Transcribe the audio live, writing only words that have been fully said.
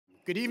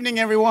Good evening,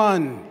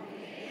 everyone.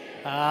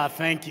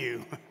 Thank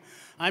you.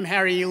 I'm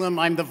Harry Elam.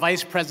 I'm the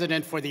Vice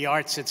President for the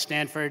Arts at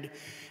Stanford,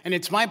 and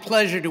it's my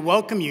pleasure to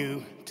welcome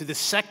you to the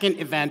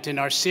second event in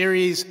our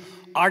series,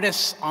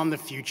 Artists on the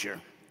Future.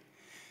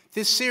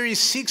 This series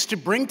seeks to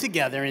bring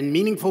together in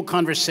meaningful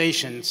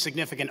conversation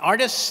significant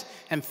artists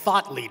and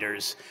thought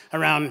leaders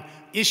around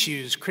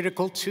issues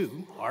critical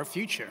to our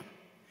future.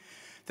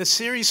 The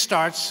series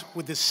starts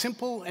with the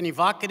simple and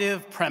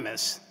evocative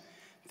premise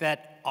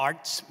that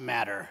arts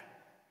matter,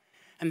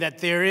 and that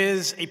there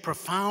is a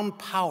profound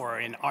power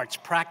in arts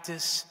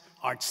practice,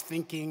 arts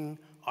thinking,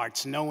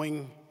 arts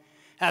knowing.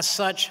 As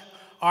such,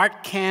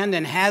 art can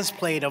and has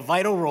played a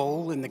vital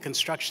role in the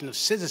construction of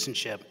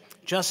citizenship,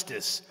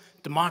 justice,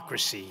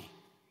 democracy.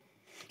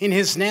 In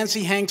his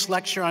Nancy Hanks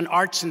lecture on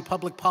arts and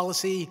public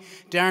policy,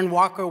 Darren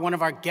Walker, one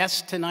of our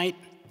guests tonight,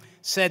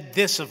 said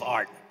this of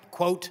art,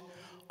 quote,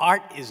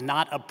 "Art is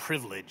not a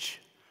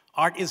privilege.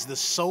 Art is the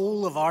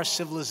soul of our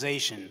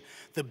civilization,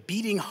 the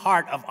beating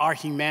heart of our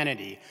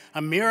humanity,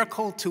 a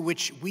miracle to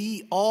which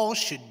we all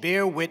should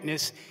bear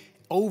witness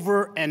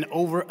over and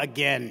over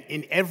again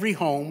in every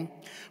home,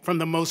 from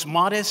the most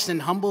modest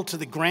and humble to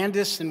the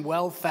grandest and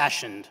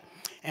well-fashioned.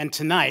 And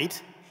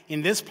tonight,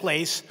 in this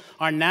place,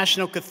 our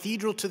national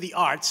cathedral to the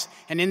arts,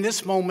 and in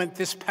this moment,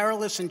 this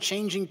perilous and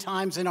changing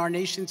times in our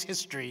nation's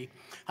history,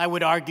 I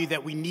would argue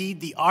that we need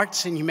the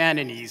arts and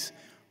humanities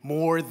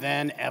more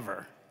than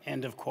ever,"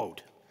 end of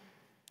quote.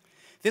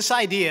 This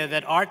idea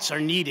that arts are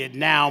needed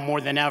now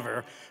more than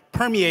ever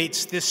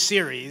permeates this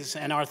series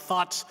and our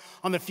thoughts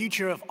on the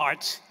future of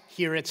arts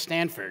here at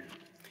Stanford.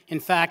 In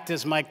fact,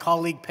 as my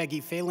colleague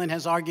Peggy Phelan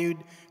has argued,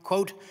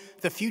 quote,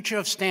 "The future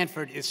of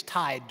Stanford is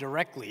tied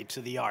directly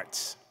to the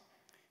arts."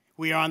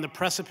 We are on the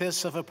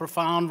precipice of a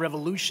profound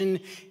revolution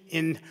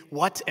in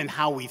what and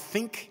how we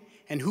think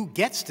and who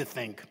gets to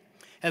think.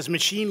 As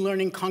machine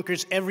learning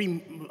conquers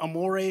every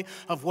amore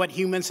of what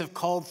humans have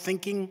called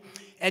thinking,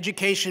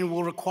 education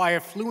will require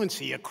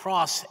fluency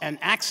across and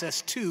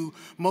access to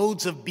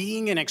modes of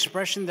being and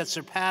expression that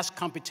surpass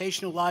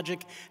computational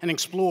logic and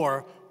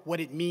explore what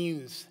it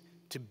means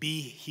to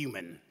be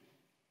human.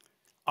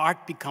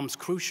 Art becomes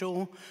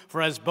crucial,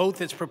 for as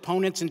both its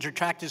proponents and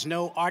detractors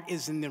know, art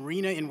is an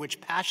arena in which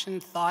passion,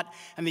 thought,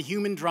 and the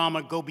human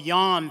drama go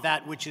beyond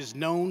that which is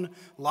known,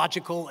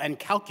 logical, and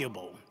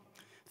calculable.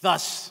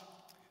 Thus,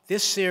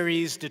 this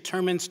series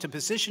determines to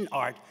position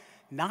art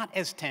not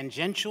as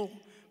tangential,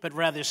 but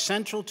rather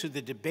central to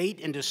the debate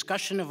and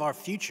discussion of our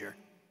future.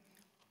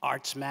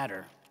 Arts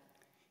matter.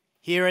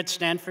 Here at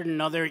Stanford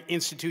and other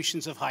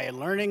institutions of higher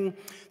learning,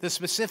 the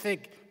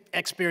specific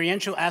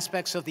experiential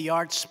aspects of the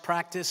arts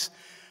practice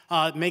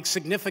make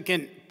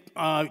significant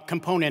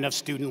component of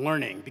student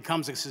learning,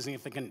 becomes a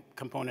significant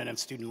component of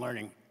student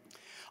learning.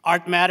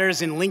 Art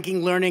matters in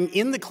linking learning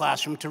in the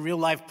classroom to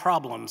real-life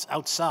problems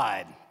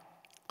outside.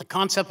 The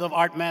concept of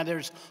art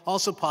matters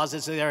also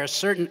posits that there are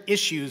certain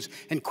issues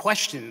and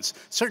questions,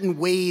 certain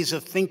ways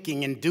of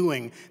thinking and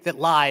doing that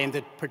lie in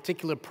the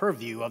particular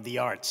purview of the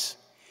arts.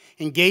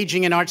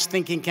 Engaging in arts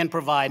thinking can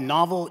provide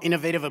novel,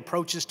 innovative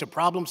approaches to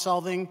problem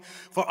solving,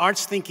 for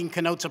arts thinking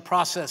connotes a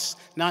process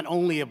not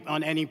only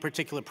on any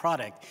particular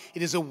product.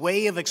 It is a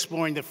way of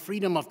exploring the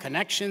freedom of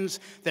connections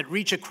that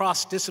reach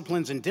across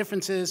disciplines and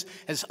differences,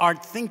 as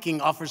art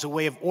thinking offers a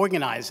way of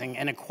organizing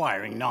and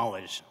acquiring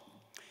knowledge.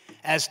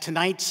 As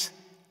tonight's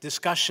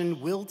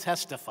discussion will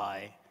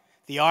testify,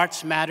 the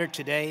arts matter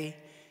today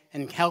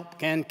and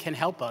can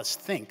help us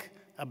think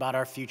about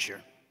our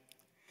future.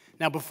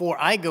 Now, before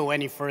I go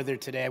any further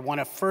today, I want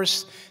to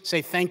first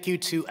say thank you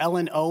to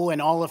Ellen O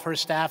and all of her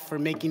staff for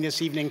making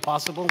this evening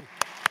possible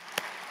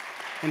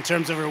in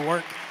terms of her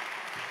work.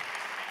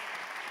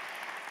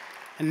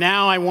 And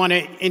now I want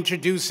to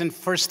introduce and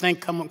first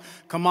thank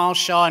Kamal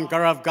Shah and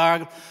Gaurav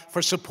Garg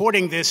for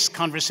supporting this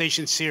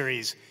conversation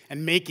series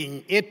and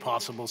making it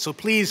possible. So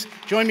please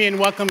join me in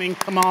welcoming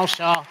Kamal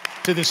Shah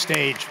to the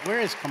stage.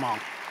 Where is Kamal?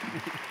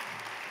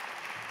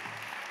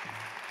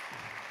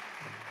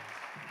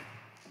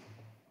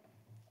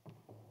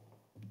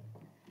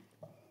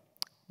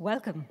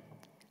 Welcome.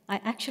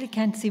 I actually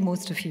can't see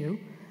most of you,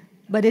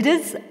 but it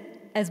is,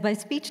 as my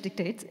speech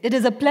dictates, it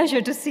is a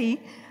pleasure to see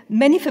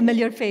many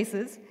familiar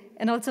faces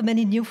and also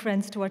many new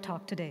friends to our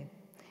talk today.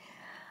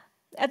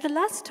 At the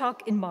last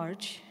talk in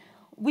March,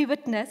 we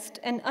witnessed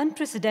an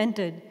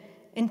unprecedented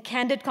and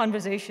candid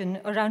conversation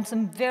around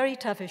some very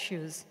tough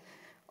issues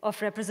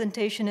of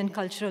representation and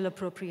cultural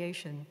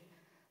appropriation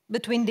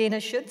between Dana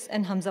Schutz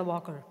and Hamza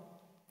Walker.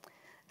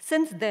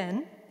 Since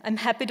then, I'm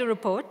happy to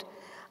report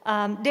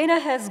Dana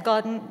has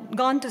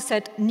gone to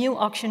set new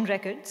auction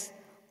records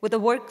with a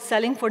work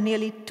selling for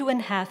nearly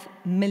 $2.5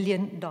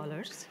 million.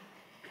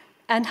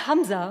 And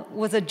Hamza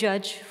was a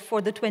judge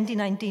for the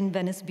 2019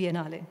 Venice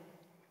Biennale.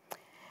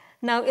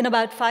 Now, in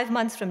about 5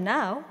 months from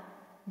now,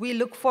 we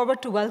look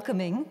forward to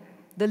welcoming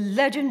the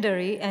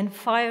legendary and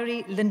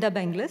fiery Linda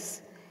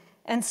Benglis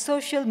and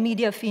social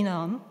media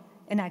phenom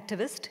and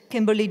activist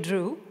Kimberly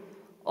Drew,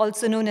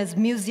 also known as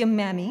Museum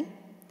Mammy,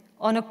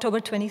 on October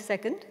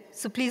 22nd.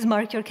 So please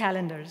mark your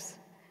calendars.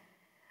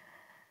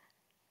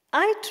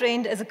 I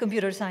trained as a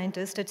computer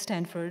scientist at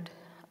Stanford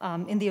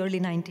in the early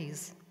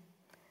 90s.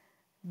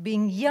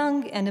 Being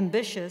young and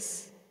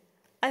ambitious,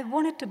 I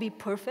wanted to be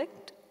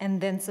perfect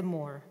and then some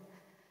more,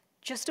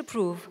 just to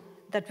prove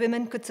that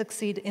women could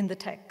succeed in the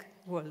tech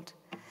world.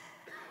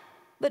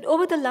 But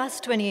over the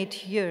last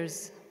 28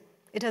 years,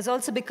 it has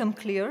also become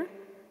clear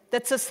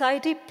that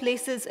society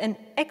places an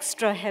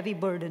extra heavy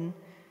burden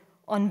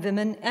on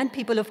women and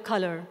people of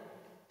color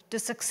to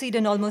succeed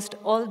in almost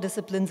all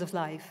disciplines of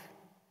life.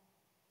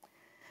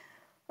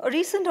 A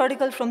recent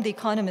article from The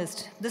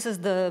Economist, this is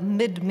the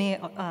mid-May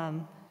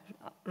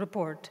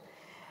report,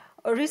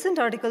 a recent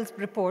article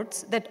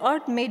reports that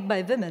art made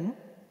by women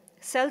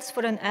sells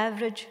for an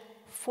average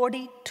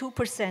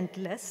 42%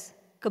 less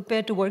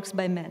compared to works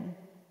by men.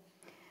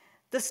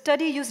 The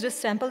study used a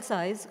sample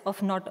size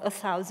of not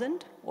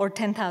 1,000 or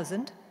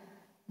 10,000,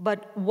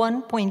 but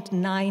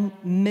 1.9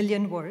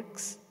 million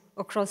works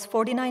across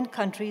 49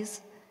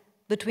 countries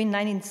between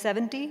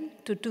 1970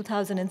 to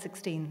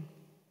 2016.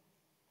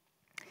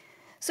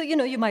 So,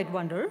 you might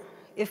wonder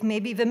if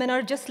maybe women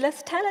are just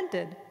less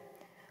talented,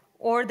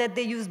 or that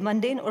they use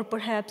mundane or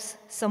perhaps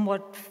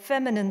somewhat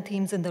feminine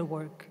themes in their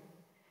work.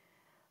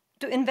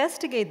 To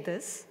investigate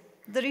this,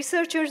 the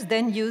researchers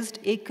then used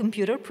a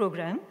computer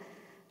program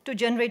to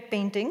generate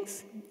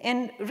paintings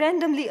and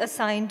randomly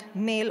assigned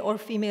male or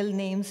female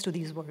names to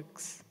these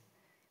works.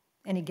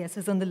 Any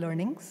guesses on the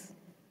learnings?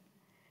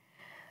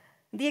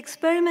 The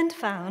experiment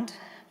found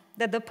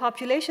that the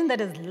population that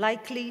is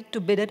likely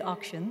to bid at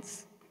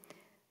auctions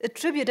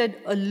attributed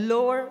a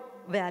lower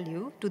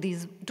value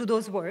to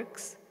those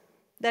works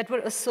that were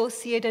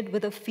associated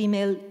with a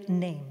female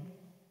name.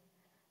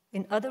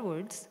 In other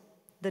words,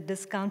 the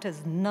discount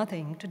has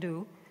nothing to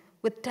do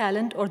with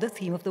talent or the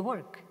theme of the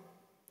work.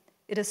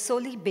 It is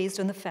solely based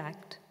on the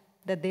fact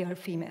that they are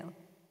female.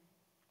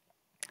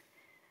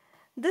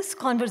 This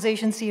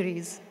conversation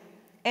series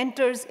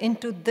enters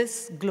into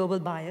this global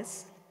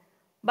bias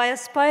by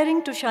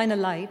aspiring to shine a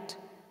light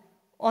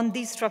on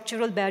these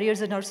structural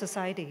barriers in our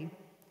society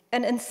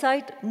and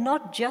incite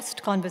not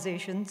just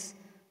conversations,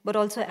 but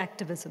also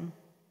activism.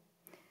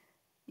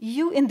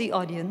 You in the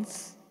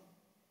audience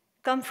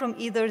come from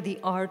either the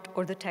art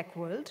or the tech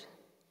world,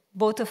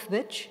 both of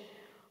which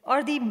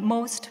are the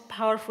most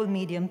powerful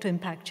medium to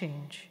impact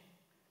change.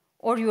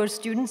 Or you are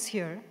students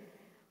here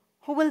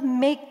who will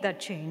make that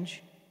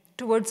change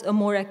towards a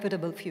more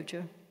equitable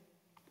future.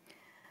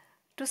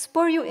 To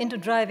spur you into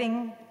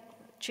driving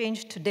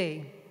change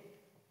today,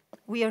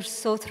 we are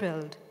so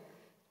thrilled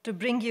to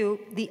bring you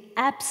the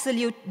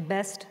absolute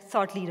best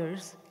thought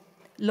leaders,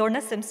 Lorna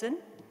Simpson,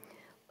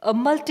 a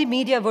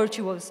multimedia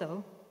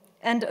virtuoso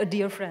and a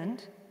dear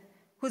friend,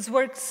 whose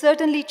work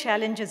certainly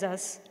challenges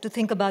us to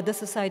think about the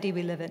society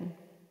we live in,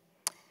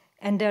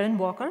 and Darren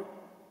Walker,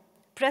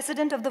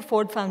 president of the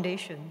Ford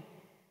Foundation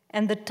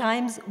and the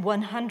Times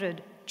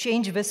 100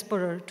 change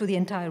whisperer to the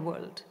entire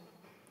world.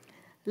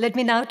 Let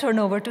me now turn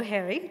over to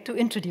Harry to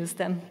introduce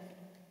them.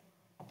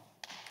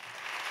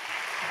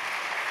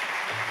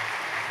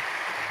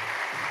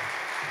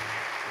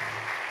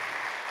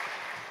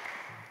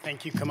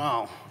 Thank you,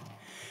 Kamal.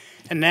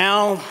 And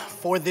now,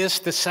 for this,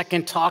 the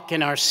second talk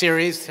in our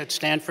series at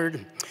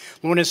Stanford,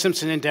 Lorna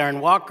Simpson and Darren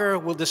Walker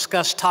will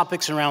discuss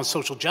topics around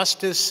social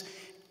justice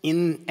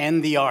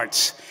and the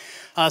arts.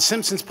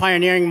 Simpson's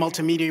pioneering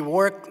multimedia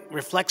work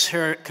reflects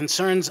her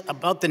concerns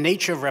about the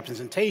nature of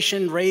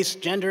representation, race,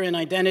 gender, and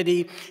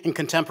identity in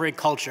contemporary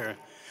culture.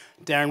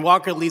 Darren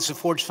Walker leads the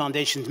Ford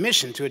Foundation's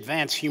mission to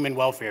advance human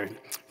welfare.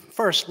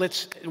 First,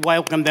 let's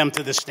welcome them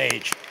to the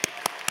stage.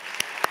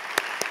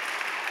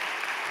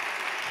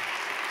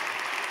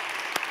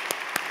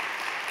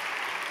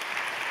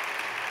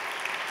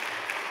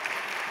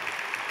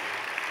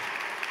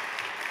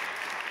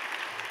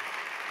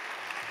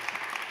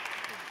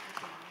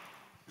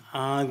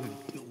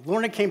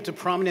 Lorna came to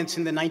prominence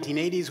in the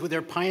 1980s with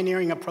her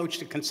pioneering approach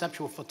to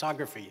conceptual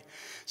photography.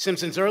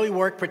 Simpson's early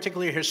work,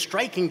 particularly her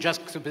striking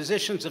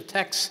juxtapositions of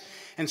text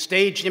and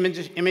staged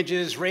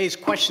images,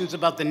 raised questions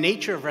about the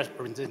nature of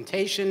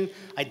representation,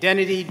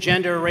 identity,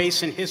 gender,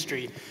 race, and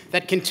history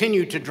that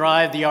continue to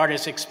drive the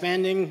artist's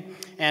expanding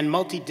and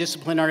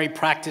multidisciplinary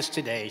practice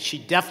today. She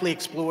deftly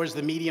explores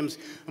the medium's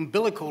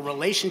umbilical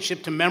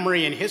relationship to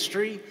memory and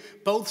history,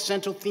 both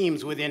central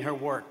themes within her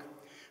work.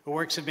 Her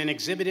works have been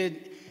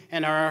exhibited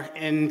and are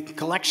in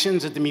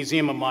collections at the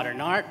Museum of Modern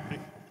Art,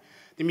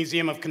 the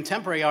Museum of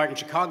Contemporary Art in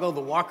Chicago,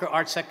 the Walker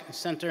Art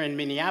Center in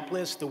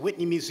Minneapolis, the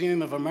Whitney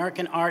Museum of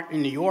American Art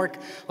in New York,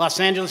 Los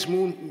Angeles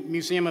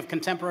Museum of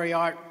Contemporary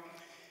Art,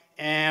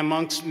 and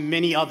amongst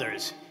many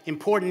others.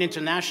 Important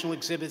international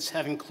exhibits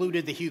have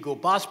included the Hugo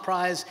Boss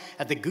Prize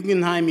at the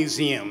Guggenheim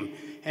Museum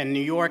and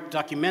New York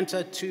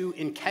Documenta 2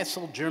 in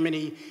Kassel,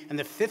 Germany, and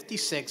the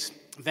 56th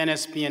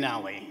Venice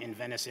Biennale in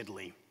Venice,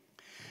 Italy.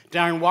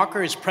 Darren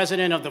Walker is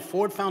president of the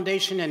Ford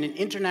Foundation and an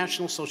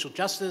international social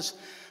justice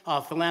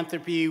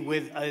philanthropy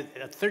with a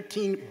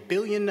 $13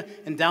 billion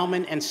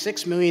endowment and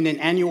 $6 million in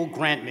annual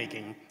grant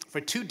making. For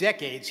 2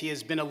 decades, he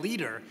has been a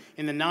leader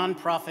in the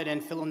nonprofit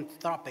and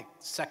philanthropic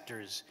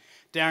sectors.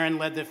 Darren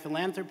led the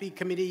philanthropy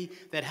committee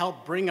that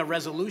helped bring a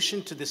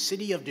resolution to the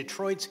city of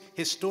Detroit's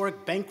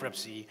historic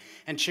bankruptcy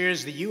and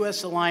chairs the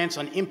U.S. Alliance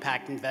on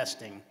Impact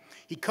Investing.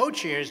 He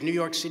co-chairs New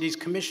York City's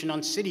Commission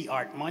on City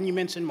Art,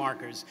 Monuments and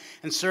Markers,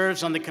 and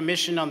serves on the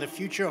Commission on the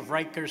Future of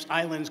Rikers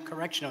Island's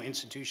Correctional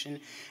Institution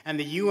and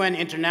the UN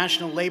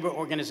International Labor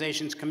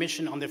Organization's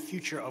Commission on the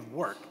Future of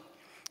Work.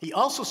 He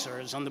also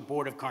serves on the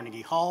board of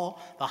Carnegie Hall,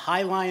 the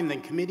High Line, the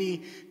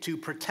Committee to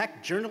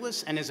Protect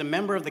Journalists, and is a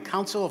member of the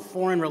Council of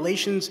Foreign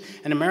Relations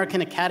and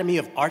American Academy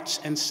of Arts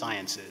and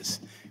Sciences.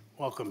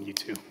 Welcome, you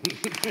two.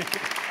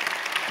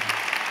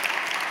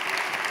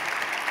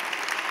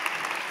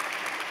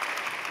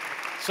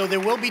 So there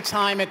will be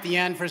time at the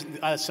end for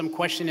some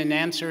question and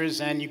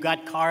answers, and you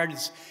got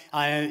cards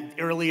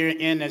earlier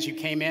in as you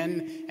came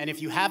in. And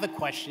if you have a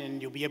question,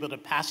 you'll be able to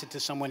pass it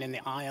to someone in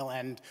the aisle,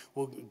 and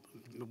we'll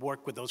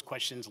work with those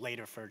questions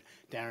later for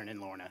Darren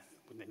and Lorna.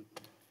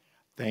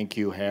 Thank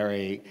you,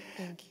 Harry.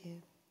 Thank you.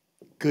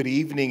 Good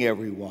evening,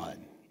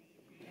 everyone.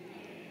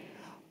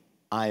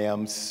 I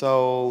am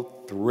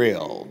so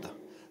thrilled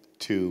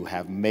to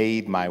have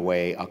made my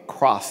way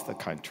across the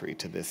country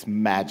to this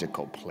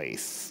magical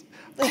place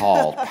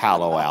called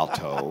Palo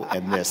Alto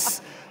and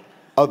this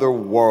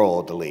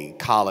otherworldly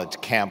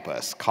college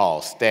campus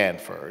called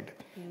Stanford,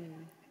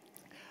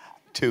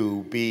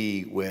 to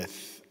be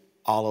with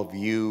all of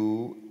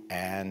you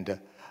and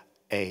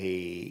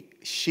a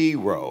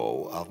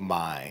shero of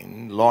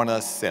mine,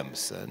 Lorna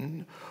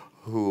Simpson,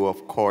 who,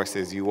 of course,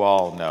 as you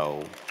all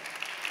know,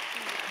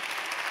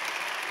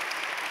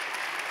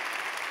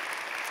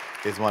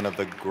 is one of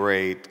the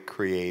great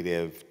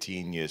creative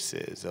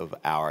geniuses of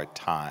our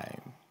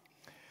time.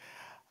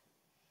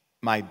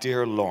 My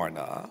dear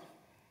Lorna,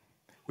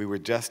 we were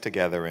just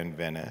together in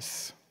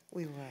Venice.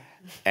 We were.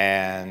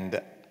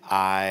 And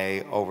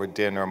I, over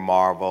dinner,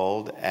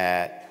 marveled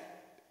at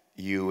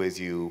you as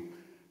you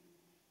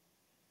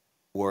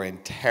were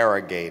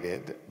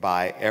interrogated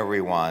by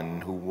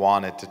everyone who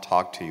wanted to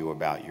talk to you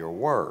about your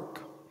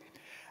work.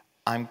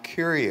 I'm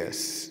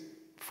curious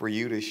for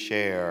you to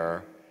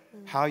share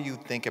how you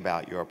think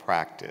about your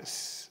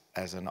practice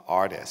as an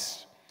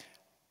artist.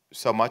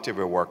 So much of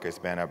your work has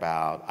been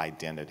about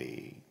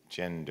identity,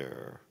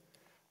 gender,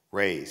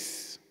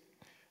 race,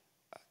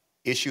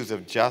 issues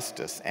of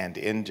justice and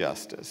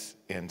injustice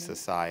in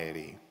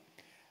society.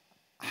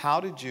 How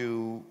did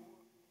you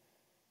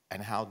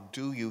and how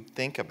do you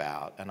think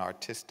about an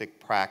artistic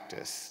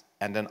practice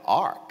and an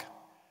arc?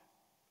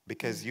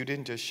 Because you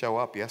didn't just show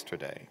up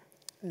yesterday.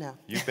 No.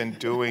 You've been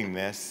doing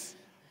this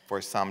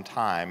for some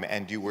time,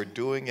 and you were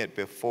doing it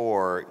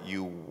before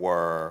you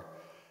were,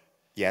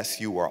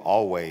 yes, you were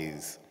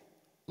always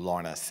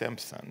Lorna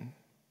Simpson,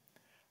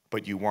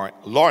 but you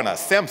weren't Lorna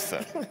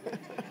Simpson.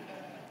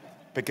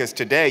 Because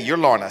today you're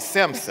Lorna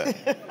Simpson.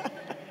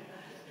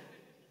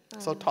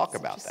 So talk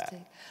about that.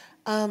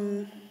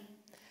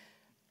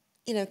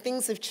 You know,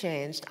 things have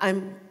changed.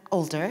 I'm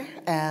older,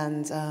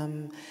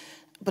 and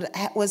but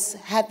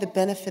had the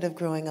benefit of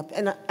growing up.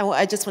 And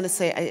I just want to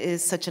say it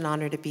is such an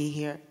honor to be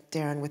here,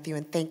 Darren, with you,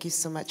 and thank you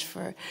so much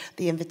for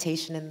the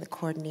invitation and the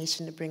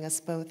coordination to bring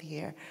us both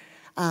here.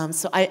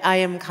 So I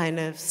am kind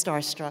of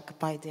starstruck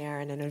by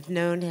Darren, and I've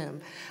known him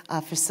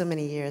for so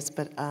many years,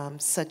 but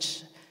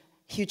such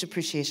huge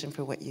appreciation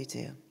for what you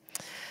do.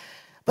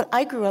 But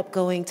I grew up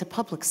going to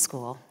public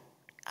school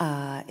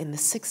in the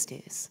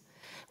 60s,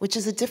 which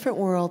is a different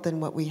world than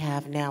what we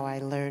have now. I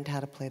learned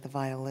how to play the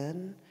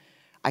violin.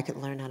 I could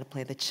learn how to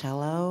play the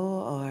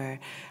cello, or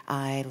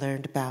I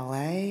learned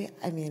ballet.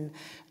 I mean,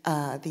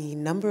 the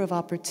number of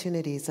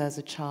opportunities as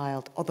a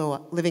child,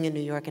 although living in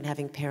New York and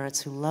having parents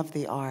who love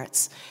the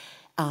arts,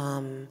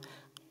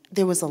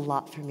 there was a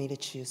lot for me to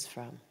choose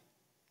from,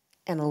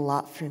 and a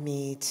lot for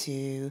me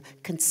to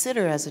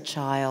consider as a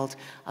child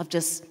of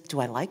just, do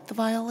I like the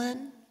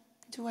violin?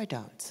 Do I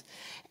don't?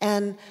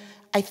 And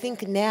I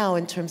think now,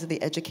 in terms of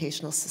the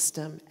educational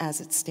system as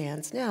it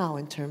stands now,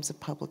 in terms of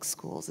public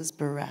schools, is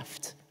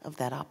bereft of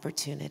that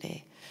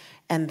opportunity.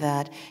 And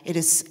that it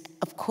is,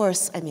 of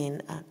course, I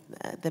mean,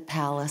 the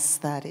palace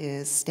that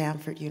is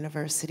Stanford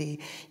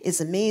University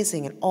is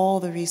amazing, and all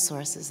the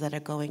resources that are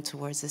going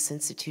towards this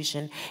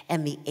institution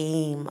and the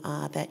aim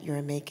that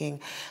you're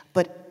making.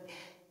 But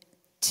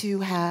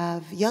to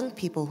have young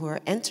people who are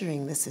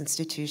entering this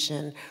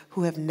institution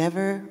who have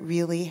never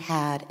really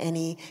had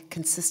any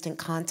consistent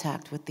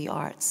contact with the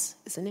arts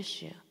is an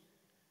issue,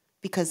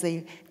 because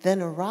they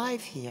then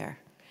arrive here,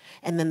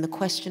 and then the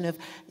question of,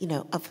 you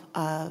know, of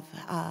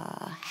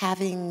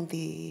having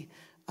the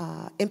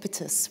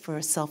impetus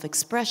for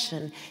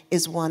self-expression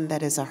is one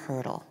that is a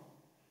hurdle.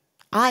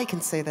 I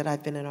can say that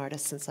I've been an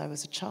artist since I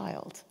was a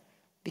child,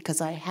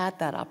 because I had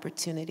that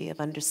opportunity of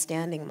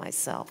understanding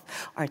myself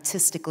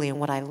artistically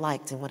and what I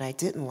liked and what I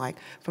didn't like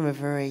from a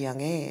very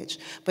young age.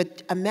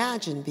 But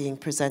imagine being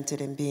presented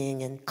and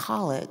being in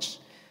college,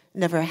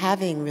 never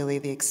having really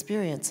the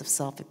experience of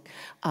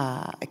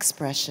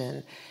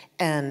self-expression,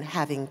 and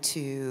having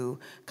to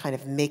kind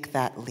of make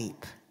that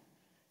leap.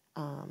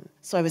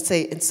 So I would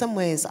say, in some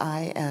ways,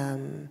 I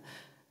am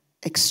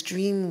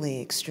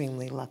extremely,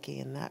 extremely lucky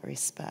in that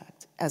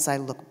respect. as I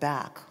look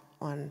back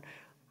on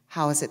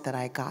how is it that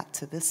I got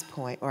to this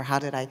point, or how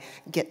did I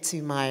get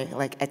to my,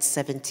 like at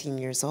 17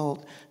 years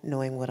old,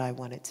 knowing what I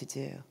wanted to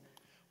do.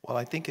 Well,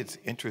 I think it's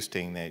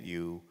interesting that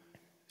you,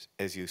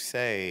 as you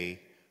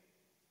say,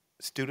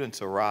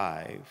 students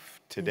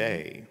arrive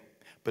today,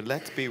 but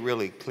let's be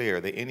really clear,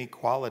 the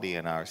inequality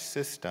in our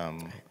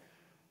system,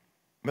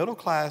 middle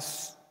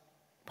class,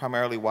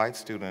 primarily white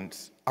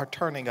students, are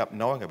turning up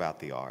knowing about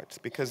the arts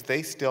because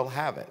they still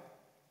have it.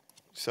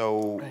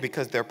 So,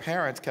 because their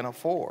parents can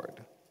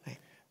afford.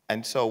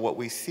 And so what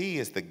we see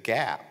is the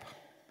gap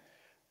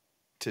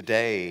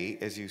today,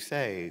 as you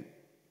say,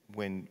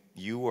 when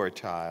you were a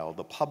child,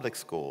 the public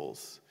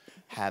schools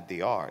had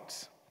the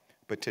arts,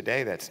 but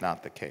today that's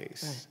not the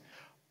case.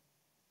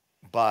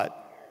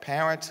 But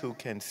parents who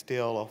can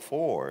still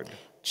afford,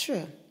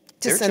 to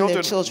their send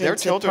children, their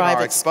children are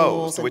private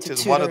exposed, schools and which to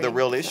is one of the tutoring.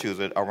 real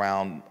issues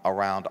around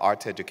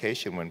arts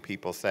education. When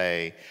people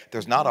say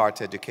there's not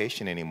arts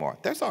education anymore,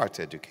 there's arts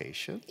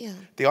education. Yeah.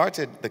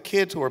 The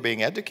kids who are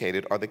being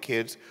educated are the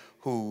kids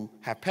who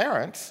have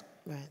parents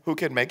who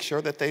can make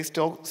sure that they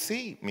still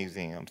see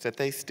museums, that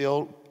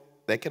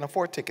they can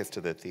afford tickets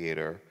to the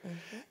theater.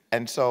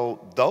 And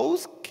so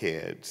those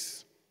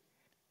kids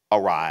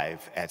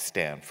arrive at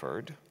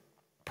Stanford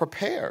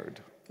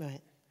prepared.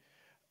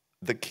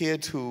 The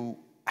kids who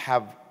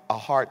have a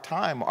hard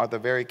time are the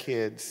very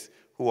kids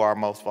who are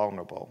most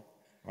vulnerable,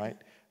 right?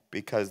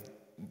 Because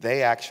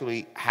they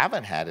actually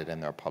haven't had it in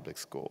their public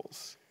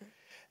schools.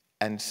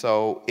 And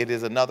so it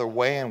is another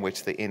way in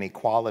which the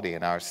inequality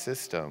in our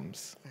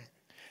systems,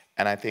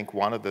 and I think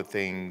one of the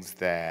things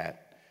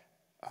that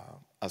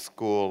a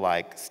school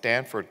like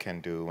Stanford can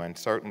do, and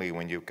certainly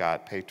when you've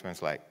got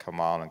patrons like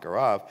Kamal and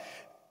Gaurav,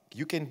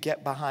 you can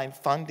get behind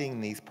funding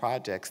these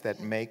projects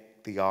that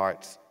make the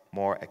arts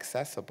more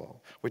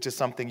accessible, which is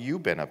something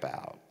you've been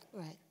about.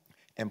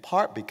 In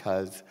part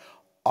because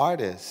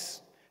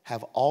artists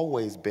have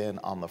always been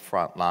on the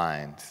front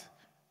lines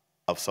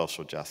of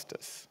social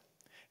justice.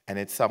 And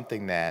it's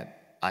something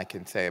that I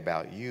can say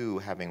about you,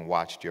 having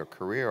watched your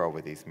career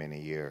over these many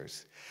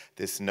years,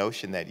 this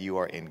notion that you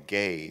are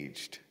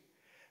engaged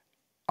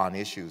on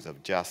issues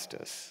of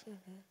justice.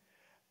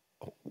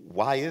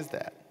 Why is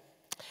that?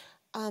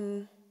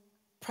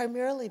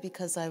 Primarily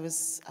because I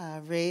was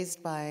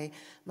raised by,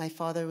 my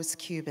father was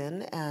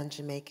Cuban and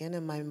Jamaican,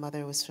 and my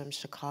mother was from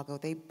Chicago.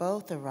 They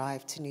both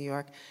arrived to New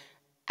York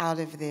out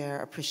of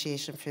their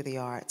appreciation for the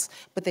arts.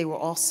 But they were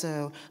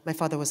also, my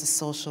father was a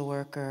social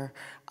worker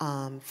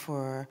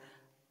for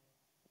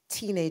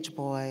teenage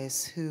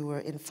boys who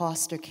were in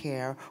foster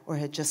care or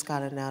had just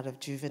gotten out of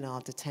juvenile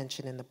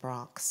detention in the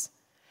Bronx.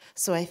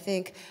 So I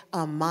think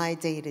my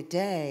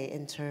day-to-day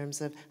in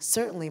terms of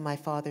certainly my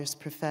father's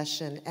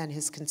profession and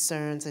his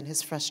concerns and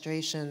his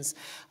frustrations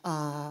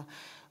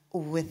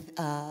with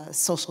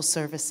social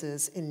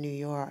services in New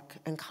York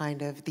and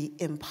kind of the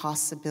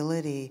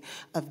impossibility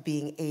of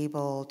being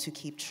able to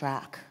keep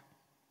track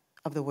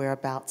of the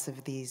whereabouts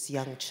of these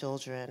young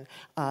children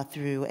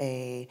through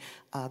a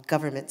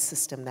government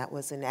system that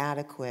was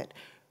inadequate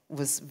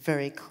was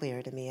very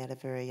clear to me at a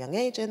very young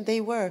age, and they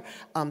were,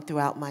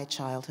 throughout my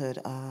childhood,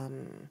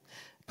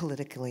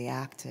 politically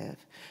active.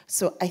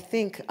 So I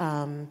think,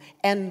 and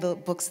the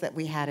books that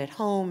we had at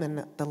home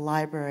and the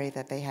library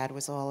that they had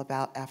was all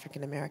about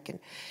African American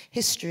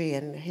history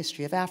and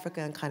history of Africa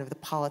and kind of the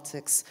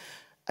politics.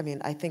 I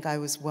mean, I think I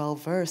was well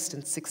versed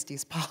in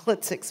 60s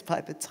politics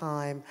by the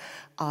time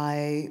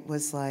I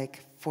was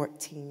like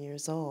 14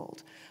 years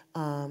old.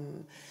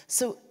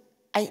 So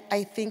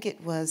I think it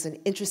was an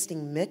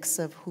interesting mix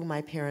of who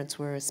my parents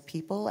were as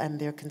people and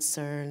their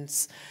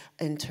concerns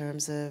in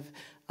terms of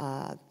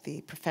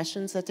the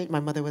professions that they, my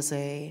mother was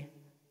a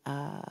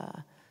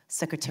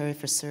secretary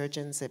for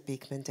surgeons at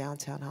Beekman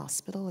Downtown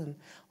Hospital in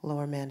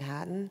Lower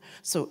Manhattan.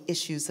 So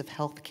issues of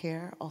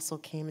healthcare also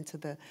came into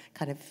the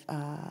kind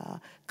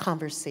of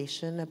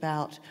conversation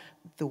about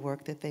the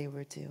work that they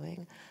were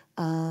doing.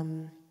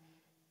 And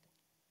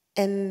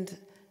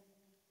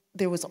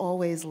there was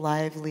always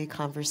lively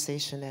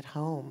conversation at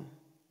home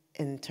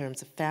in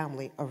terms of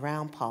family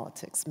around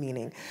politics,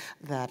 meaning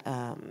that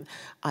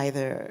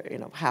either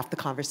half the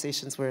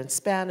conversations were in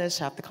Spanish,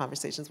 half the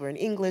conversations were in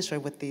English, or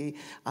with the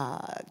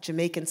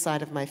Jamaican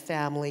side of my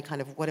family,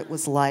 kind of what it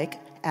was like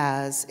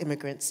as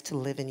immigrants to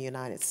live in the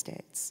United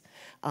States,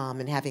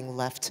 and having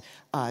left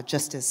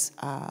just as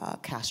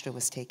Castro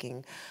was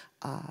taking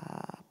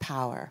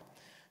power.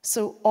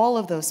 So all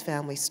of those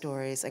family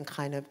stories and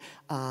kind of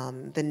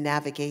the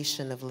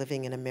navigation of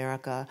living in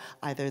America,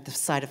 either the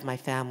side of my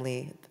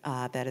family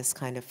that is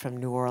kind of from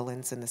New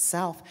Orleans in the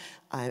South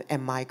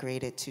and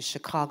migrated to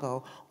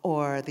Chicago,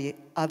 or the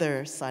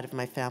other side of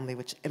my family,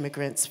 which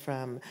immigrants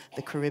from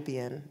the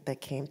Caribbean that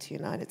came to the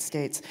United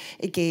States.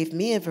 It gave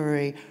me a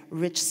very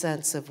rich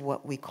sense of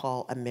what we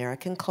call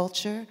American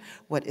culture,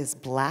 what is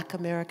Black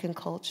American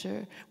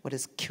culture, what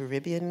is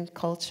Caribbean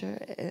culture.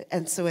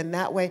 And so in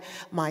that way,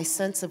 my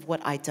sense of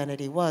what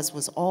identity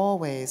was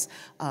always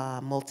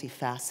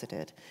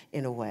multifaceted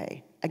in a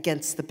way,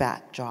 against the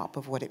backdrop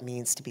of what it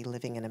means to be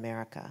living in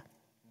America.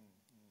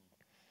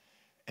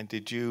 And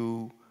did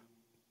you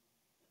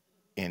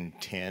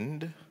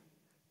intend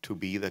to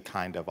be the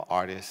kind of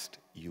artist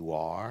you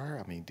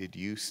are? I mean, did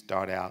you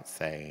start out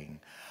saying,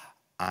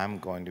 I'm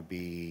going to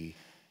be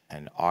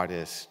an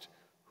artist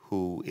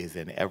who is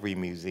in every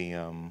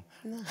museum,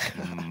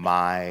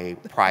 my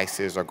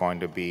prices are going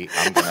to be,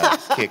 I'm going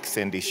to kick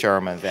Cindy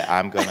Sherman, that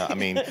I'm going to, I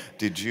mean,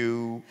 did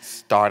you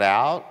start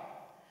out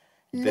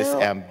this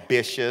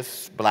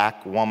ambitious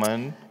Black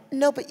woman?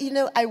 No, but you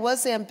know, I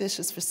was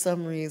ambitious for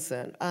some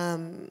reason.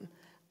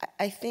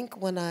 I think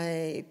when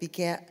I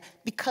began,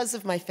 because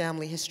of my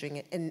family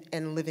history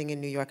and living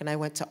in New York, and I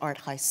went to art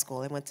high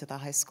school. I went to the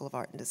High School of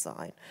Art and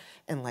Design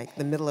in like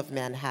the middle of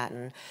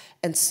Manhattan.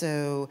 And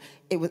so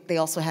they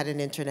also had an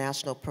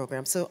international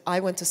program. So I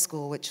went to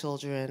school with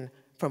children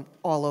from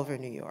all over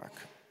New York.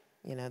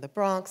 You know, the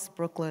Bronx,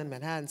 Brooklyn,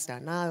 Manhattan,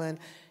 Staten Island,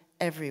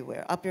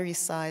 everywhere. Upper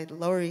East Side,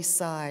 Lower East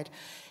Side.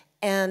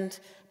 And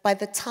by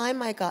the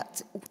time I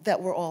got,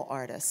 that were all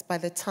artists, by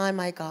the time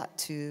I got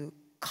to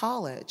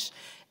college,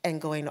 and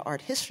going to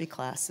art history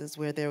classes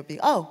where there would be,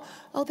 oh,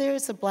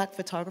 there's a Black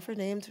photographer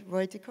named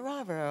Roy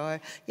DeCarava,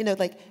 or, you know,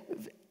 like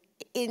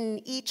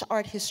in each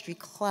art history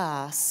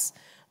class,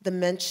 the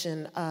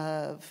mention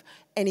of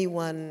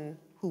anyone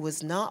who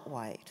was not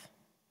white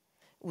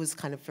was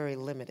kind of very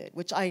limited,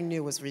 which I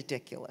knew was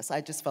ridiculous. I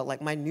just felt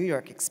like my New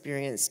York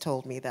experience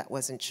told me that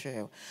wasn't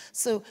true.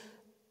 So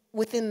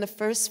within the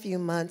first few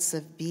months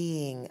of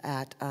being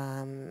at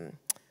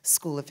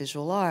School of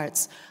Visual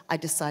Arts, I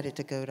decided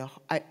to go to,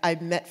 I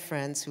met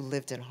friends who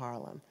lived in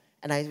Harlem,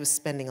 and I was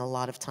spending a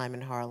lot of time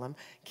in Harlem,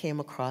 came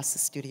across the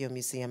Studio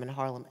Museum in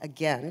Harlem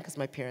again, because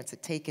my parents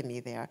had taken me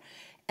there,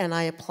 and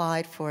I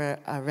applied for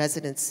a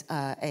residence,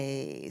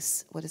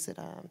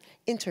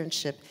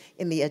 internship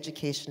in the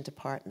education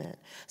department.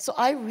 So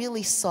I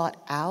really sought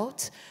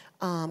out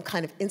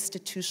kind of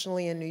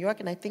institutionally in New York,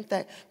 and I think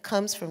that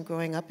comes from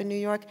growing up in New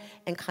York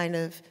and kind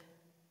of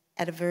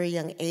at a very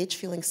young age,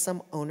 feeling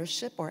some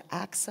ownership or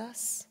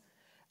access,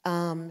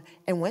 and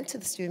went to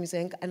the Studio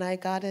Museum, and I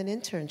got an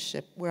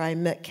internship where I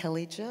met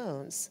Kelly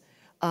Jones,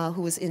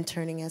 who was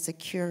interning as a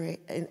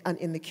curate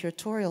in the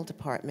curatorial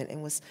department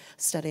and was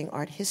studying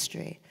art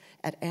history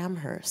at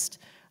Amherst.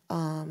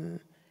 And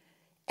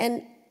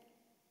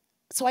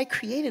so I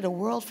created a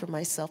world for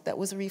myself that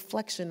was a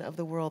reflection of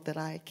the world that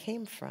I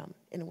came from,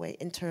 in a way,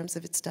 in terms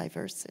of its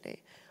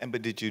diversity.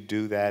 But did you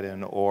do that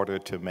in order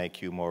to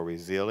make you more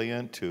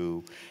resilient,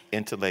 to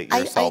insulate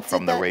yourself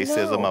from the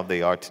racism of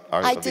the art?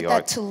 I did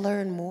that to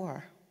learn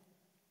more.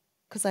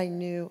 Because I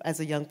knew as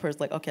a young person,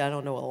 like, okay, I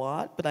don't know a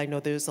lot, but I know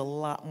there's a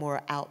lot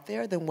more out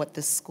there than what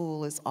the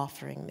school is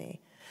offering me.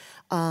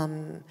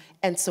 And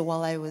so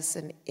while I was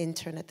an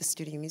intern at the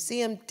Studio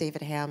Museum,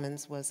 David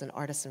Hammonds was an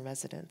artist in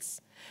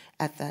residence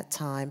at that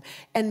time.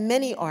 And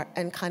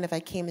I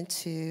came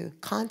into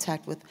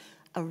contact with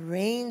a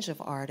range of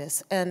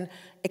artists, and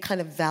it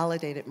kind of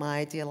validated my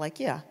idea, like,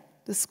 yeah,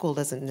 this school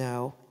doesn't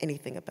know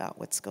anything about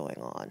what's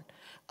going on.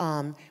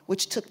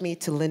 Which took me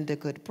to Linda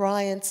Good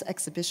Bryant's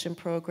exhibition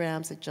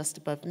programs at Just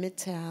Above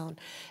Midtown,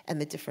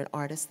 and the different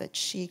artists that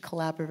she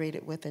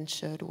collaborated with and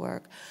showed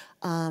work.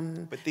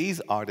 But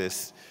these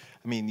artists,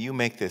 I mean, you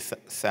make this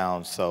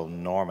sound so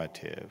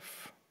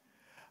normative,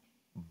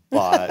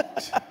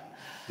 but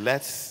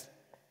let's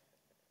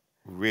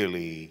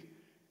really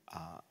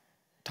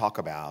talk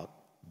about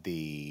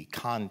the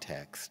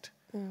context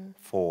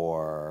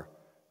for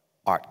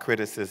art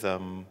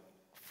criticism,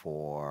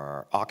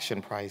 for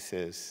auction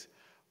prices,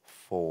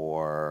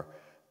 for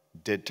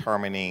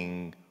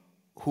determining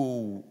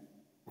who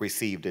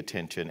received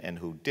attention and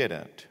who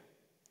didn't.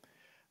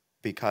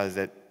 Because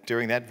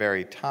during that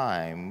very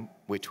time,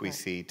 which we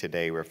see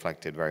today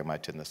reflected very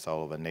much in the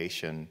Soul of a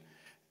Nation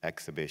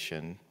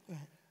exhibition,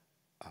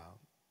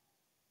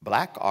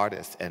 Black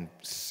artists, and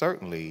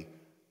certainly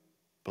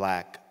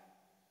Black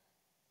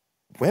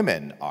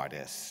women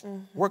artists,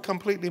 were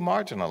completely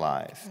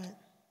marginalized.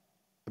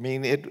 I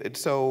mean,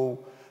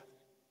 so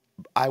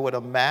I would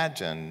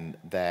imagine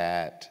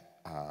that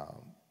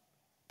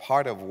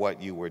part of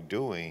what you were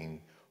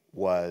doing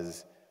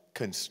was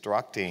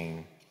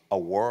constructing a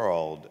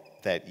world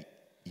that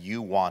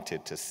you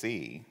wanted to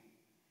see,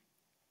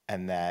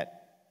 and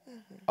that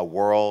a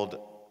world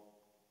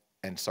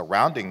and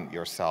surrounding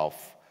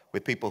yourself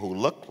with people who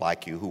looked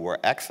like you, who were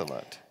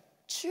excellent.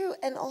 True,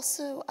 and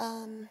also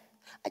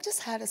I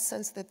just had a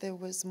sense that there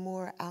was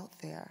more out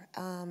there,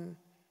 and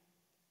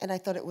I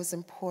thought it was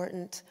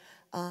important.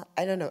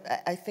 I don't know,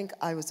 I think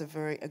I was a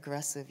very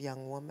aggressive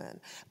young woman,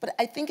 but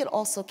I think it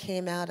also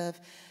came out of,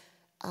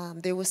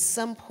 there was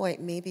some point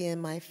maybe in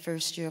my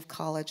first year of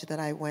college that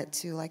I went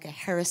to like a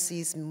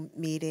heresies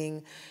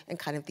meeting and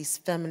kind of these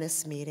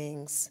feminist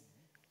meetings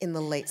in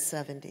the late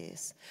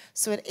 70s.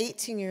 So at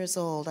 18 years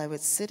old, I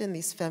would sit in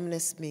these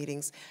feminist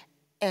meetings,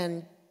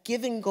 and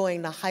given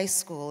going to high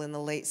school in the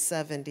late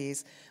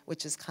 70s,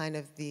 which is kind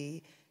of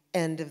the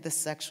end of the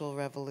sexual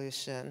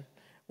revolution,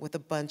 with a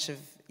bunch of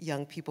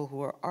young people who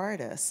were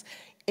artists,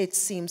 it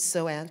seemed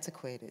so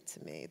antiquated to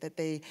me that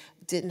they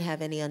didn't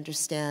have any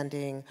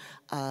understanding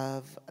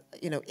of,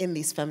 in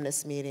these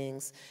feminist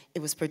meetings,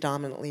 it was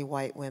predominantly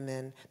white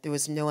women. There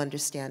was no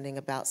understanding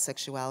about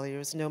sexuality. There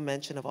was no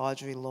mention of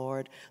Audre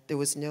Lorde. There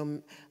was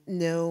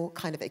no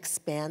kind of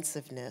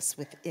expansiveness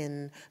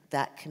within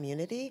that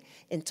community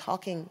in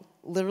talking.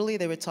 Literally,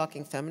 they were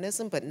talking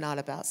feminism, but not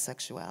about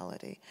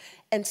sexuality.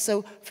 And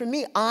so for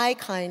me, I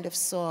kind of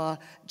saw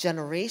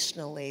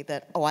generationally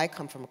that, oh, I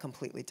come from a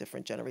completely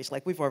different generation.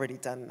 Like, we've already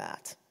done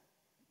that.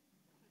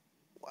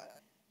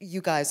 You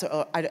guys,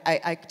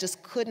 I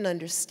just couldn't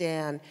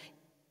understand,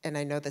 and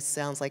I know this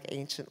sounds like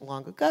ancient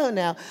long ago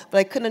now, but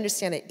I couldn't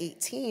understand at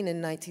 18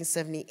 in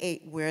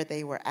 1978 where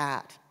they were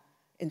at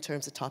in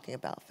terms of talking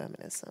about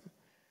feminism.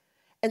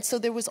 And so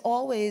there was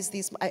always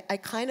these, I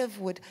kind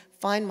of would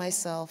find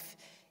myself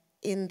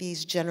in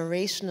these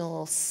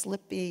generational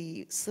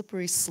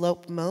slippery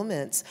slope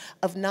moments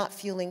of not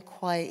feeling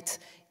quite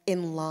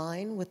in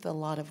line with a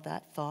lot of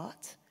that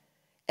thought,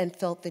 and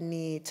felt the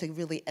need to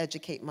really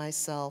educate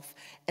myself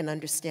and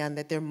understand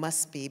that there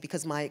must be,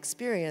 because my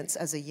experience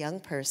as a young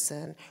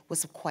person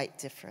was quite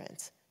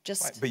different.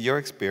 Right. But your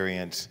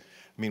experience,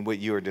 I mean, what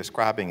you were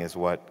describing is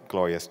what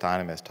Gloria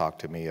Steinem has talked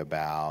to me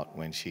about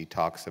when she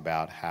talks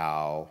about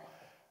how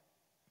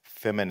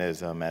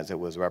feminism, as it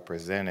was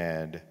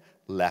represented,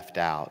 left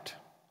out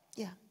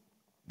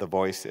the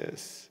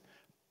voices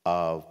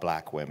of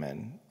Black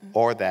women,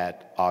 or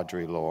that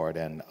Audre Lorde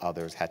and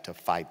others had to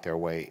fight their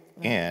way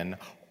in,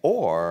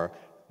 or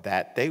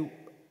that they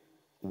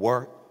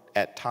were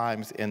at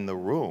times in the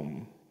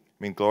room.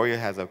 I mean, Gloria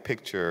has a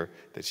picture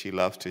that she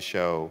loves to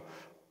show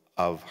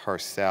of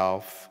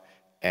herself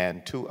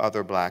and two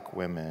other Black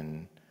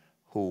women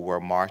who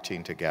were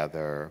marching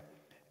together,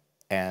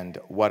 and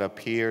what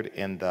appeared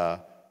in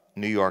the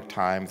New York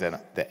Times and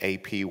the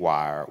AP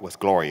wire was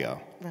Gloria.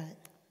 Right.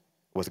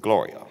 Was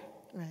Gloria.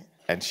 Right.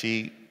 And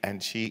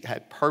she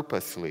had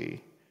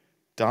purposely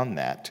done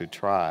that to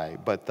try,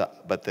 but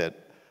the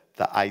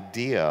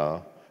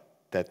idea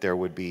that there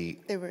would be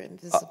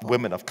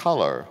women of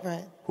color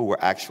who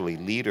were actually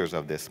leaders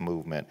of this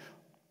movement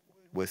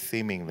was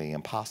seemingly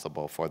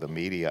impossible for the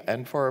media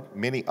and for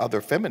many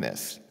other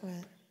feminists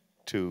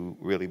to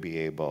really be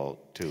able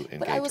to engage around.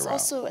 But I was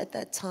also at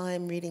that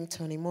time reading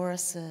Toni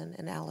Morrison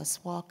and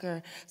Alice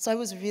Walker, so I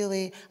was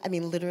really,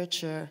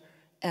 literature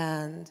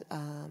and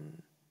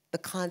the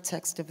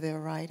context of their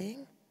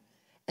writing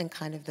and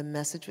kind of the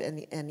message,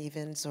 and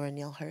even Zora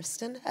Neale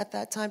Hurston at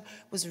that time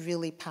was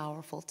really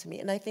powerful to me.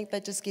 And I think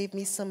that just gave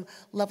me some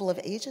level of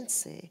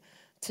agency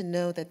to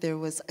know that there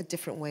was a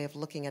different way of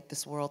looking at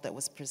this world that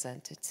was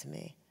presented to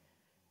me,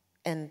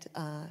 and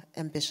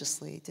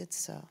ambitiously did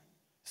so.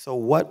 So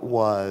what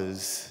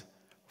was,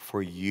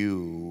 for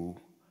you,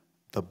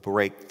 the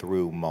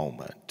breakthrough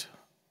moment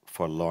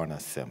for Lorna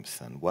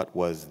Simpson? What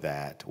was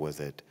that? Was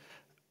it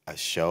a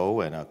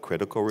show and a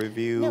critical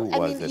review?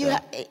 No,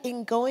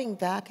 in going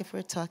back, if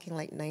we're talking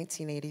like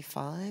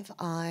 1985,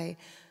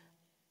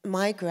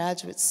 my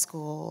graduate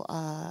school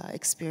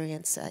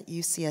experience at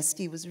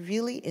UCSD was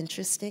really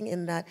interesting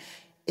in that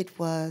it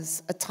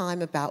was a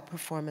time about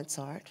performance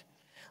art.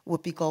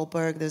 Whoopi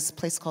Goldberg, there's a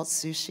place called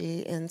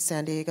Sushi in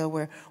San Diego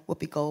where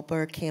Whoopi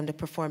Goldberg came to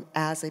perform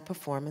as a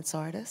performance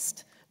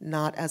artist,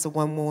 not as a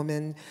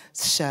one-woman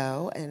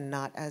show, and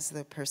not as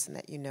the person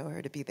that you know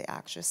her to be, the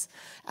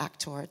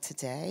actor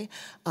today.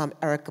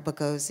 Erica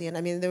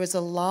Bogosian. There was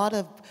a lot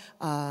of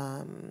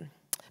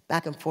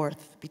back and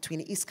forth between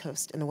the East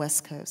Coast and the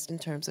West Coast in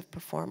terms of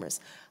performers.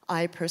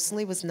 I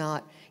personally was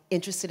not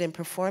interested in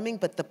performing,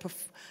 but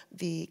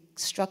the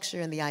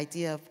structure and the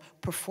idea of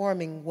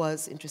performing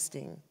was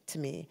interesting to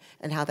me,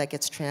 and how that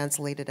gets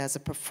translated as a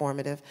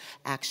performative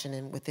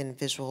action within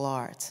visual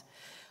art.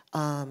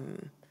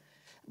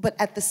 But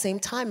at the same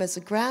time, as a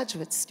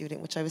graduate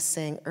student, which I was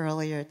saying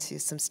earlier to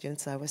some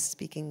students I was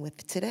speaking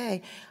with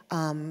today,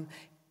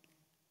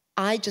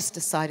 I just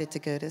decided to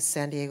go to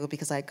San Diego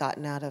because I had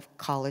gotten out of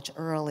college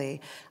early,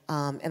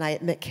 and I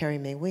had met Carrie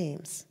Mae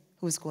Weems,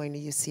 who was going to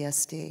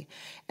UCSD.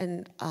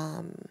 And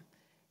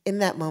in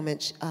that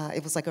moment,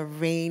 it was like a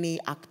rainy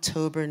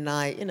October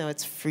night.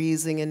 It's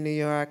freezing in New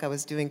York. I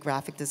was doing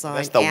graphic design.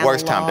 That's the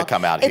worst time to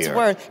come out here. It's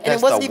worse. And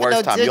it wasn't even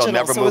no digital, You'll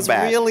never so it was move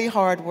back. really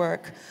hard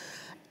work.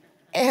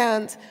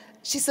 And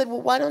she said,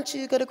 well, why don't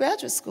you go to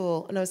graduate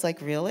school? And I was like,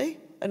 really?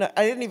 And I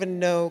didn't even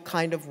know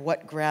kind of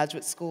what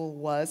graduate school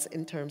was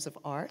in terms of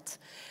art.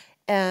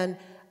 And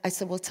I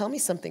said, well, tell me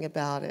something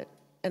about it.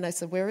 And I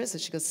said, where is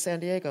it? She goes, San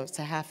Diego. It's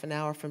a half an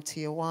hour from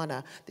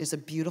Tijuana. There's a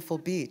beautiful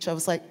beach. I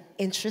was like,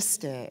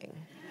 interesting.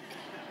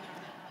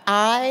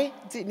 I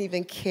didn't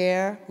even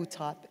care who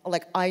taught.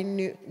 Like, I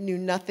knew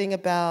nothing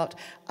about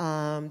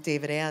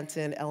David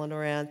Anton,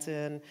 Eleanor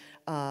Anton,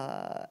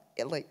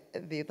 like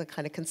the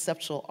kind of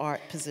conceptual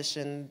art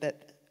position,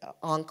 that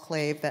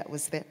enclave that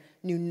was there.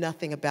 Knew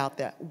nothing about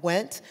that.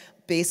 Went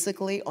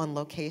basically on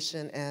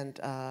location and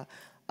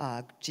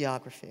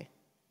geography.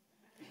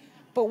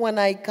 But when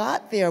I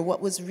got there,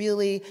 what was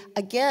really,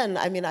 again,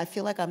 I mean, I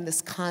feel like I'm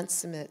this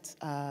consummate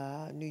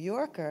New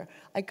Yorker.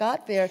 I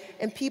got there,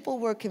 and people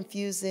were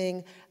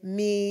confusing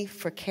me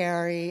for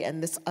Carrie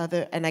and this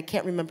other, and I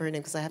can't remember her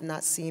name because I have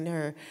not seen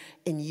her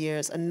in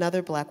years,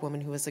 another black woman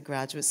who was a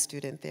graduate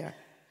student there.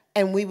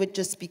 And we would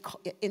just be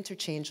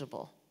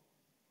interchangeable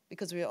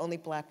because we were only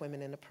black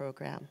women in the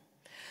program,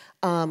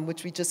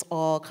 which we just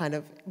all kind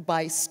of,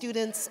 by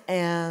students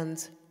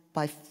and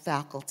by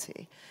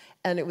faculty.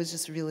 And it was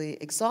just really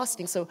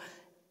exhausting. So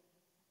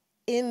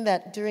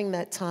during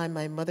that time,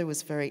 my mother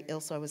was very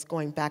ill, so I was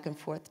going back and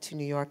forth to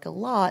New York a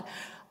lot.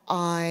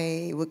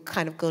 I would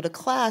kind of go to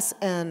class,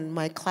 and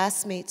my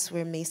classmates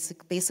were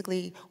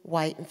basically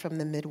white and from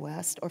the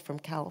Midwest or from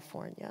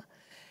California.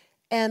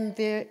 And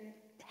there,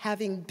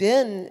 having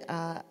been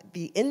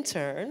the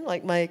intern,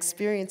 like my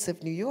experience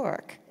of New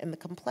York and the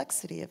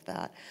complexity of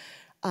that,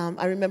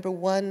 I remember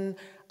one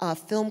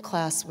film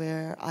class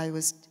where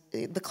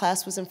the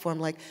class was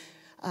informed, like,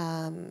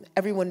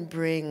 everyone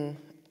bring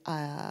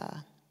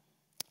a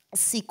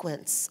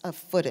sequence of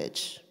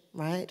footage,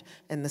 right?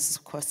 And this is,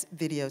 of course,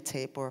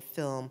 videotape or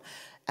film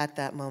at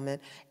that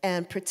moment.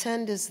 And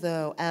pretend as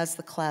though, as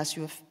the class,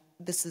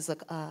 this is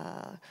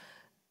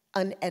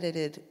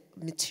unedited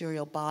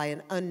material by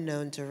an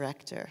unknown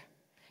director,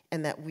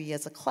 and that we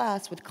as a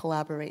class would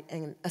collaborate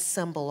and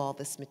assemble all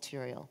this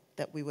material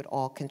that we would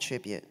all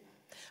contribute.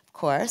 Of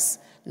course,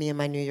 me and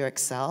my New York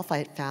self, I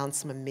had found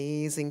some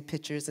amazing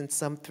pictures in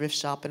some thrift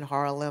shop in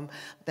Harlem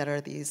that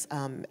are these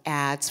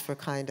ads for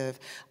kind of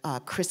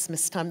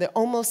Christmas time. They're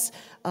almost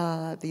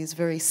these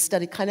very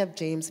studied, kind of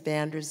James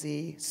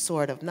Vanderzee,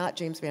 sort of, not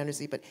James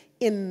Vanderzee, but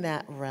in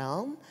that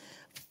realm.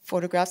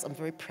 Photographs, I'm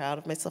very proud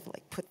of myself,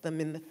 like put them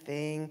in the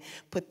thing,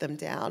 put them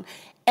down.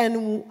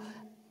 And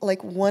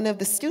like one of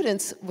the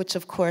students, which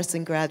of course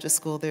in graduate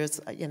school, there's,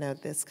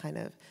 this kind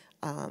of,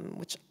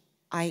 which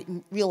I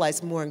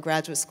realized more in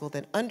graduate school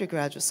than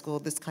undergraduate school,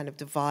 this kind of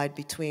divide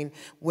between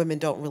women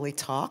don't really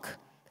talk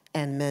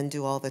and men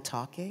do all the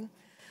talking.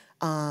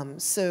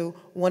 So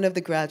one of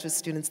the graduate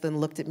students then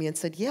looked at me and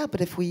said, yeah,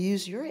 but if we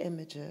use your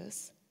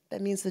images,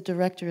 that means the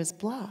director is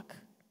black.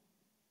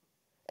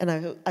 And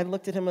I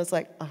looked at him and was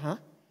like, uh-huh.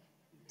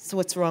 So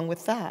what's wrong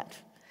with that?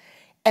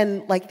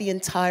 And like the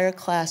entire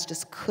class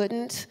just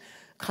couldn't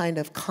kind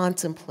of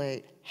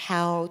contemplate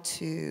how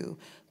to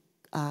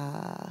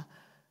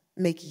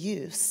make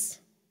use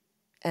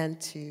and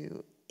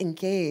to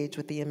engage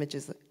with the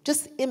images,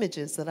 just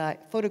images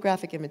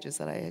photographic images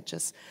that I had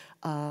just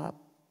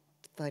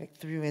like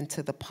threw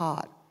into the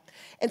pot.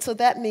 And so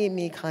that made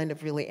me kind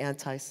of really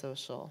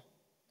antisocial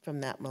from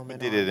that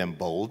moment on. Did it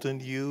embolden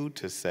you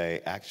to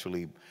say,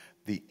 actually,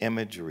 the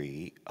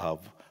imagery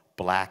of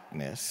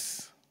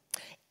blackness?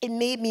 It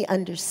made me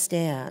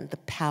understand the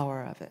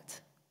power of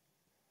it.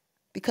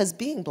 Because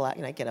being black,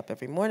 and I get up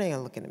every morning, I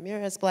look in the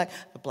mirror as black,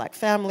 the black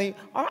family,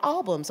 our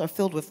albums are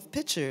filled with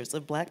pictures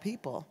of black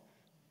people,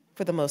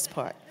 for the most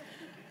part.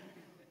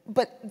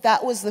 But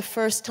that was the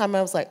first time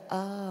I was like,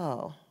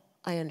 oh,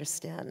 I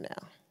understand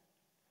now.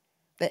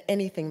 That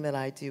anything that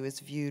I do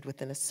is viewed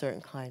within a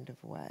certain kind of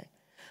way.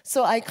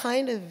 So I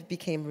kind of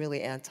became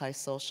really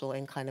antisocial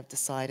and kind of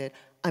decided,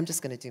 I'm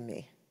just gonna do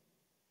me.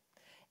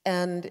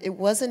 And it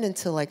wasn't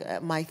until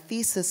like my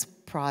thesis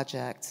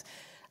project,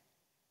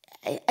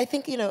 I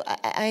think,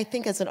 I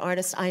think as an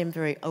artist, I am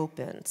very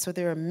open. So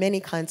there are many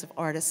kinds of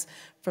artists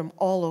from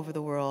all over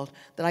the world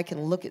that I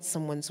can look at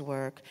someone's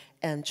work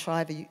and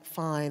try to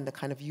find the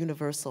kind of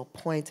universal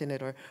point in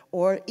it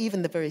or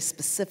even the very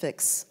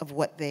specifics of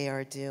what they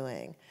are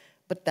doing.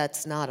 But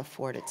that's not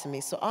afforded to me.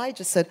 So I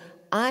just said,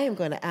 I am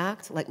going to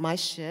act like my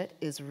shit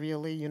is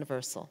really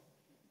universal.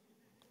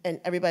 And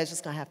everybody's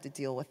just going to have to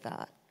deal with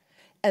that.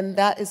 And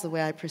that is the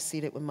way I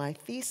proceeded with my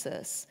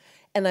thesis.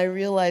 And I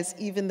realized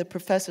even the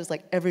professors,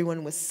 like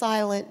everyone was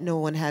silent, no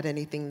one had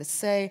anything to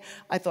say.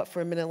 I thought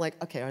for a minute,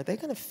 like, okay, are they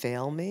gonna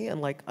fail me? And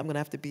like, I'm gonna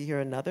have to be here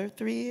another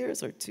 3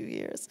 years or 2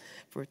 years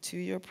for a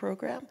 2-year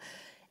program?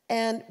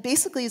 And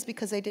basically it's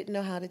because they didn't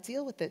know how to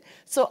deal with it.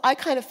 So I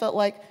kind of felt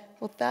like,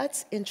 well,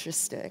 that's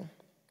interesting.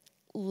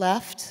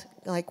 Left,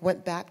 like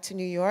went back to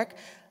New York,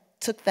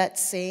 took that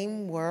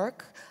same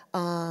work,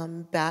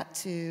 back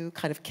to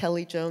kind of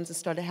Kelly Jones and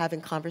started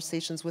having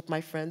conversations with my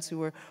friends who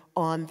were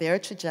on their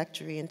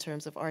trajectory in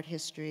terms of art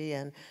history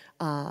and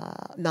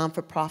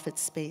non-for-profit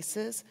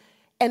spaces.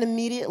 And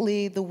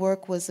immediately the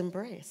work was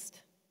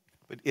embraced.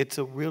 But it's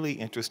a really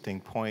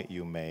interesting point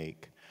you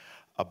make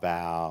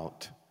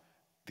about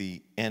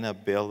the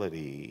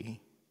inability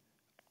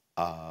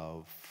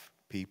of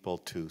people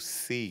to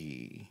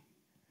see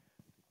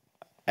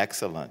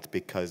excellence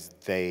because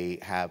they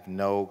have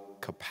no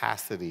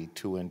capacity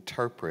to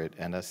interpret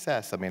and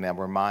assess. I mean, I'm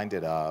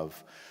reminded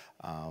of,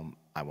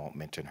 I won't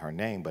mention her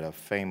name, but a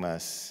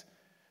famous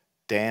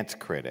dance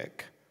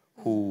critic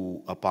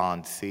who,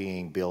 upon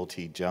seeing Bill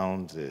T.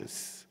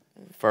 Jones's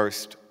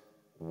first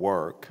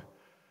work,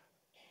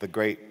 the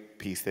great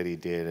piece that he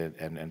did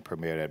and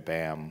premiered at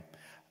BAM,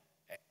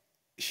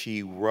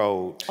 she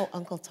wrote... Oh,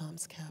 Uncle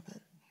Tom's Cabin,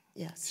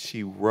 yes.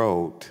 She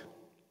wrote,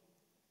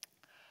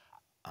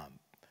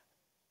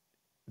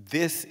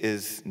 this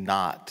is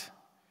not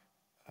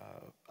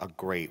a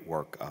great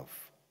work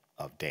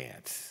of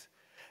dance.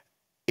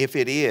 If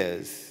it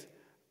is,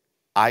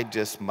 I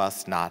just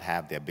must not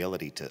have the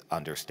ability to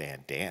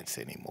understand dance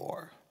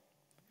anymore.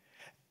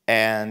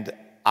 And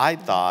I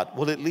thought,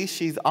 well, at least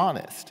she's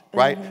honest,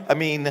 right? I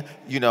mean,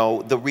 you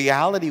know, the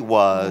reality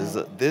was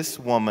this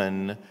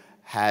woman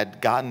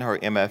had gotten her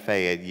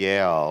MFA at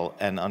Yale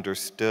and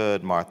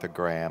understood Martha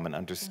Graham and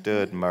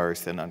understood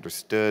Merce and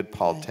understood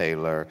Paul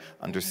Taylor,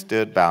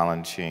 understood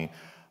Balanchine,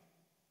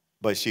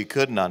 but she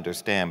couldn't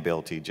understand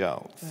Bill T.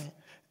 Jones.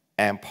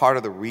 And part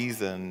of the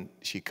reason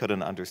she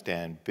couldn't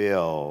understand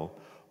Bill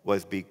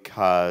was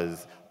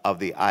because of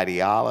the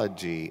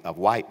ideology of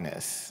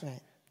whiteness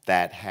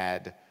that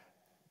had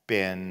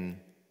been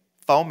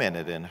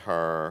fomented in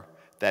her,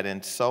 that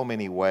in so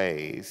many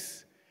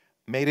ways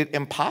made it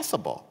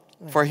impossible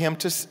for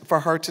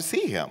her to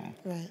see him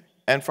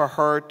and for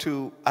her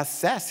to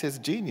assess his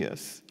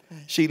genius.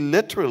 She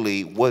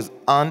literally was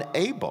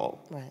unable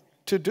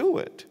to do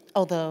it.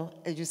 Although,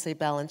 as you say,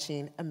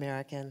 Balanchine,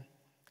 American.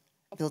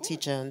 Bill T.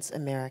 Jones,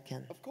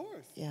 American. Of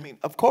course. Yeah. I mean,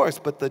 of course,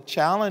 but the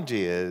challenge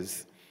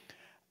is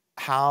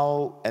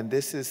how, and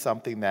this is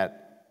something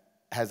that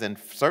has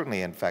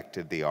certainly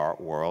infected the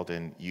art world,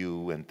 and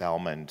you and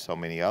Thelma and so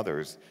many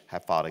others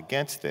have fought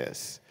against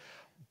this,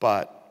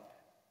 but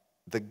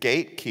the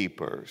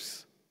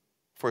gatekeepers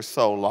for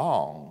so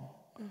long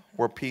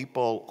were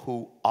people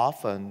who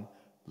often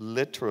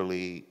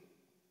literally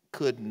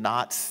could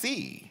not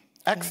see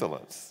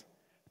excellence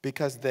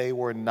because they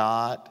were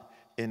not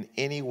in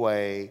any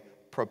way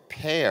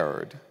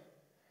prepared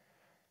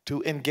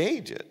to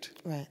engage it.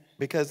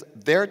 Because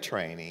their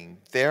training,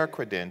 their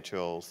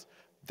credentials,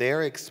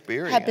 their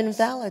experience had been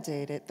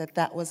validated that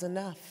that was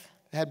enough.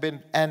 Had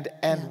been, and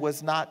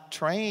was not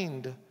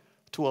trained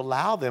to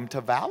allow them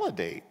to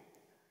validate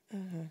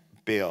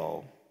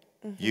Bill,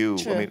 you,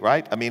 I mean,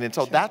 right? I mean, and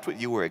so that's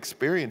what you were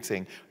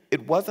experiencing.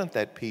 It wasn't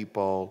that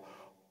people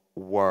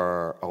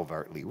were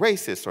overtly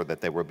racist or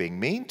that they were being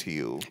mean to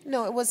you.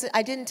 No, it wasn't.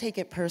 I didn't take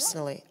it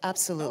personally.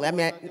 Absolutely. I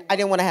mean, I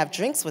didn't want to have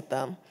drinks with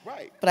them.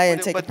 Right. But I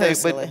didn't take it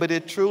personally. But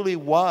it truly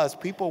was.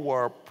 People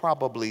were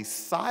probably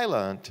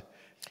silent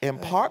in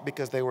part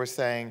because they were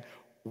saying,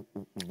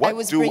 what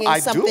do I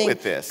do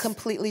with this?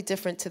 Completely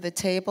different to the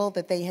table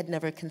that they had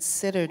never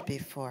considered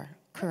before.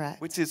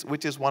 Correct. Which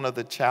is one of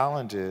the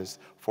challenges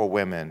for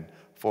women,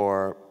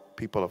 for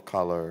people of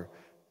color,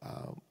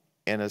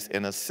 in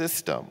a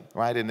system,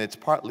 right? And it's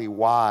partly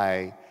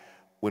why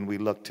when we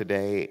look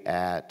today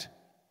at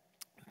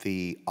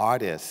the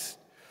artists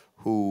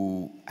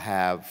who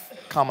have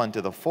come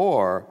into the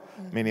fore,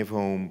 many of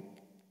whom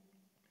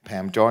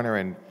Pam Joyner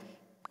and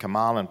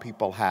Kamal and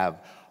people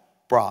have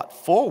brought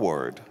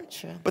forward,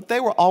 but they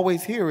were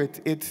always here.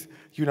 It's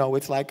you know,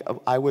 it's like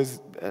I was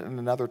in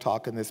another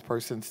talk and this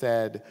person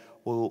said,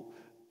 well,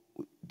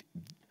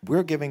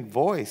 we're giving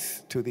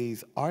voice to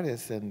these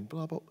artists and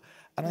blah, blah.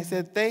 And I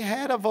said, they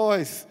had a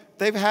voice.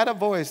 They've had a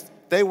voice.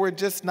 They were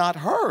just not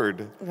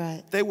heard.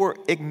 They were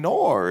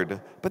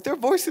ignored. But their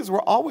voices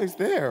were always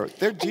there.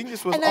 Their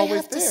genius was always there. And I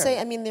have to say,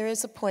 I mean, there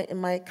is a point in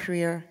my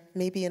career,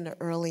 maybe in the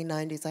early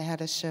 90s, I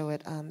had a show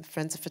at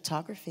Friends of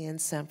Photography in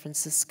San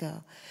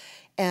Francisco.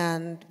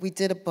 And we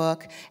did a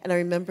book, and I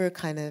remember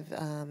kind of,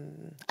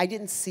 I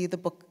didn't see the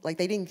book, like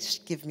they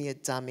didn't give me a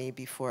dummy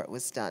before it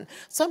was done.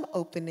 So I'm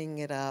opening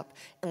it up,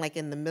 and like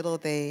in the middle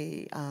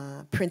they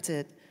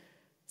printed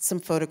some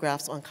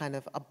photographs on kind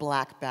of a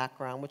black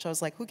background, which I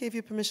was like, who gave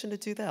you permission to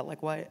do that?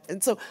 Like, why?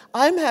 And so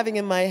I'm having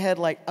in my head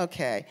like,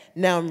 okay,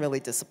 now I'm really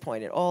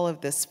disappointed. All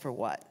of this for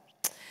what?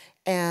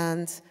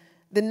 And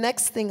the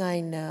next thing I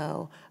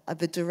know,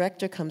 the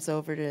director comes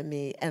over to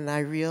me and I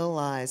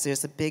realize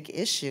there's a big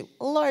issue,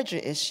 a larger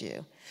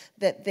issue,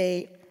 that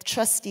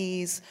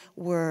trustees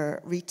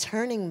were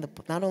returning the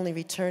book, not only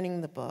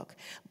returning the book,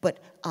 but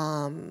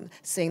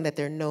saying that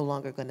they're no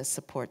longer going to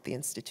support the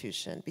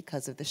institution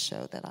because of the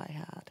show that I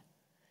had.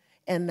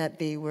 And that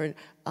they were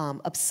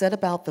upset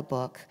about the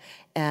book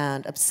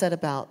and upset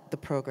about the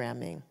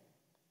programming.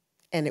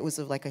 And it was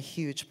like a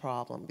huge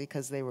problem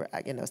because they were,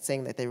 you know,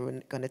 saying that they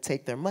were going to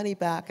take their money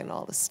back and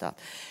all this stuff.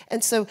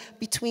 And so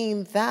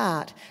between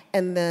that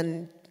and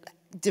then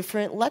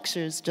different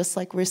lectures, just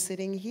like we're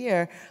sitting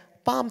here,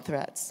 bomb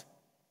threats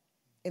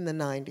in the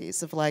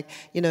 90s of like,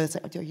 you know,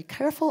 are you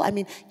careful? I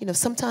mean, you know,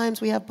 sometimes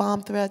we have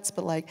bomb threats,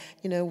 but like,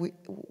 you know,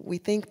 we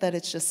think that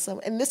it's just so,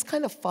 and this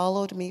kind of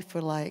followed me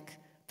for like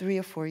 3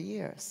 or 4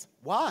 years.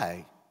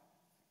 Why?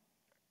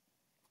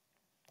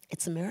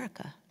 It's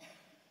America.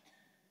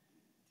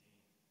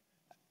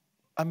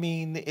 I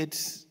mean,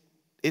 it's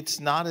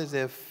not as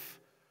if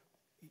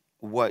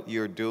what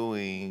you're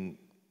doing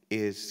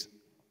is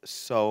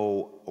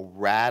so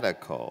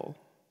radical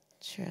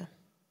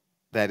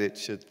that it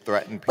should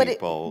threaten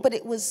people. But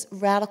it was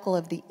radical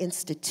of the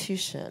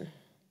institution.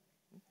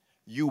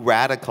 You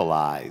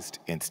radicalized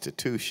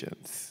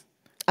institutions.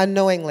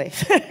 Unknowingly.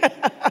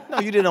 No,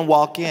 you didn't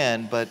walk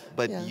in, but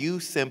you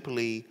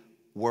simply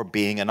were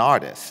being an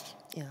artist.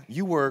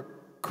 You were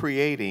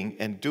creating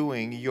and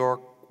doing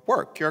your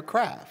work, your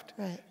craft.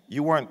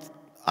 You weren't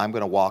I'm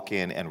going to walk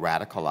in and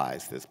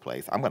radicalize this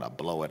place. I'm going to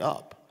blow it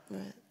up.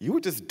 Right. You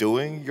were just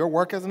doing your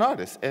work as an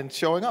artist and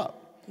showing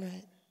up.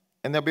 Right.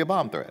 And there'll be a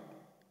bomb threat.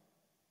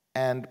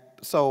 And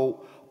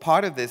so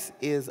part of this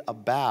is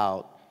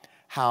about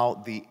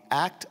how the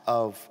act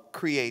of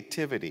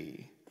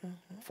creativity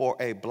for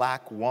a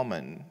Black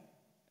woman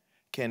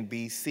can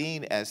be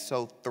seen as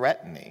so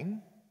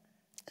threatening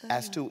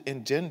as to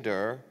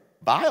engender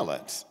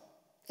violence.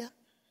 Yeah.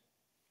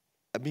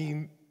 I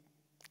mean...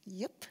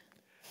 Yep.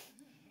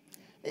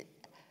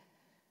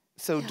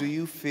 So do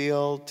you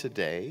feel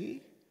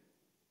today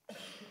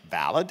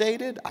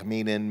validated? I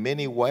mean, in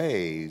many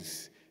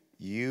ways,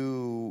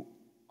 you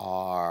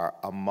are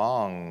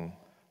among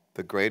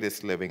the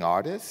greatest living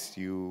artists.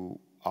 You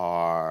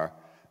are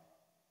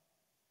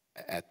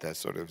at the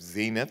sort of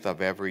zenith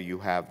of you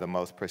have the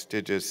most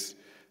prestigious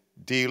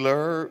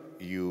dealer,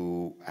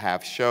 you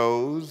have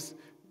shows,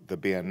 the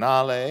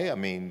Biennale, I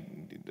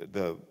mean,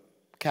 the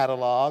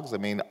catalogs, I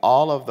mean,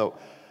 all of the...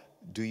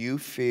 Do you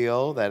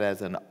feel that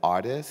as an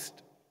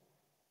artist,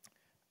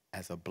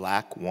 as a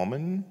Black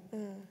woman,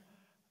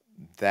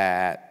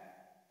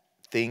 that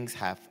things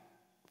have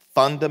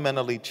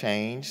fundamentally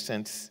changed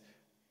since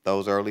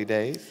those early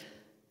days?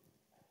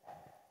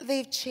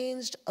 They've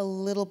changed a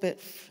little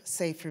bit,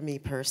 say, for me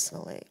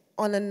personally.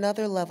 On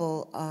another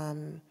level,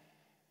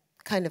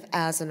 kind of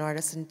as an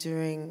artist and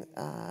during,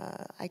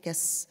 I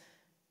guess,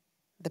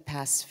 the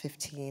past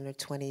 15 or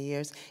 20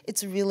 years,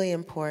 it's really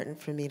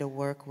important for me to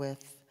work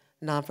with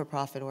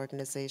non-for-profit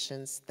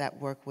organizations that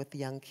work with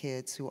young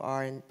kids who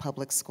are in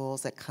public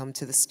schools that come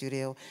to the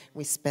studio.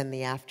 We spend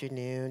the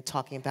afternoon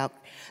talking about,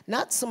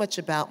 not so much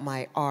about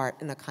my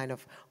art in a kind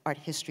of art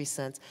history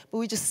sense, but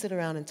we just sit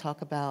around and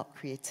talk about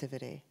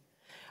creativity.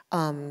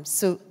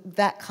 So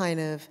that kind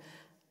of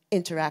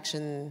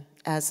interaction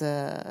as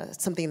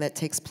something that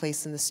takes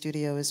place in the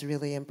studio is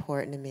really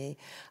important to me.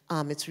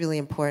 It's really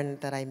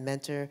important that I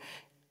mentor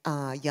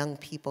young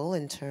people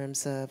in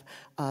terms of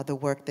the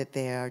work that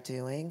they are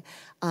doing.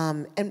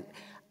 And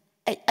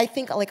I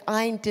think, like,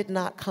 I did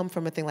not come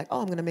from a thing like, oh,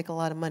 I'm going to make a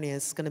lot of money,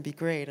 it's going to be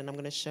great, and I'm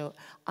going to show.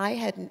 I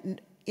had,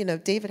 you know,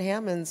 David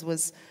Hammons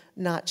was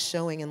not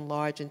showing in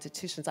large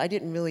institutions. I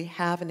didn't really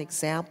have an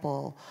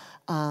example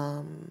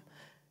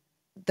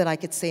that I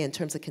could say in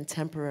terms of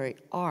contemporary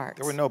art.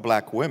 There were no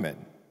Black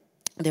women.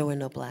 There were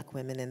no Black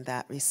women in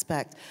that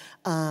respect.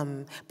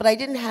 But I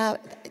didn't have,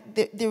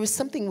 there was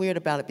something weird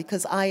about it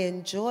because I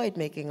enjoyed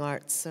making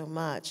art so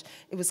much.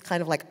 It was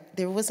kind of like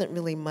there wasn't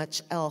really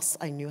much else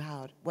I knew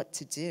what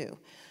to do.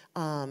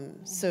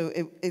 So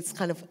it's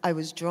kind of, I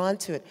was drawn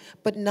to it,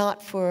 but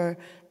not for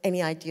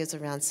any ideas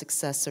around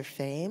success or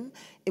fame.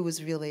 It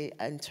was really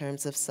in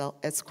terms of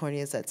as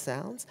corny as that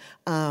sounds,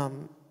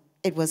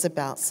 it was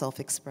about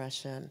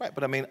self-expression. Right,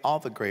 but I mean, all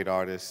the great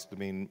artists, I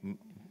mean,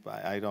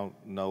 I don't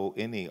know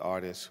any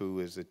artist who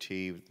has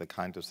achieved the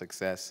kind of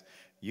success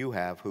you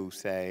have who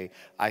say,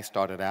 I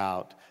started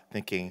out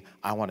thinking,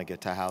 I want to get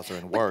to Hauser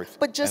and Wirth.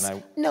 But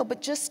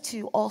just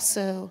to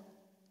also,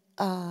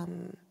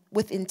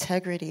 with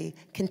integrity,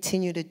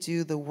 continue to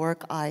do the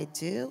work I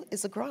do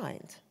is a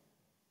grind.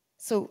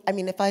 So, I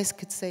mean, if I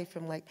could say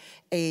from like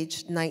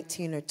age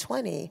 19 or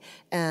 20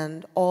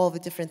 and all the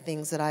different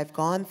things that I've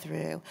gone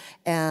through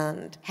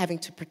and having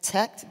to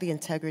protect the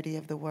integrity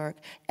of the work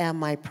and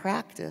my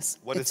practice,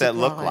 what does that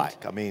look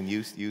like? I mean,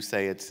 you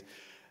say it's,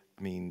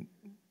 I mean,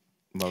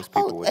 most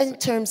people would say. In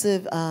terms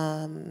of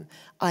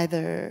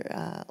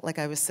either, like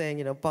I was saying,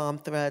 you know, bomb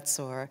threats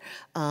or,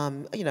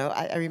 you know,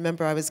 I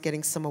remember I was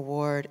getting some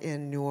award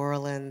in New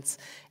Orleans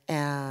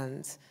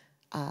and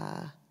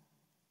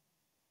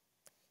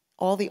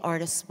all the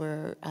artists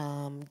were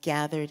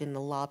gathered in the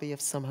lobby of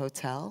some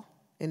hotel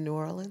in New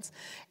Orleans,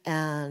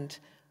 and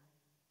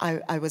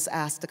I was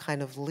asked to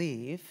kind of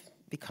leave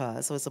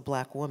because I was a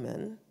Black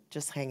woman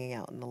just hanging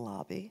out in the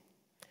lobby.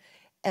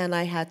 And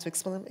I had to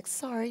explain, like,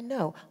 sorry,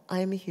 no,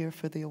 I'm here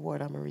for the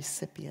award, I'm a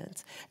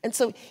recipient. And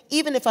so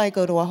even if I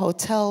go to a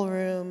hotel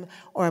room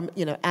or,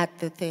 you know, at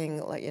the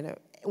thing, like, you know,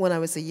 when I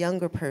was a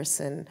younger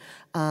person,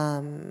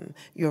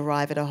 you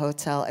arrive at a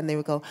hotel and they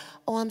would go,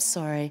 oh, I'm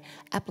sorry,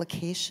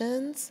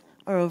 applications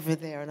are over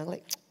there. And I'm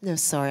like, no,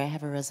 sorry, I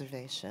have a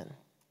reservation.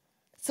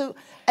 So,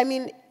 I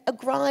mean, a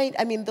grind,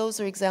 I mean, those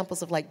are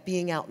examples of like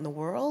being out in the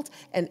world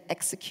and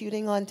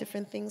executing on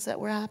different things that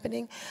were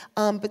happening.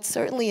 But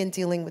certainly in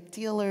dealing with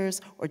dealers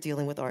or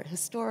dealing with art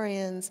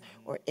historians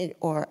or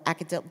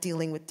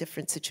dealing with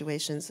different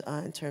situations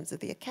in terms of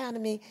the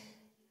academy,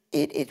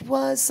 it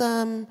was,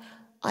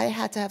 I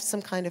had to have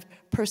some kind of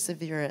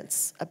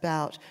perseverance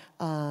about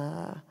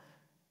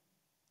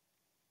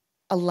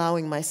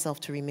allowing myself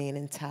to remain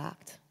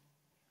intact.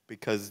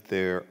 Because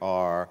there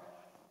are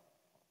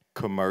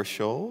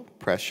commercial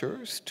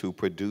pressures to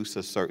produce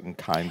a certain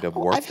kind of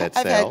work that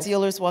sells. I've had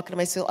dealers walk into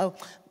my studio, oh,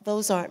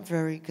 those aren't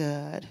very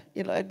good.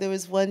 You know, there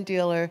was one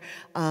dealer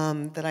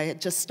that I had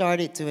just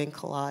started doing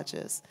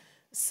collages.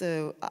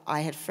 So I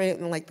had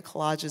framed, like the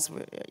collages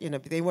were, you know,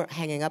 they weren't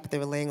hanging up, they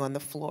were laying on the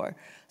floor.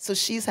 So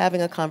she's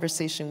having a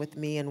conversation with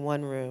me in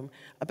one room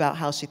about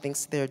how she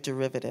thinks they're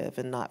derivative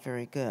and not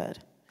very good.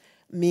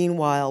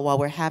 Meanwhile, while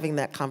we're having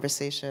that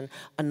conversation,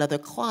 another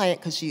client,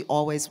 because she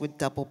always would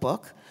double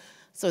book,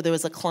 so there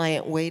was a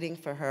client waiting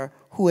for her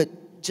who had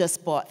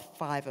just bought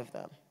 5 of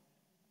them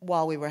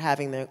while we were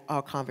having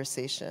our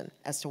conversation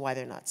as to why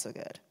they're not so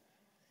good.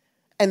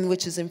 And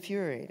which is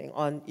infuriating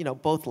on, you know,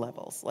 both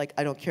levels. Like,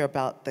 I don't care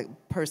about the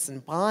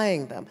person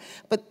buying them,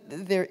 but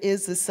there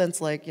is this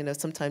sense, like, you know,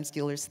 sometimes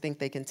dealers think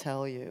they can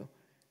tell you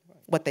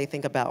what they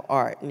think about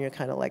art, and you're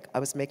kind of like, I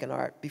was making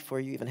art before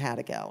you even had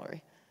a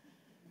gallery.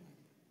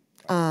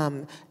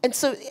 And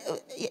so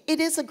it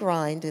is a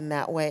grind in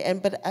that way,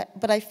 and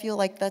but I feel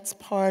like that's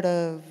part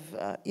of,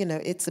 you know,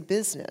 it's a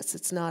business.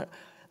 It's not,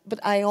 but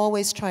I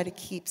always try to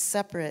keep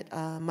separate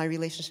my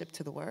relationship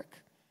to the work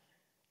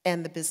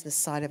and the business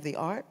side of the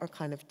art are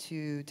kind of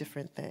 2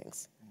 different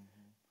things.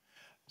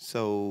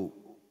 So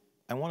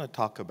I want to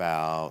talk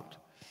about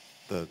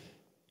the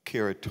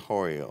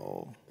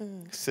curatorial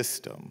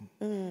system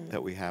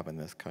that we have in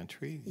this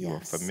country. Yes.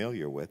 You're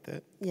familiar with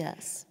it.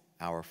 Yes.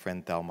 Our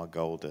friend Thelma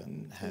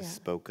Golden has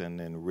spoken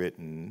and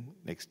written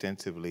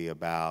extensively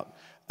about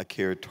a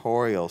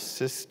curatorial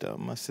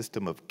system, a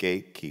system of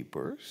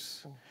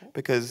gatekeepers,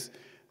 because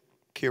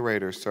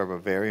curators serve a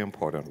very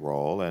important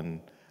role, and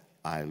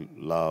I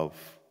love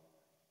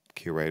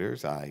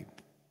curators.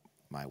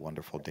 My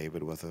wonderful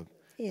David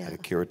had a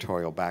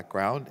curatorial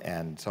background,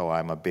 and so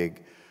I'm a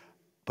big,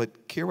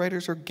 but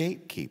curators are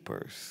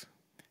gatekeepers.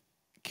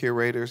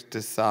 Curators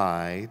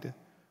decide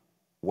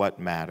what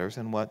matters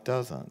and what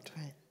doesn't.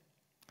 Right.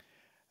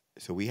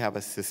 So we have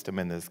a system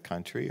in this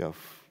country of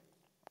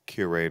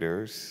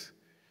curators.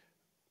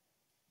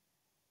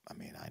 I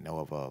mean, I know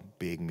of a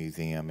big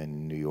museum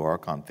in New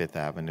York on Fifth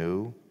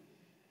Avenue.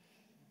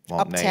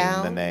 Won't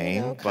name the name,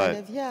 you know,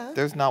 but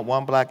there's not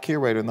one black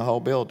curator in the whole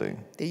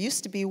building. There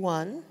used to be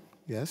one.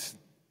 Yes.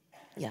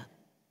 Yeah.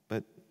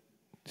 But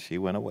she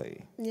went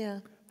away. Yeah.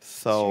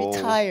 So she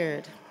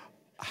retired.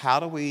 How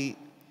do we,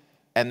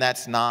 and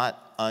that's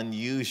not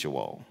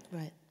unusual.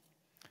 Right.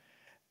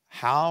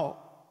 How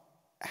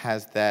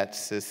has that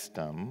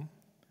system,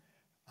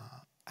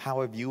 how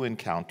have you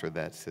encountered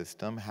that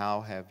system? How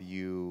have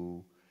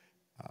you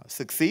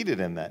succeeded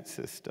in that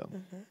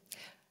system?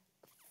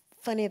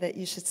 Funny that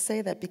you should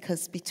say that,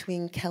 because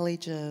between Kelly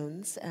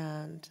Jones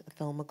and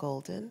Thelma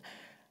Golden,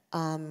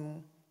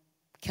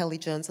 Kelly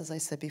Jones, as I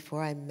said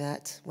before, I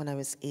met when I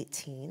was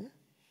 18.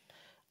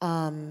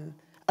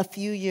 A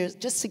few years,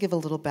 just to give a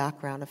little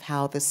background of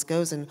how this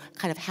goes and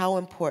kind of how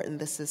important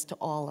this is to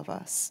all of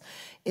us,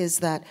 is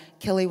that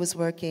Kelly was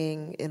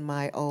working in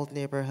my old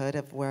neighborhood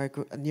of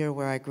near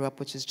where I grew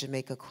up, which is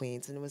Jamaica,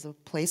 Queens, and it was a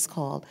place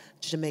called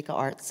Jamaica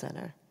Art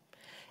Center.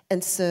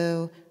 And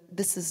so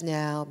this is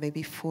now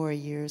maybe 4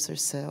 years or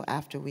so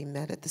after we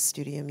met at the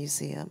Studio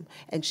Museum,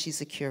 and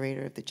she's a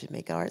curator of the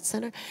Jamaica Art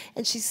Center.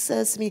 And she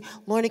says to me,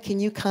 Lorna, can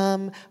you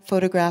come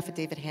photograph a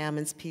David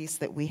Hammond's piece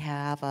that we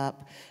have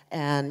up?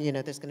 And, you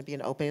know, there's going to be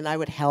an opening, and I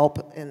would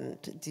help and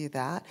do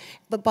that.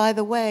 But by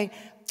the way,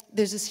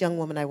 there's this young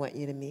woman I want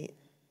you to meet.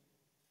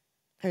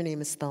 Her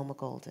name is Thelma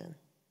Golden.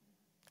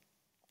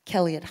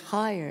 Kelly had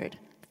hired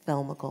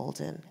Thelma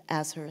Golden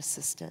as her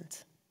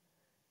assistant.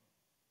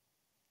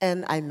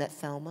 And I met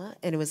Thelma,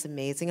 and it was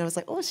amazing. I was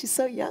like, oh, she's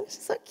so young,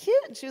 she's so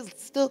cute. And she was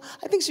still,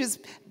 I think she was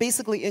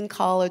basically in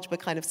college,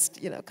 but kind of,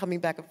 you know, coming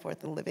back and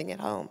forth and living at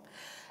home.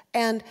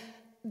 And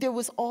there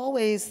was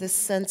always this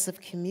sense of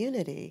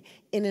community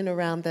in and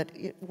around that,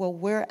 well,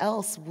 where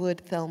else would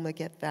Thelma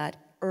get that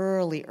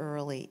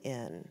early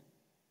in,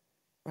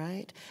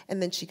 right? And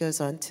then she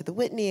goes on to the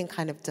Whitney and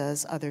kind of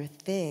does other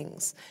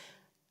things.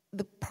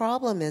 The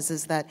problem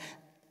is that,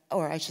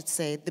 or I should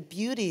say, the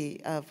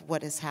beauty of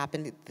what has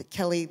happened,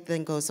 Kelly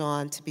then goes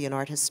on to be an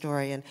art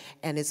historian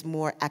and is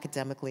more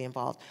academically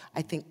involved.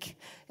 I think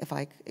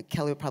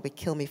Kelly would probably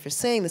kill me for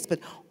saying this, but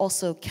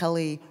also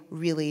Kelly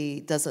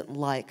really doesn't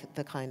like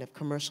the kind of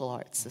commercial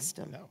art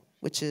system,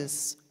 which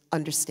is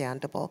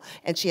understandable.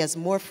 And she has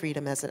more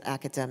freedom as an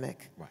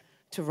academic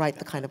to write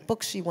the kind of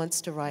books she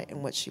wants to write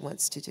and what she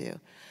wants to do.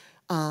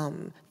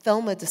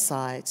 Thelma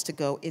decides to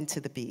go into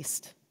the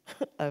beast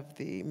of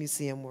the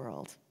museum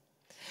world.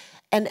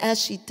 And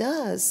as she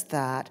does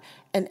that,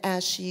 and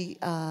as she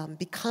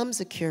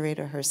becomes a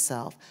curator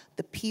herself,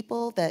 the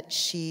people that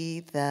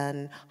she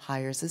then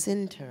hires as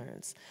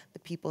interns, the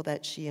people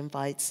that she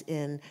invites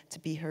in to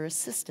be her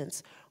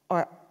assistants,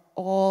 are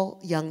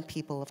all young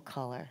people of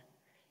color.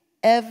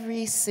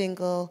 Every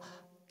single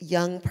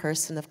young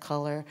person of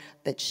color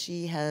that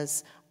she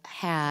has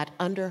had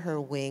under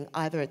her wing,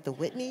 either at the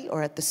Whitney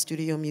or at the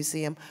Studio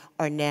Museum,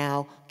 are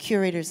now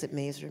curators at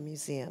major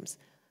museums.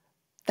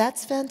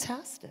 That's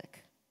fantastic.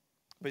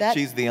 But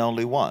she's the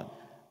only one.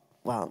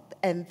 Well,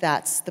 and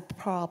that's the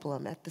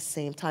problem at the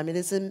same time. It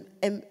is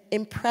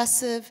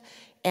impressive,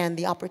 and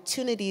the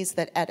opportunities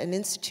that at an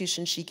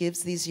institution she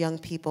gives these young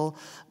people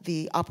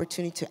the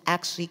opportunity to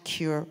actually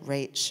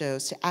curate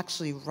shows, to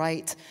actually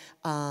write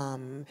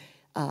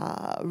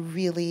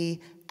really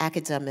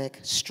academic,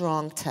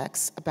 strong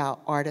texts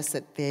about artists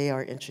that they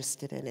are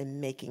interested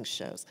in making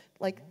shows.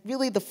 Like,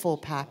 really the full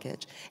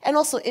package. And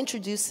also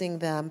introducing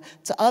them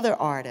to other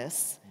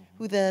artists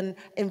who then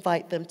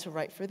invite them to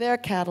write for their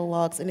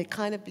catalogs, and it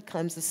kind of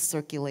becomes a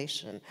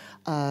circulation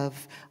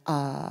of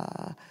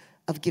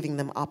giving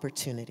them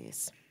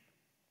opportunities.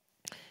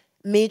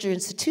 Major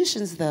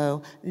institutions,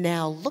 though,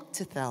 now look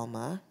to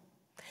Thelma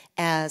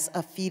as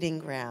a feeding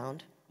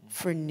ground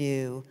for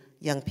new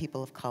young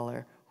people of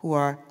color who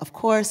are, of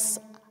course,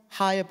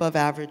 high above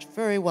average,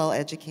 very well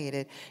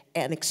educated,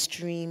 and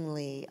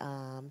extremely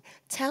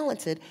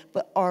talented,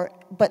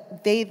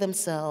 but they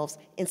themselves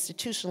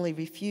institutionally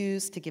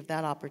refuse to give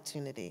that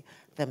opportunity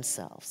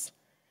themselves.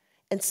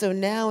 And so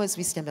now as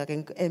we stand back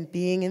and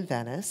being in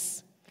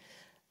Venice,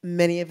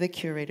 many of the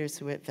curators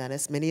who are at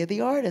Venice, many of the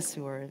artists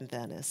who are in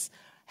Venice,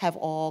 have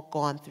all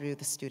gone through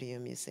the Studio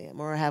Museum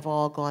or have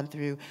all gone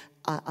through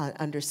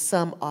under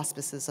some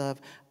auspices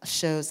of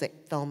shows that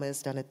Thelma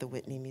has done at the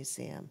Whitney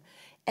Museum.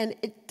 And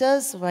it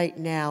does right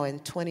now in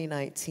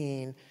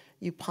 2019,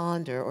 you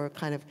ponder or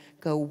kind of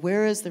go,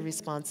 where is the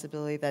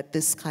responsibility that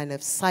this kind of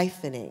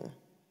siphoning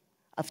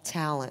of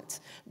talent,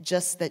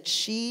 just that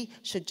she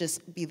should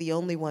just be the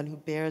only one who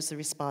bears the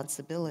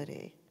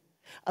responsibility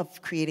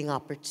of creating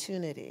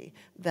opportunity,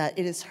 that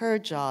it is her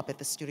job at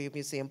the Studio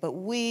Museum, but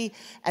we,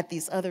 at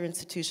these other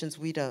institutions,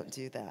 we don't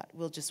do that.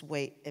 We'll just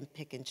wait and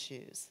pick and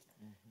choose.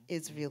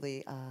 It's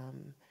really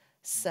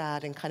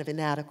sad and kind of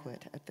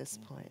inadequate at this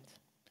point.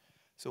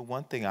 So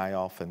one thing I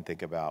often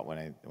think about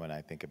when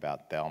I think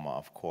about Thelma,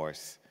 of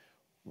course,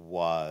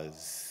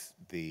 was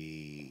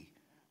the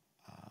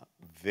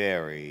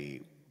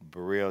very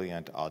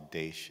brilliant,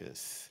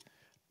 audacious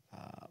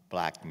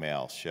black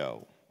male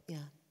show. Yeah.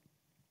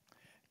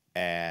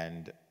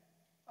 And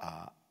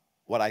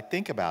what I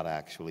think about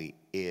actually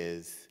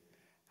is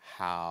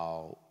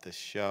how the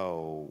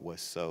show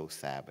was so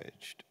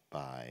savaged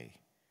by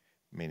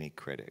many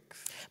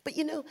critics. But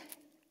you know,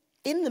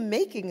 in the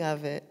making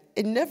of it,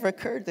 it never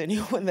occurred to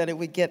anyone that it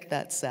would get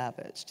that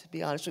savage, to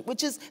be honest with you,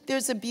 which is,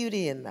 there's a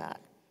beauty in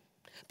that.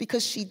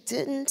 Because she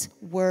didn't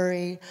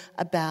worry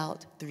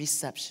about the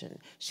reception.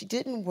 She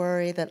didn't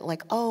worry that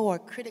like, oh, are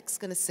critics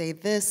gonna say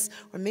this,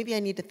 or maybe I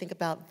need to think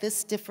about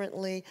this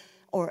differently,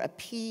 or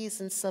appease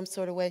in some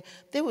sort of way.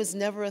 There was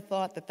never a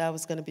thought that that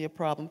was gonna be a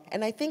problem.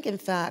 And I think, in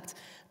fact,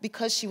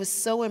 because she was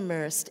so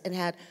immersed and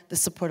had the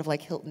support of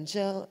like Hilton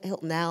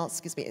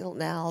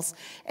Als,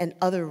 and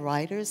other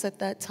writers at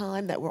that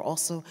time that were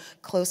also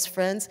close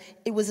friends,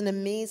 it was an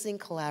amazing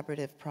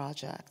collaborative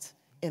project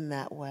in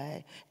that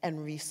way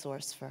and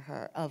resource for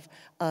her of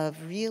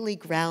really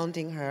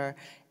grounding her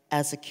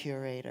as a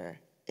curator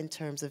in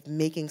terms of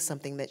making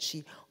something that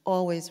she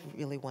always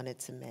really wanted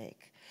to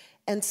make.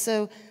 And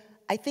so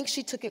I think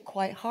she took it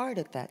quite hard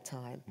at that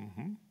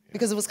time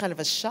because it was kind of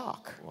a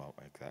shock. Well,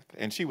 exactly.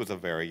 And she was a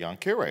very young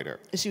curator.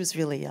 She was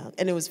really young,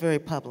 and it was very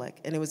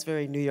public, and it was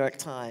very New York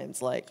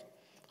Times, like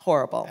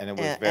horrible. And it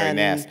was very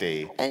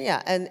nasty. And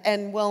yeah,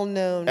 and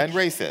well-known. And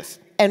racist.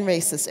 And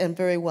racist, and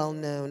very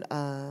well-known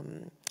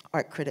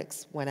art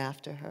critics went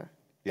after her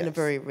in a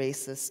very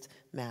racist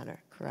manner,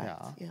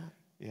 correct? Yeah.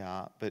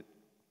 Yeah, but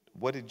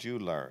what did you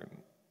learn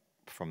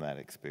from that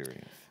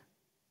experience?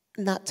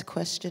 Not to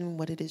question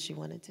what it is you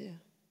want to do.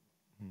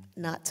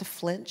 Not to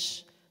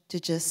flinch, to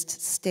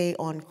just stay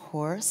on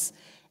course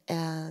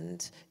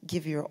and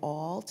give your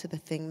all to the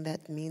thing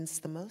that means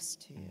the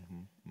most to you.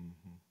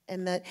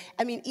 And that,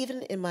 I mean,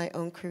 even in my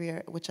own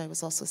career, which I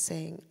was also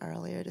saying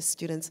earlier to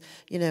students,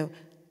 you know,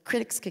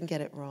 critics can get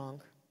it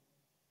wrong.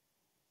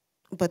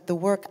 But the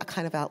work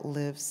kind of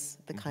outlives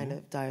the kind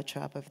of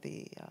diatribe of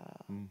the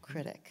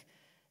critic.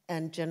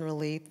 And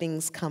generally,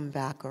 things come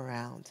back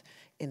around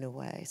in a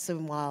way. So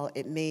while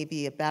it may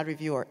be a bad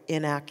review or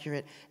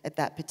inaccurate at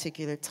that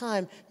particular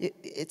time,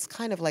 it's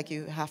kind of like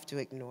you have to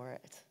ignore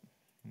it.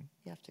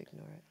 You have to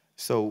ignore it.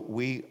 So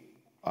we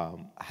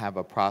have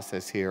a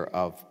process here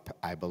of,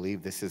 I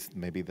believe this is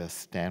maybe the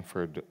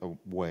Stanford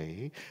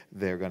way.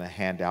 They're going to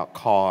hand out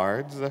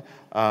cards,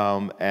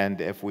 and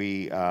if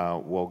we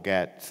will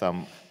get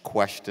some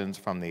questions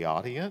from the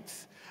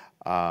audience.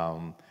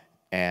 But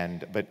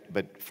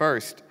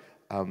first,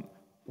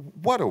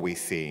 what are we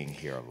seeing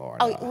here,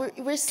 Lorna? Oh,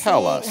 we're seeing...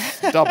 Tell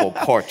us, double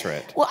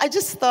portrait. Well, I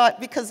just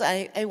thought, because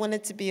I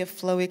wanted to be a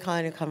flowy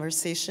kind of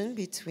conversation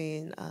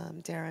between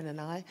Darren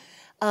and I,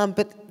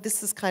 but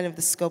this is kind of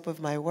the scope of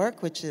my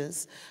work, which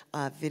is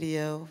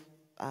video,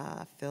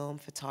 film,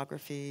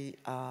 photography,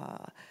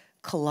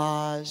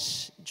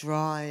 collage,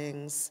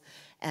 drawings,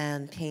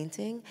 and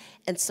painting.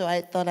 And so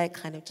I thought I'd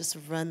kind of just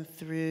run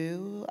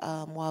through,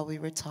 while we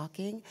were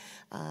talking,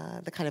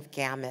 the kind of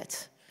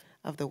gamut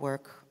of the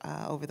work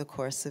over the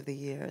course of the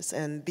years.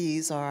 And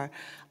these are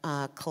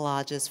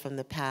collages from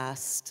the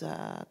past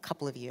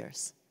couple of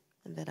years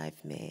that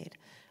I've made.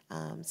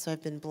 So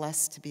I've been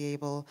blessed to be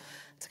able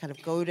to kind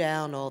of go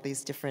down all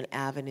these different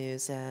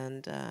avenues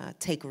and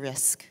take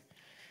risk.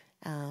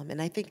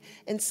 And I think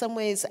in some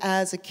ways,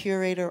 as a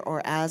curator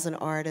or as an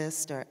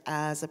artist or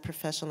as a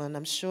professional, and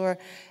I'm sure,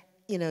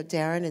 you know,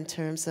 Darren, in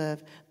terms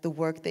of the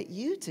work that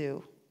you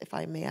do, if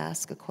I may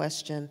ask a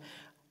question,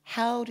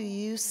 How do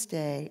you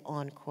stay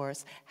on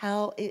course?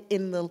 How,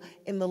 in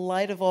the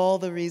light of all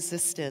the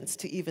resistance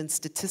to even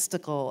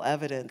statistical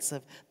evidence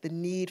of the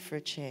need for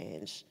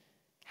change,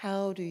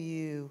 how do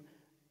you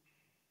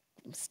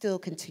still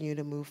continue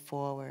to move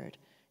forward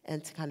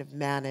and to kind of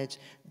manage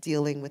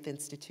dealing with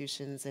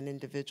institutions and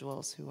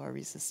individuals who are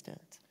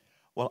resistant?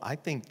 Well, I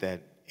think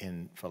that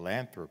in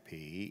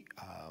philanthropy,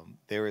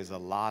 there is a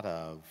lot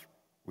of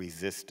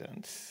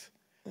resistance,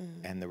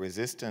 and the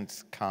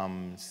resistance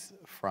comes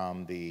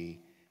from the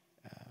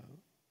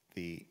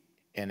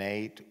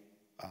innate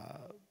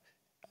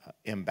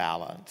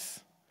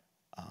imbalance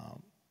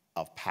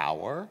of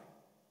power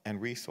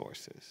and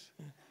resources.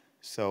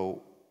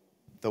 So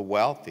the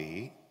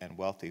wealthy and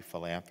wealthy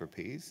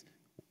philanthropies,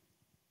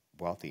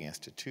 wealthy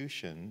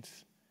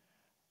institutions,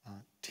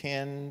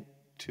 tend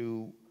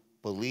to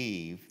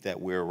believe that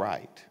we're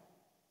right.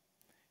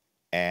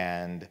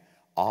 And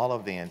all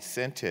of the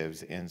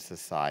incentives in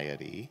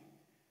society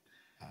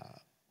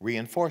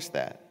reinforce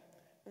that,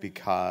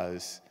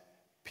 because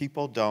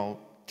people don't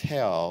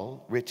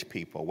tell rich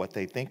people what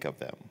they think of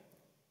them.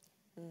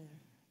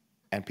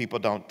 And people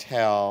don't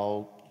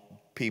tell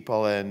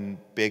people in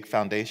big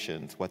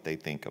foundations what they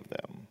think of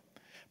them,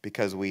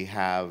 because we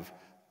have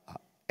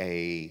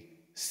a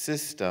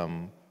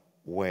system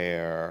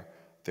where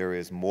there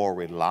is more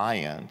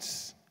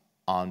reliance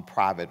on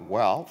private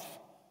wealth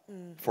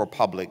for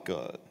public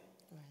good.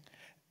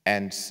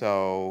 And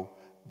so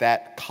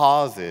that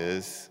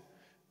causes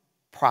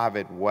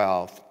private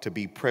wealth to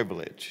be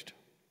privileged.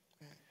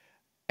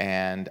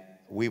 And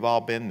we've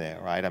all been there,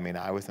 right? I mean,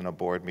 I was in a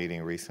board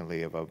meeting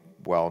recently of a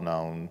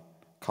well-known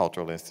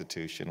cultural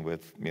institution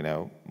with,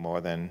 more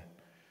than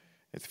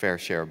its fair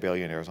share of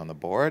billionaires on the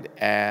board.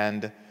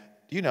 And,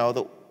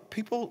 the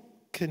people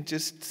can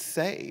just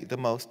say the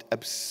most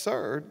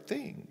absurd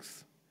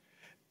things.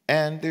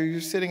 And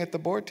you're sitting at the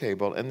board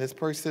table, and this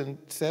person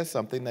says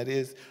something that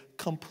is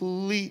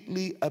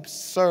completely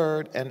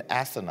absurd and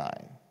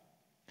asinine.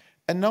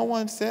 And no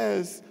one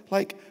says,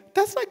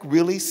 that's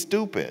really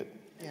stupid.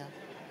 Yeah.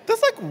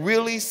 That's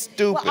really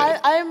stupid. Well,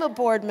 I am a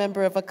board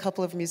member of a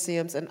couple of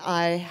museums, and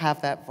I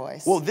have that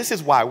voice. Well, this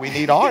is why we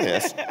need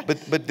artists.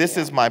 But this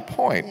is my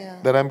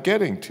point that I'm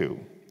getting to.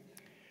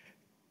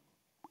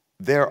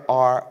 There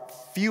are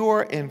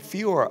fewer and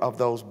fewer of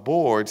those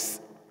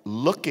boards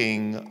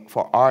looking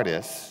for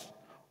artists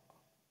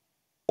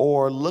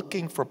or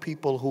looking for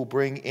people who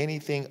bring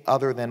anything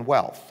other than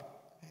wealth.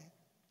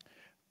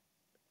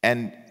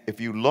 And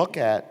if you look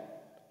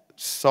at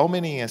so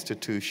many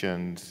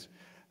institutions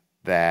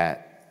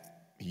that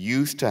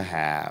used to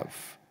have,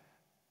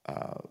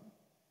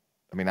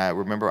 I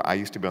remember I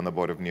used to be on the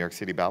board of New York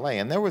City Ballet,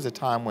 and there was a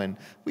time when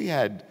we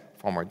had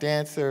former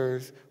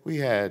dancers, we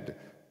had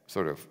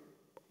sort of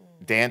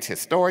dance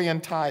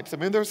historian types.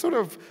 They're sort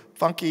of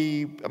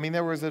funky.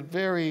 There was a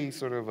very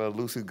sort of a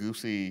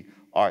loosey-goosey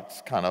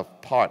arts kind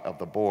of part of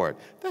the board.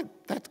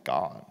 That's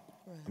gone.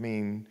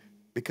 Right.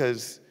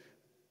 Because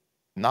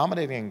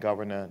nominating and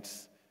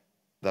governance,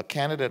 the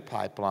candidate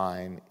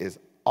pipeline is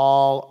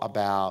all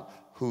about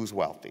who's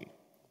wealthy.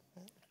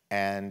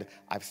 And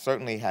I've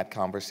certainly had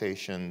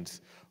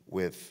conversations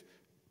with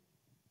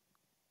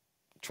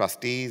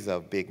trustees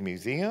of big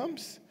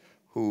museums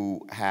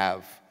who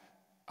have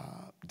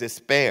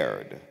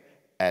despaired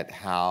at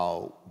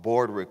how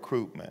board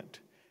recruitment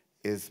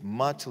is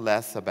much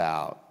less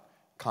about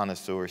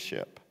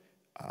connoisseurship,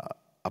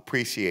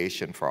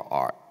 appreciation for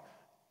art,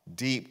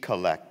 deep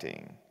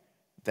collecting,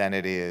 than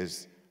it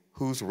is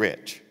who's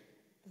rich.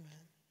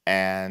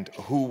 And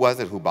who was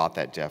it who bought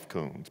that Jeff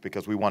Koons?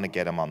 Because we want to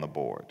get him on the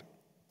board,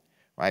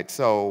 right?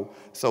 So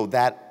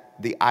that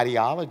the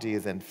ideology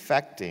is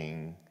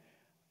infecting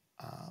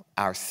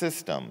our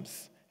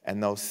systems,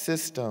 and those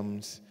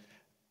systems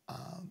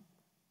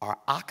are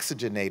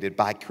oxygenated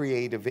by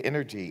creative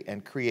energy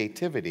and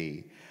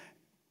creativity.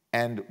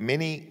 And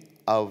many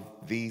of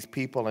these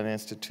people and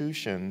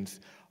institutions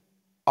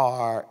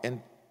are,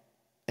 in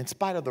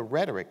spite of the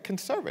rhetoric,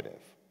 conservative,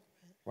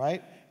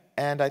 right?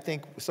 And I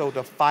think, so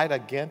to fight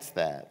against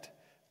that,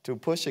 to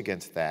push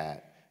against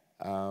that.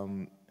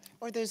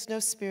 Or there's no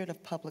spirit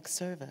of public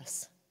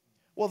service.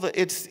 Well,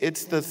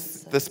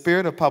 the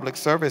spirit of public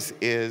service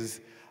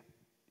is,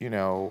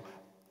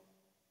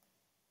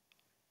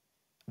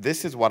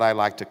 this is what I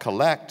like to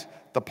collect.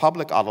 The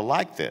public ought to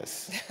like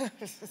this.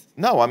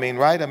 No,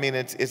 right?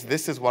 It's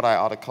this is what I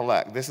ought to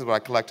collect. This is what I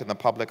collect, and the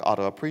public ought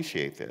to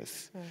appreciate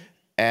this.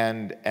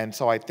 Right. And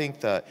so I think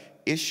the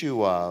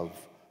issue of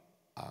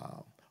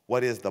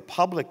what is the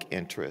public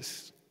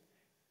interest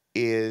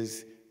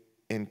is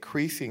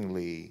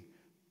increasingly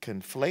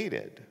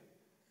conflated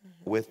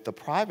with the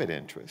private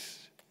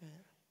interest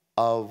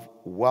of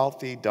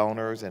wealthy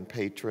donors and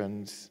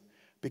patrons,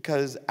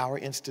 because our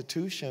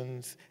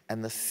institutions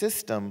and the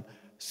system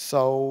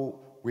so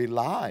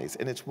relies.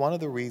 And it's one of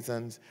the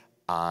reasons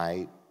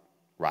I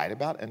write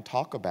about and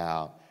talk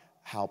about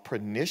how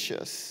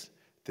pernicious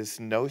this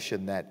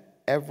notion that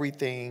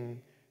everything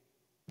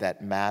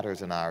that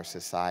matters in our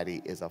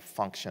society is a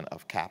function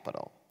of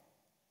capital.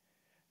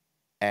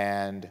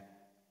 And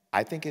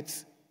I think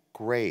it's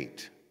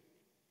great,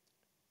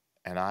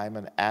 and I'm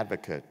an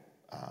advocate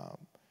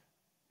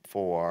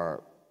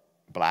for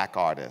Black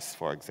artists,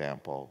 for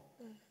example,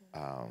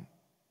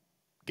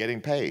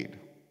 getting paid,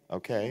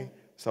 okay?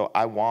 So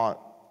I want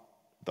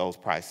those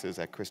prices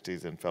at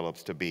Christie's and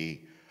Phillips to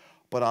be,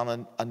 but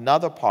on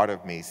another part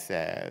of me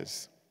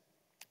says,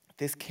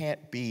 this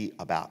can't be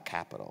about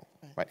capital,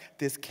 right?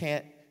 This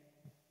can't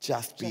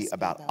just be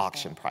about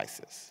auction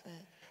prices. Right.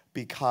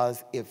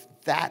 Because if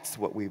that's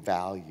what we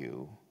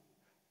value,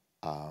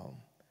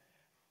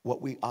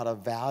 what we ought to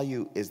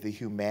value is the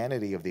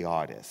humanity of the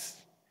artist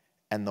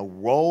and the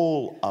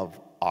role of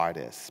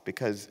artists,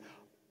 because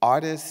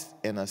artists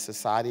in a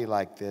society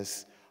like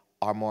this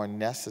are more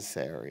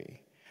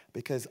necessary,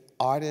 because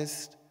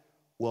artists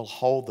will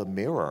hold the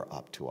mirror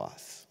up to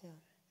us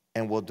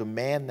and will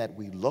demand that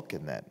we look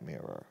in that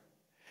mirror.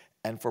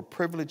 And for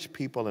privileged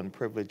people and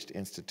privileged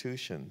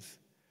institutions,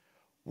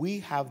 we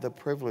have the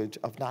privilege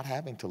of not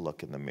having to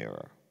look in the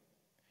mirror,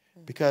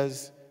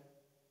 because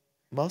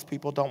most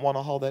people don't want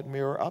to hold that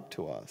mirror up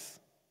to us.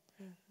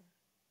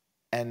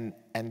 And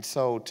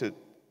so to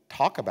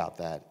talk about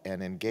that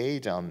and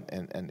engage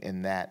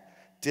in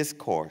that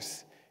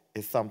discourse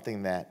is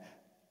something that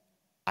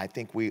I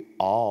think we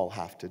all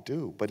have to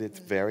do, but it's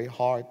very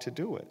hard to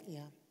do it. Yeah,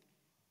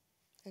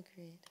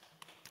 agreed.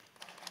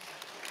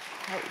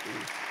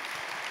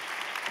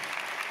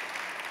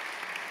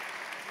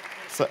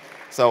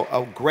 So,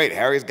 oh great,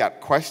 Harry's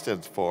got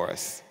questions for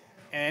us.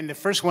 And the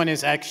first one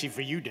is actually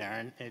for you,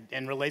 Darren,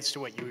 and relates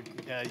to what you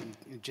were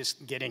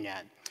just getting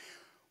at.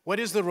 What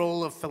is the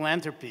role of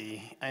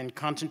philanthropy and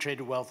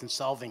concentrated wealth in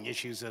solving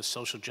issues of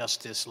social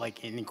justice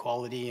like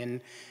inequality,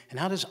 and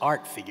how does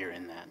art figure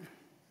in that?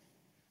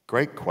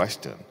 Great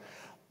question.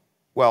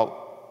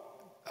 Well,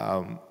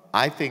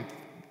 I think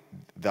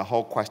the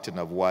whole question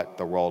of what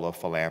the role of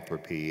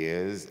philanthropy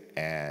is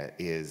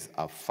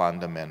a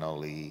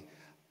fundamentally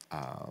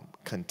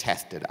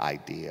contested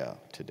idea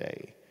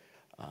today.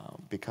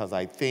 Because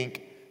I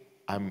think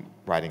I'm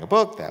writing a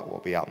book that will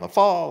be out in the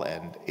fall,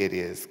 and it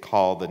is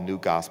called The New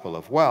Gospel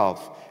of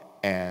Wealth,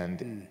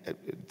 and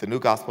The New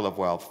Gospel of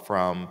Wealth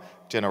from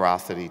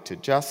Generosity to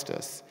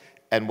Justice.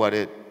 And what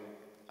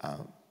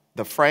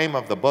the frame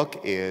of the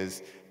book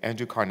is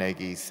Andrew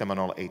Carnegie's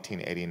seminal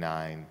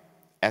 1889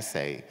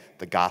 essay,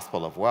 The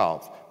Gospel of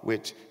Wealth,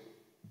 which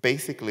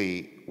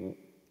basically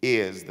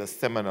is the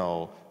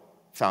seminal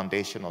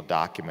foundational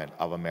document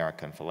of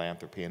American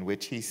philanthropy, in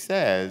which he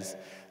says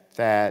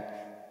that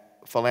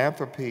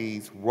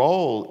philanthropy's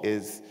role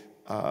is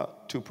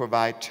to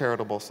provide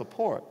charitable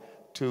support,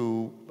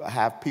 to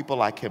have people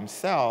like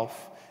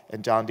himself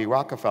and John D.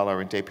 Rockefeller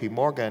and J.P.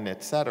 Morgan,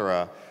 et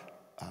cetera,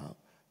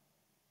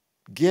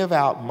 give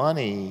out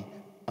money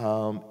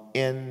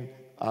in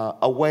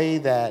a way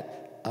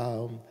that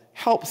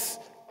helps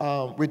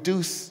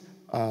reduce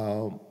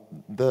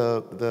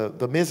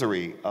the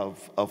misery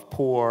of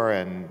poor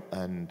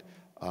and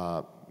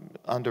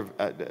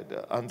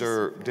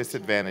under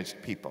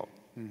disadvantaged people.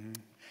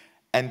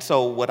 And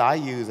so what I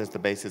use as the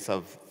basis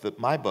of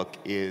my book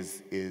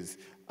is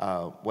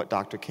what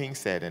Dr. King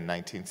said in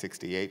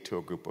 1968 to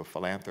a group of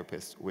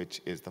philanthropists,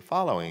 which is the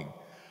following: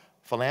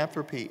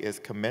 philanthropy is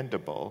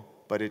commendable,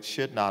 but it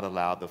should not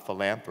allow the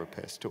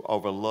philanthropist to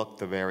overlook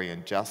the very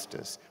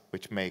injustice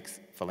which makes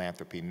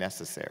philanthropy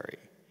necessary.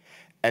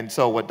 And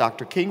so what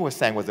Dr. King was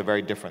saying was a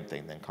very different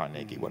thing than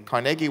Carnegie. What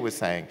Carnegie was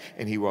saying,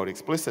 and he wrote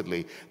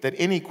explicitly, that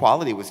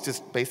inequality was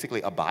just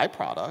basically a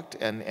byproduct,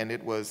 and there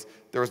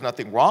was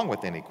nothing wrong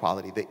with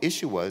inequality. The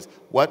issue was,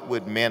 what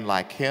would men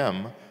like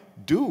him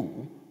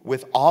do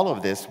with all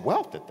of this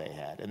wealth that they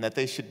had, and that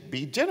they should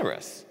be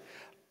generous.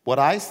 What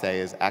I say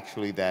is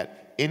actually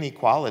that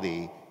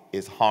inequality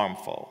is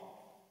harmful,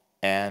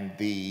 and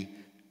the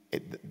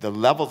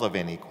levels of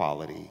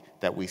inequality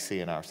that we see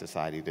in our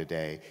society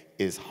today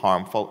is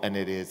harmful, and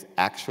it is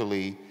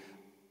actually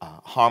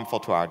harmful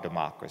to our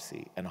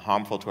democracy and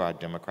harmful to our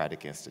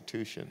democratic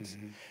institutions.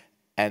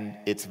 And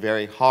it's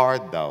very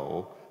hard,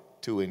 though,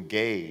 to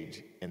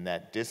engage in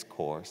that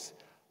discourse,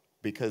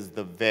 because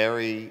the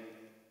very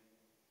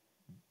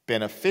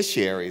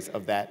beneficiaries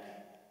of that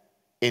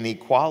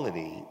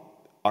inequality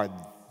are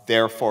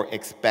therefore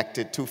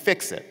expected to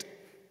fix it,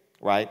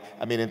 right?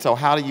 I mean, and so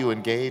how do you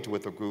engage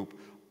with a group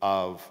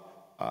of,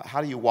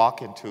 how do you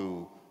walk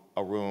into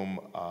a room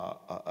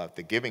of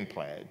the Giving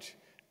Pledge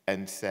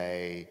and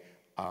say,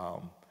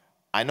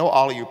 I know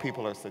all of you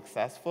people are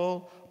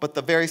successful, but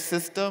the very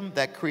system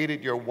that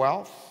created your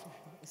wealth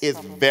is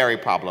very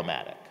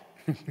problematic.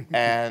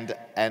 and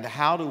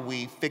how do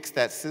we fix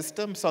that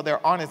system so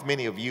there aren't as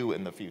many of you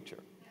in the future,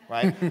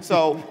 right?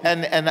 So,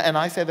 and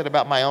I say that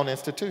about my own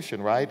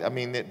institution, right? I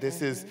mean,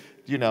 this is,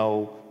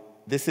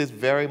 this is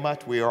very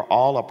much, we are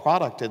all a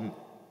product, and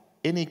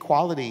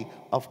inequality,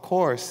 of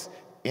course,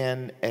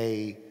 in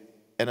a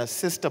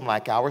system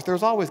like ours,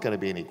 there's always going to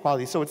be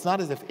inequality. So it's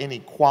not as if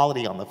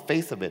inequality on the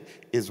face of it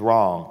is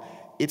wrong.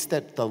 It's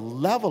that the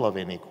level of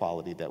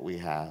inequality that we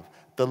have,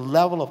 the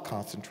level of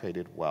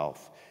concentrated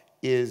wealth,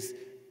 is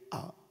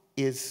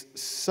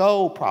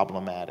so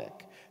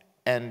problematic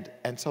And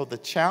so the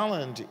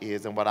challenge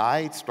is, and what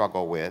I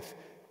struggle with,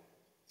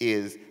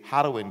 is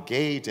how to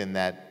engage in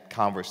that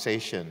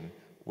conversation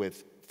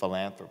with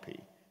philanthropy.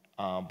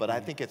 But I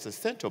think it's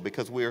essential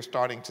because we are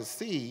starting to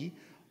see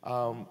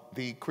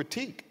the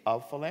critique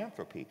of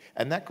philanthropy.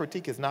 And that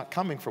critique is not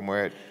coming from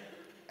where it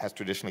has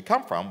traditionally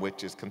come from,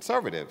 which is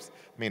conservatives.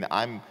 I mean,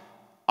 I'm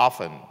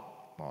often,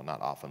 well,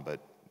 not often, but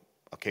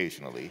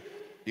occasionally,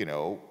 you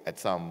know, at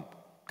some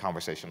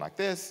conversation like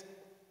this,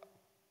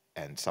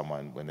 and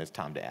someone, when it's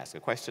time to ask a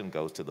question,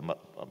 goes to the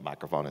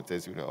microphone and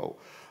says, you know,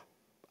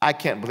 I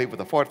can't believe what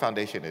the Ford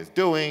Foundation is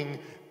doing.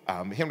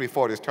 Henry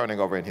Ford is turning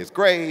over in his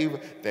grave,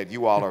 that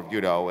you all are,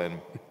 you know,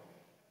 and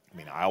I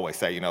mean, I always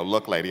say, you know,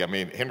 look, lady, I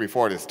mean, Henry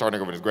Ford is turning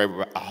over in his grave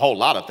a whole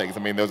lot of things. I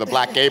mean, there's a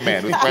black gay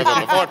man who's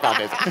president of the Ford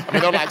Foundation. I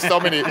mean, there are like so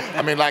many,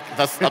 I mean, like,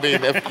 I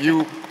mean, if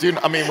you, do you,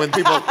 I mean, when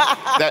people,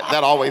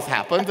 that always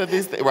happens at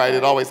these, right?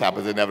 It always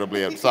happens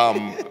inevitably at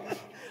some,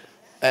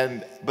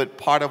 but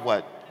part of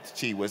what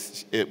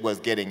it was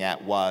getting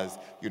at was,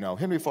 you know,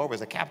 Henry Ford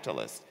was a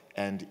capitalist.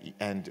 And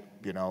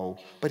you know,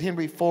 but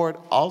Henry Ford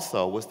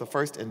also was the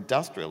first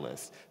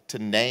industrialist to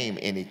name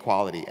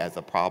inequality as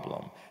a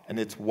problem. And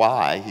it's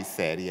why he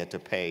said he had to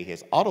pay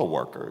his auto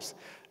workers.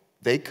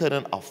 They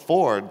couldn't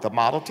afford the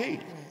Model T.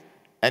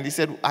 And he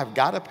said, I've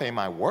got to pay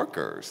my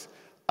workers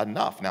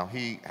enough. Now,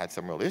 he had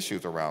some real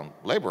issues around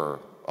labor,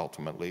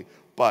 ultimately,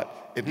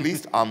 but at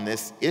least on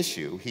this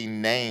issue, he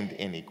named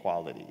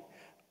inequality.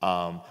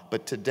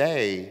 But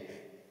today,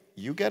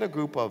 you get a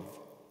group of,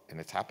 and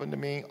it's happened to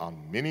me on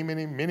many,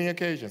 many, many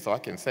occasions, so I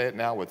can say it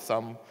now with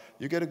some,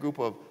 you get a group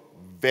of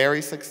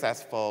very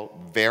successful,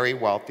 very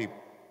wealthy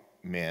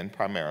men,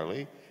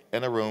 primarily,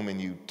 in a room, and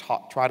you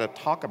try to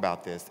talk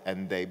about this,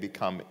 and they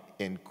become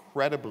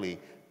incredibly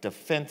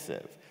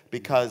defensive,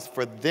 because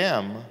for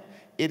them,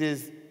 it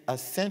is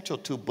essential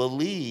to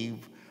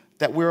believe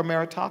that we're a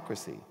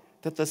meritocracy,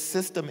 that the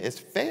system is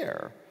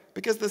fair,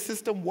 because the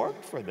system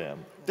worked for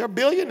them. They're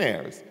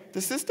billionaires.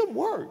 The system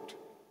worked.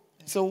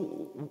 So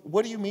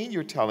what do you mean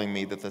you're telling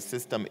me that the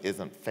system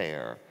isn't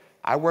fair?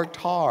 I worked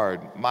hard.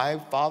 My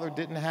father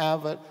didn't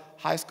have a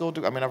high school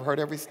degree. I mean, I've heard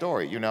every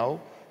story, you know?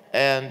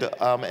 And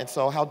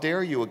so how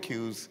dare you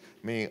accuse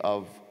me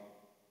of,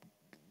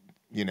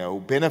 you know,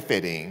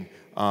 benefiting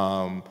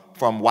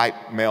from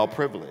white male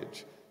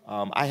privilege?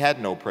 I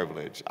had no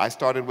privilege. I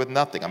started with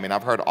nothing. I mean,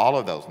 I've heard all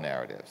of those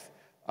narratives.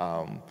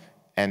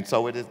 And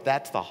so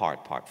that's the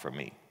hard part for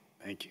me.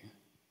 Thank you.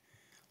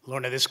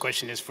 Lorna, this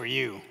question is for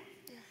you.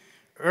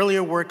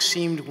 Earlier work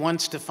seemed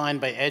once defined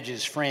by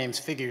edges, frames,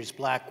 figures,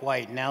 black,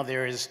 white. Now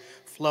there is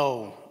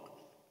flow,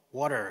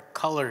 water,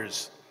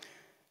 colors.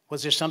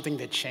 Was there something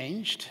that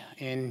changed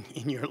in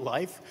your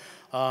life?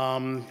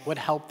 What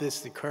helped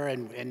this occur,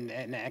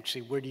 and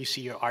actually, where do you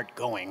see your art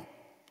going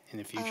in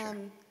the future?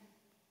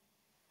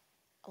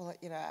 Well,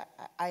 you know,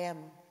 I am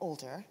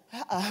older.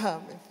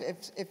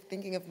 If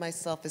thinking of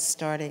myself as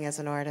starting as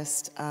an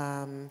artist,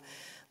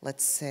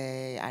 let's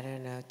say, I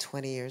don't know,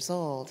 20 years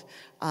old,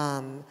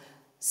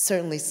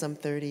 certainly some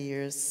 30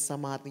 years,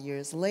 some odd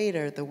years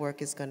later, the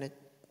work is going to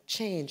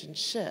change and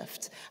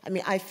shift. I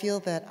mean, I feel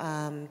that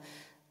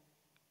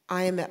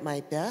I am at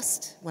my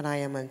best when I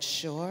am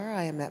unsure.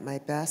 I am at my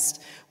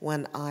best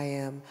when I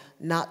am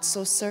not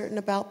so certain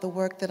about the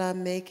work that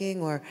I'm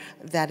making, or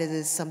that it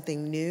is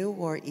something new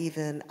or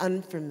even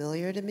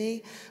unfamiliar to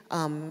me.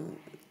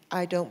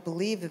 I don't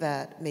believe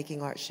that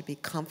making art should be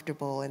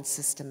comfortable and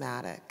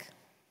systematic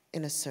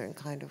in a certain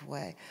kind of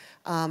way.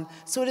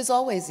 So it is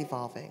always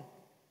evolving.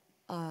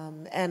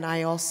 And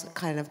I also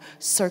kind of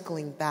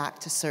circling back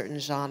to certain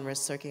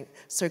genres,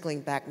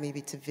 circling back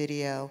maybe to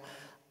video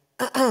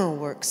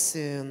work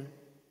soon.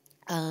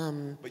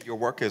 But your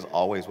work is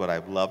always, what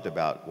I've loved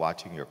about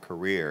watching your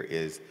career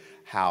is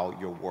how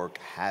your work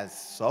has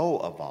so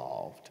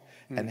evolved,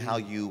 and how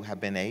you have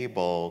been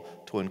able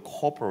to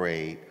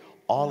incorporate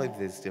all of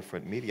these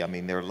different media. I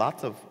mean, there are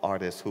lots of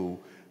artists who,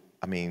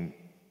 I mean,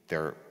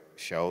 their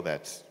show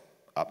that's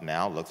up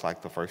now looks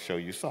like the first show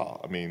you saw.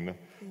 I mean,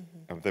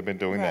 they've been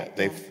doing that.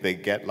 They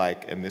get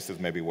like, and this is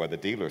maybe where the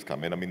dealers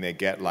come in. I mean, they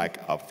get like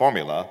a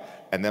formula,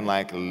 and then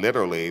like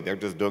literally they're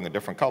just doing a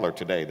different color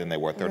today than they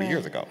were 30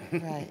 years ago.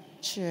 Right,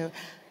 true.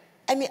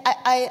 I mean,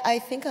 I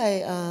think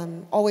I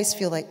always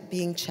feel like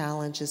being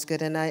challenged is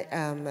good. And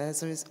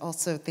as I was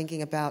also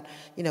thinking about,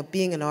 you know,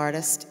 being an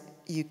artist,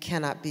 you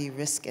cannot be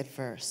risk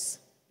adverse.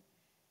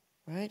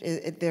 Right?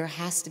 There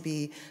has to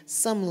be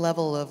some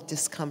level of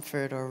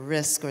discomfort or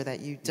risk, or that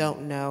you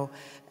don't know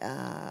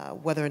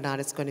whether or not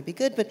it's going to be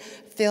good. But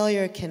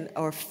failure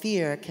or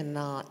fear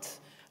cannot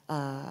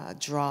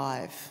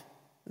drive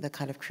the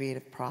kind of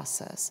creative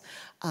process.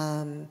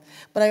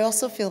 But I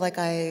also feel like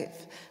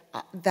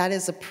that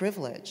is a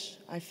privilege.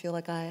 I feel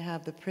like I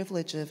have the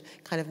privilege of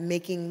kind of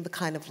making the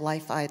kind of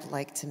life I'd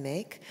like to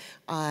make.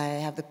 I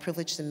have the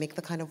privilege to make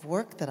the kind of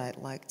work that I'd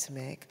like to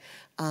make.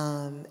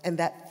 And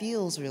that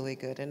feels really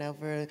good. And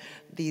over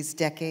these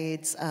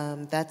decades,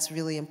 that's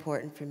really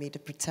important for me to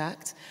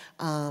protect.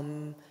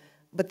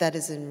 But that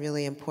is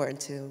really important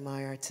to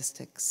my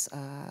artistic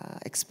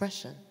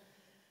expression.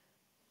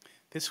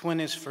 This one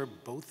is for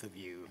both of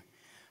you.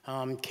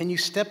 Can you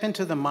step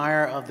into the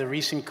mire of the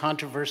recent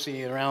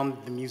controversy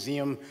around the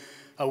museum,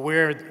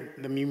 where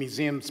the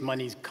museum's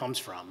money comes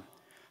from?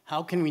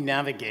 How can we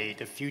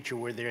navigate a future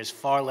where there is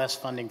far less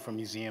funding for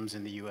museums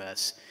in the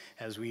US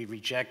as we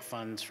reject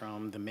funds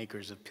from the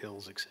makers of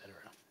pills, et cetera?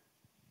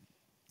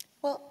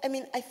 Well, I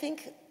mean, I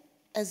think,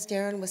 as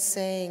Darren was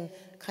saying,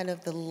 kind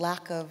of the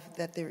lack of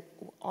that there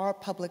are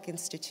public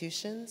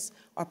institutions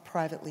are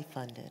privately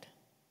funded.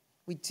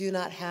 We do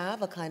not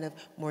have a kind of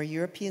more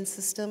European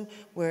system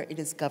where it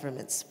is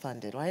governments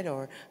funded, right?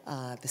 Or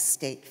the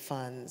state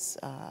funds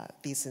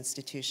these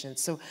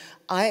institutions. So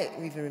I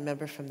even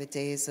remember from the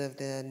days of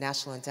the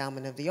National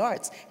Endowment of the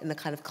Arts and the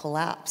kind of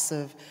collapse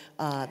of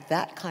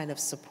that kind of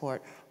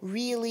support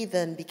really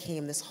then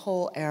became this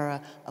whole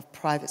era of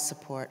private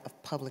support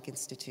of public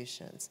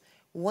institutions.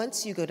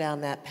 Once you go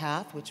down that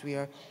path, which we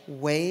are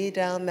way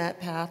down that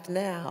path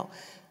now,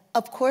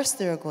 of course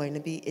there are going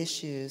to be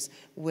issues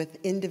with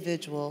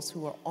individuals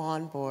who are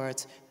on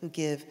boards who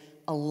give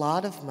a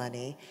lot of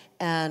money,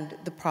 and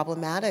the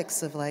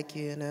problematics of, like,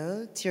 you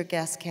know, tear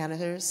gas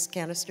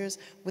canisters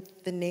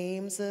with the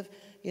names of,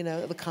 you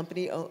know, the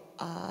company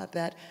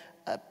that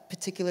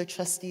particular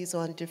trustees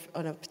on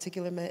a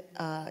particular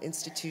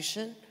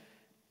institution,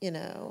 you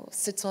know,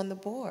 sits on the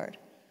board.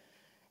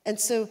 And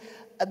so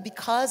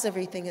because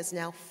everything is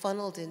now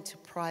funneled into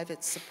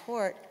private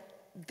support,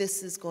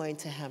 this is going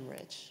to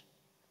hemorrhage.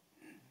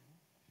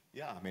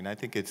 Yeah, I mean, I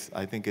think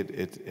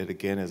it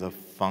again is a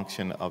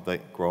function of the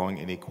growing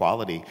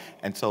inequality,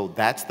 and so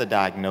that's the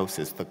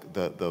diagnosis.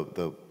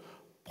 The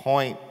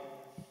point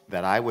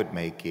that I would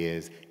make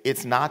is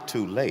it's not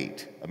too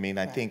late. I mean,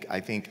 I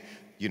think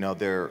you know,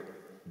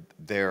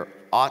 there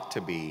ought to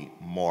be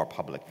more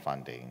public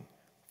funding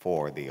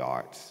for the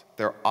arts.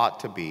 There ought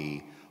to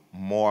be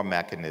more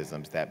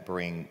mechanisms that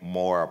bring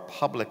more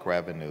public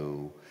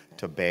revenue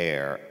to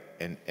bear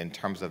in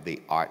terms of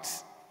the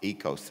arts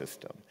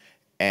ecosystem.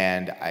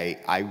 And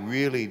I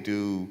really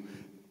do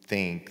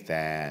think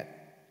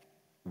that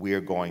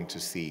we're going to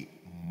see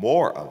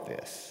more of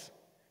this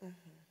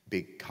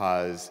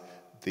because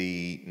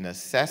the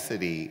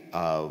necessity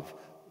of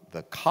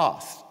the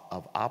cost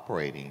of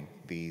operating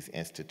these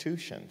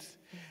institutions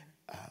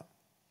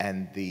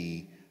and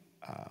the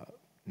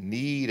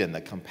need and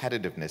the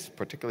competitiveness,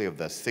 particularly of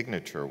the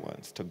signature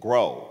ones, to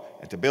grow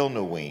and to build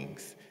new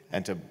wings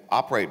and to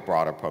operate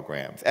broader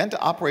programs, and to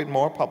operate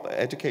more public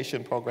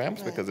education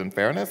programs, because in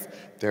fairness,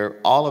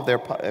 all of their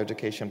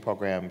education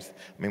programs,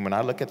 I mean, when I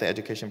look at the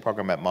education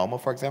program at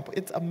MoMA, for example,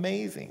 it's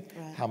amazing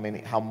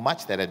how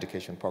much that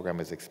education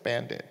program is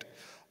expanded.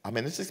 I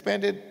mean, it's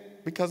expanded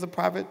because of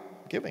private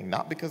giving,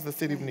 not because the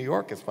city of New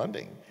York is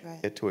funding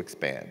it to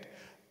expand.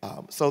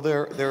 So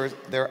there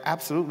are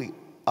absolutely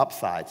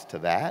upsides to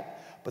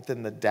that, but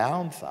then the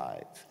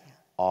downsides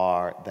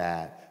are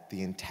that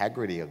the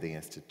integrity of the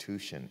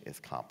institution is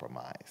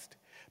compromised.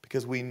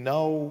 Because we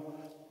know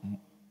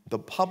the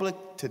public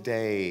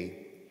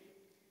today,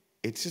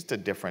 it's just a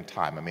different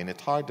time. I mean,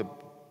 it's hard to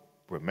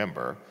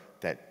remember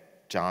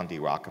that John D.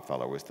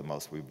 Rockefeller was the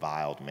most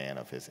reviled man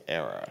of his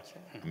era.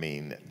 I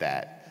mean,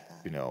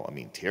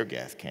 tear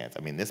gas cans.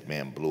 I mean, this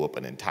man blew up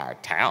an entire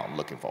town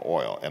looking for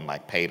oil and,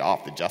 like, paid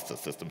off the justice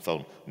system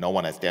so no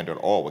one at Standard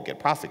Oil would get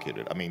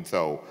prosecuted. I mean,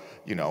 so,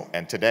 you know,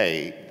 and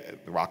today,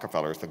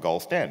 Rockefeller is the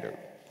gold standard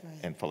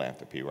in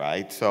philanthropy,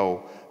 right?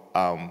 So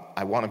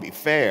I want to be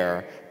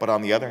fair, but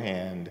on the other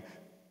hand,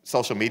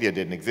 social media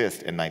didn't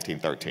exist in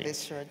 1913. It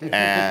sure did.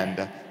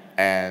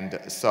 And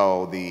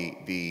so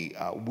the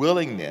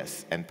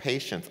willingness and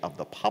patience of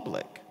the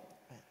public,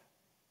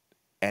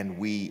 and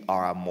we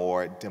are a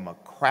more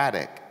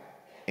democratic,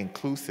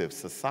 inclusive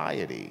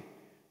society.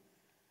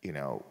 You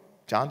know,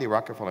 John D.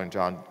 Rockefeller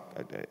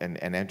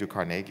and Andrew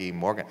Carnegie,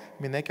 Morgan,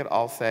 I mean, they could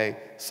all say,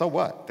 so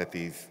what that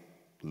these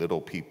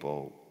little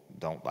people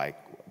don't like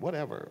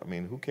whatever. I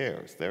mean, who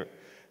cares?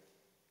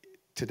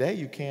 Today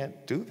you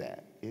can't do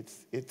that.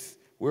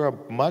 We're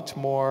a much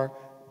more,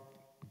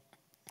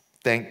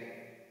 thank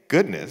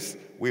goodness,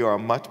 we are a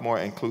much more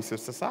inclusive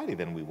society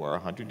than we were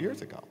 100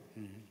 years ago.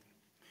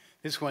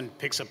 This one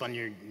picks up on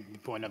your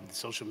point of the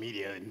social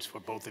media, and it's for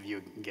both of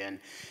you again.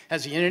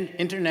 Has the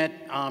internet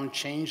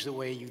changed the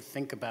way you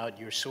think about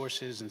your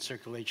sources and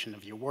circulation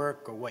of your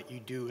work or what you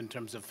do in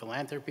terms of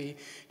philanthropy?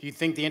 Do you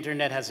think the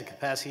internet has a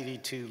capacity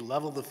to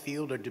level the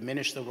field or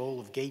diminish the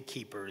role of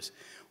gatekeepers,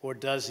 or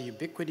does the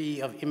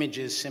ubiquity of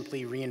images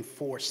simply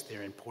reinforce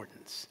their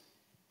importance?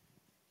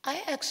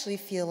 I actually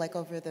feel like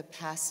over the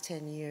past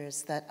 10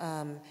 years that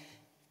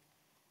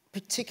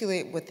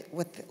particularly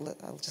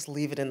I'll just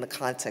leave it in the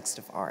context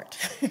of art.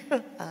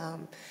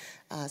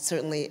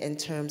 Certainly in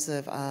terms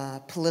of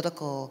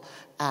political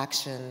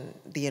action,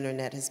 the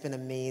internet has been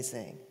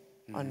amazing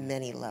on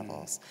many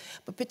levels.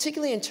 But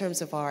particularly in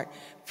terms of art,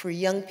 for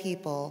young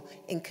people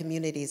in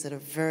communities that are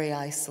very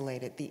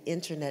isolated, the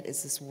internet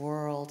is this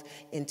world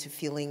into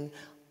feeling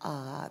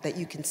that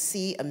you can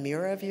see a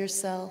mirror of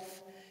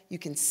yourself. You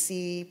can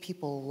see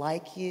people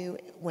like you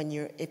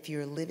if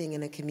you're living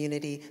in a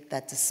community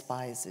that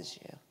despises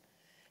you.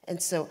 And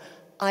so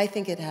I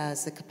think it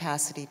has the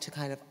capacity to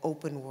kind of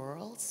open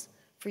worlds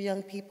for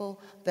young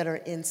people that are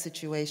in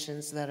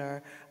situations that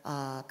are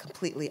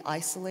completely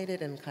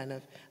isolated and kind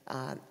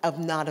of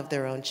not of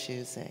their own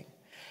choosing.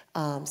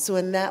 So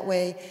in that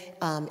way,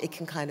 it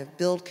can kind of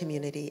build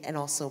community and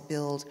also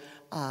build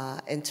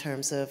in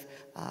terms of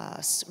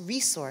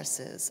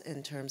resources,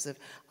 in terms of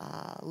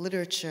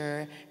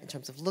literature, in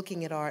terms of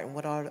looking at art and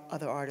what are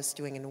other artists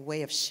doing, in a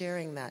way of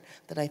sharing that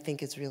I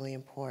think is really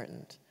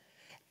important.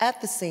 At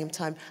the same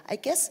time, I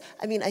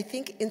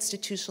think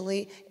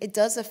institutionally, it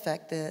does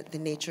affect the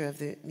nature of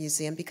the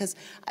museum, because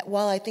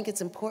while I think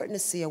it's important to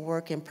see a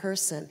work in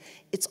person,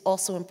 it's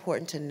also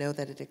important to know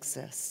that it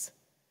exists.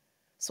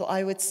 So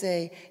I would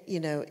say,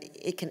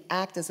 it can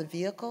act as a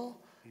vehicle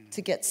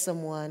to get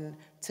someone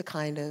to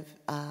kind of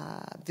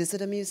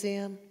visit a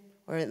museum,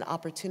 or an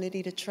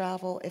opportunity to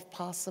travel if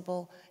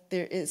possible.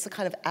 There is a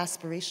kind of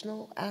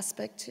aspirational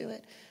aspect to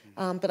it,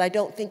 but I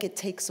don't think it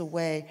takes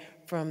away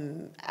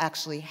from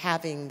actually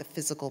having the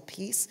physical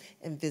piece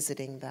and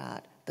visiting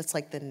that. That's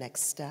like the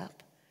next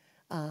step.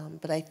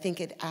 But I think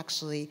it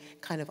actually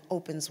kind of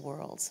opens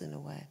worlds in a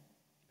way.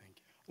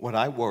 What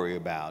I worry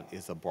about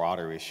is a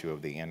broader issue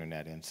of the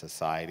internet in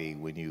society.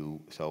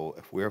 So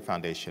if we're a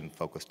foundation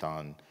focused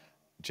on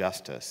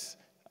justice,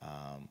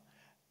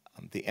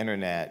 the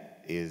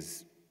internet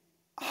is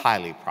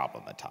highly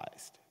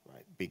problematized,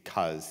 right?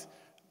 Because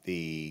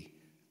the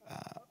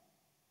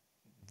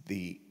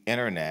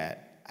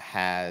internet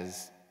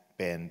has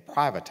been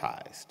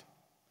privatized.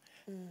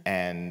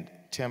 And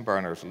Tim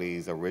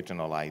Berners-Lee's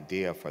original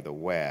idea for the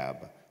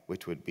web,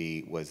 which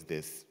was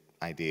this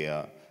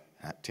idea,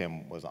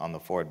 Tim was on the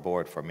Ford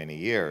board for many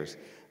years,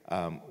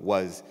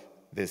 was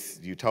this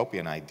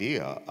utopian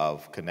idea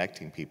of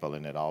connecting people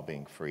and it all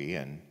being free.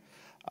 And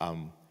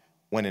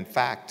when in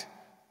fact,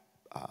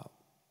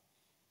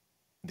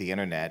 the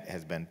internet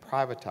has been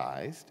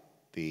privatized,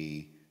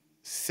 the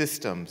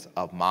systems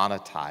of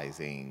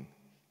monetizing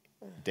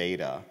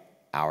data,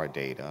 our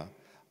data,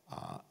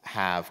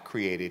 have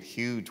created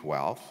huge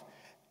wealth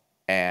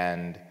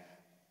and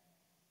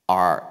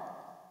are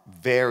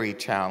very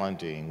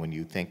challenging when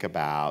you think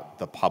about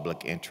the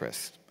public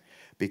interest.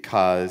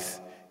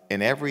 Because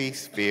in every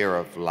sphere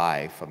of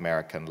life,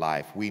 American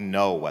life, we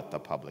know what the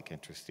public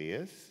interest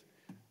is.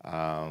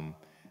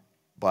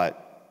 But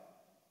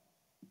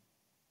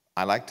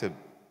I like to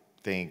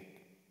think,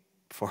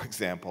 for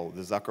example,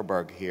 the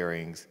Zuckerberg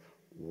hearings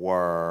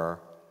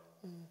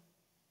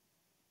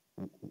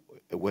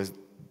it was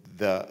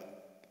the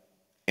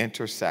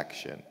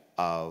intersection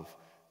of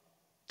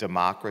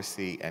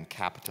democracy and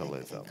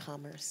capitalism. And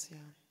commerce, yeah.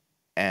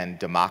 And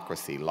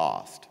democracy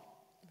lost.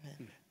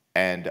 Right.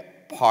 And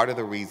part of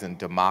the reason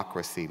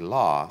democracy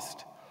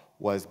lost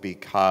was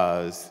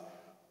because,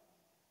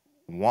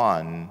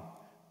 one,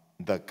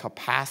 the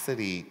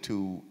capacity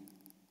to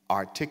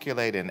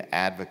articulate and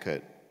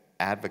advocate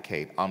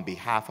on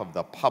behalf of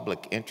the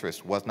public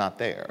interest was not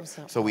there.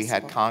 So we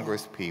had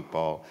Congress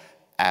people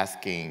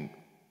asking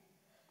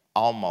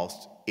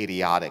almost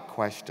idiotic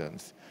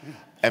questions.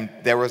 And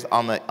there was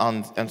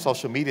on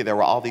social media, there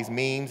were all these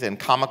memes and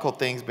comical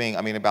things being,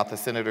 about the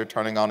senator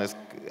turning on his,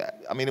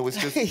 it was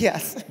just.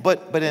 Yes.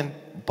 But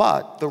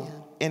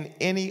in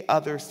any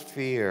other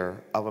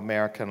sphere of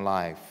American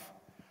life,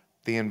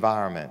 the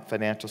environment,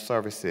 financial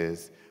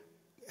services,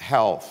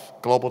 health,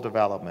 global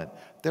development,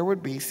 there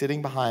would be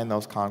sitting behind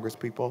those Congress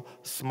people,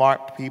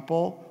 smart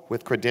people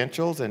with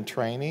credentials and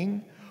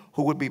training,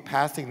 who would be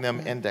passing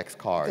them index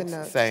cards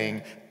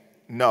saying,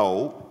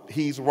 no,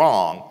 he's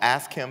wrong,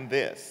 ask him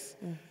this.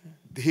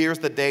 Here's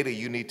the data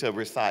you need to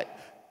recite.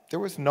 There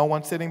was no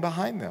one sitting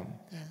behind them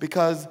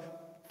because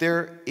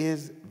there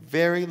is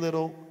very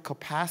little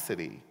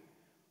capacity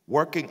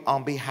working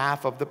on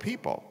behalf of the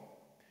people.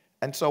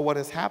 And so what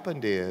has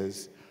happened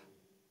is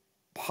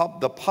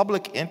the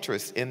public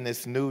interest in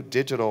this new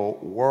digital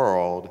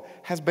world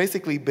has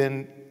basically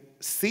been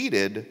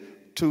ceded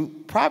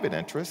to private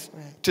interests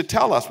to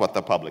tell us what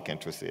the public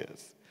interest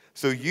is.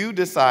 So you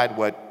decide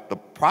what the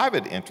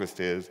private interest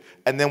is,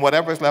 and then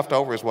whatever's left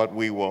over is what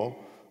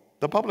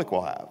the public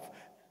will have.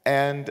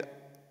 And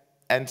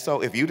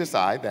so if you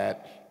decide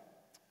that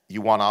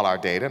you want all our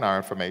data and our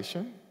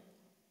information,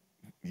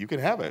 you can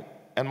have it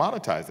and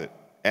monetize it.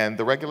 And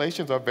the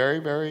regulations are very,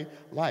 very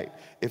light.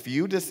 If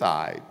you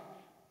decide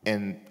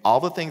in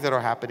all the things that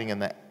are happening in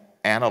the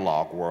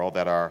analog world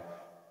that are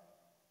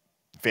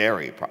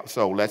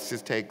so let's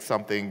just take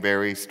something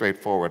very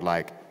straightforward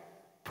like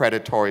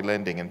predatory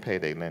lending and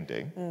payday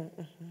lending.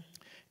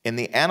 In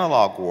the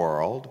analog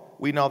world,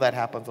 we know that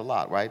happens a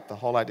lot, right? The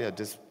whole idea of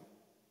just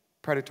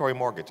predatory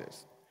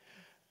mortgages.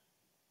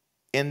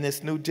 In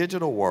this new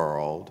digital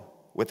world,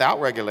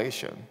 without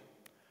regulation,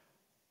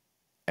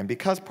 and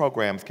because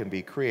programs can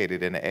be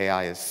created and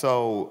AI is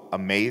so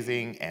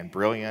amazing and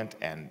brilliant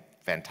and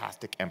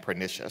fantastic and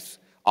pernicious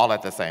all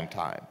at the same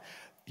time,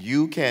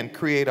 you can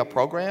create a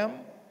program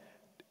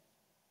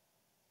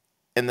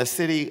in the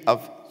city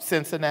of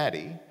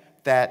Cincinnati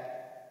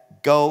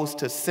that goes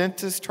to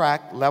census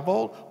tract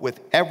level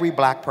with every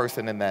black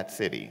person in that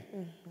city.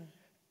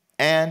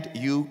 And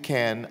you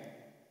can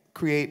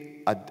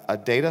create a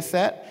data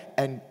set,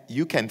 and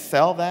you can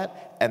sell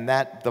that, and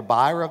that the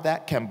buyer of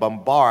that can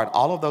bombard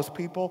all of those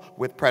people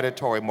with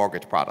predatory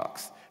mortgage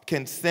products,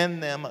 can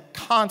send them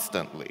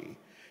constantly,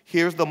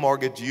 here's the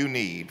mortgage you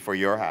need for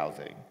your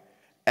housing.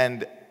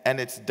 And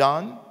it's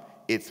done.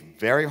 It's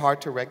very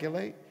hard to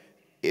regulate.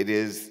 It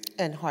is...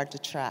 And hard to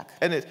track.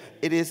 And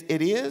it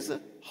is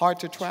hard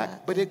to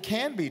track, but it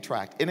can be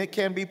tracked, and it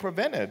can be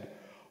prevented.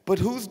 But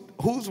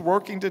who's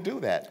working to do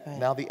that? Right.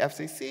 Now the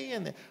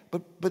FCC,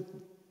 but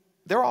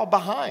they're all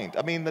behind.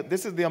 I mean,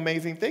 this is the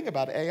amazing thing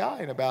about AI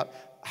and about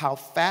how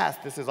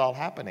fast this is all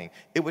happening.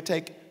 It would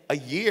take a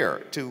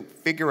year to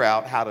figure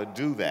out how to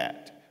do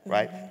that,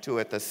 right? Mm-hmm. To,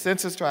 at the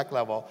census tract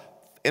level,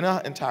 in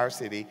an entire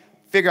city,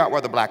 figure out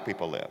where the black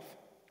people live,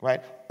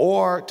 right?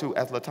 Or to,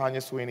 as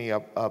LaTanya Sweeney,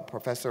 a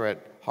professor at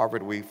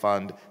Harvard We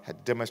Fund,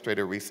 had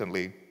demonstrated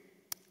recently,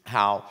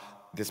 how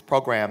this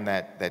program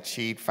that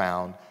she'd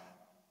found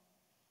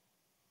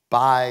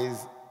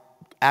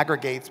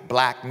aggregates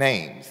black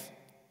names.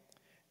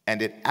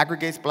 And it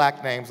aggregates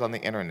black names on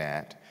the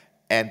internet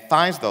and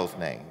finds those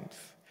names,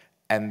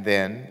 and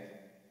then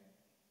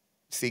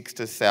seeks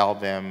to sell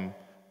them,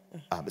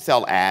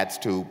 sell ads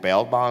to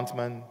bail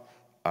bondsmen,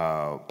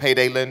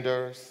 payday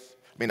lenders.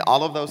 I mean,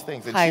 all of those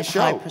things. And high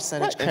right,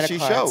 percentage credit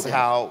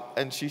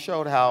cards. She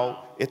showed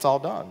how it's all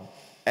done,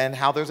 and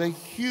how there's a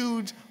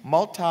huge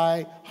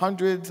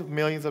hundreds of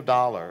millions of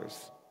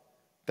dollars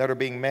that are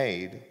being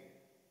made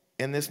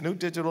in this new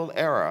digital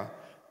era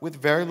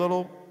with very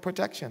little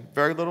protection,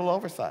 very little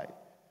oversight.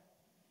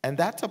 And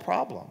that's a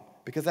problem,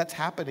 because that's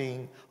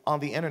happening on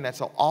the internet.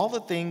 So all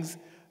the things,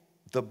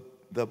 the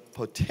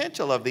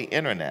potential of the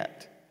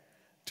internet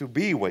to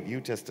be what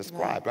you just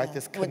described, right?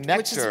 This connector.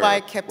 Which is why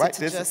I kept right?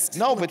 it to just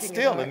no, but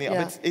still,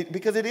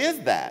 because it is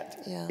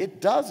that. Yeah.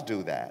 It does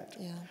do that.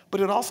 Yeah.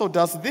 But it also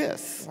does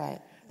this. Right.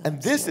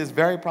 And this is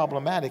very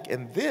problematic.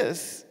 And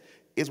this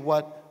is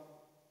what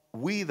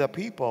we, the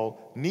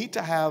people, need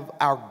to have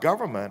our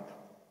government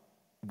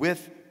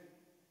with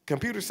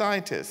computer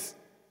scientists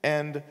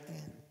and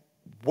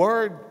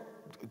code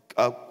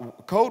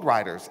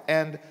writers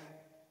and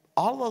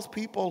all those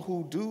people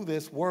who do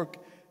this work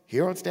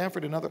here at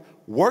Stanford and other,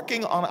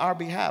 working on our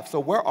behalf. So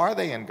where are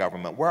they in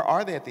government? Where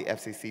are they at the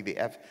FCC, the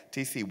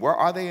FTC? Where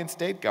are they in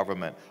state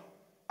government?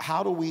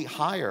 How do we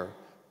hire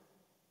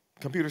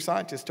computer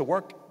scientists to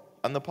work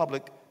on the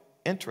public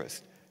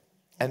interest?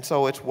 And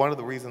so it's one of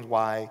the reasons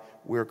why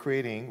we're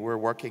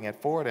working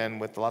at Ford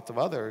and with lots of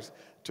others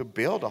to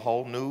build a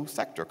whole new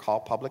sector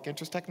called public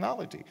interest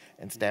technology.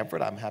 And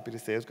Stanford, I'm happy to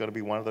say, is going to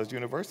be one of those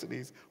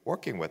universities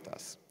working with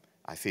us.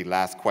 I see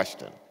last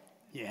question.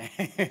 Yeah,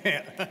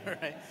 all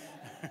right.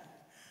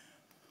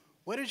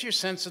 What is your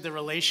sense of the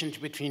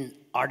relationship between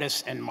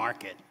artists and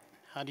market?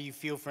 How do you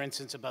feel, for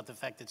instance, about the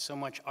fact that so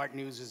much art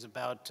news is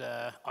about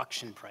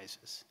auction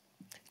prices?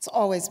 It's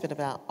always been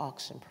about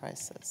auction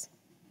prices.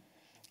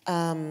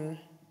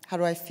 How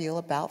do I feel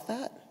about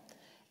that?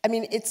 I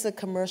mean, it's a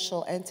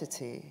commercial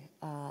entity,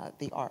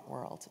 the art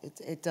world.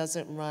 It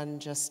doesn't run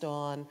just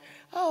on,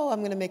 oh, I'm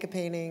going to make a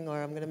painting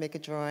or I'm going to make a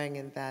drawing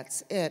and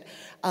that's it.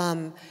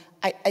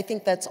 I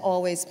think that's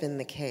always been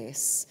the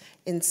case.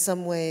 In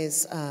some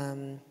ways,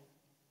 as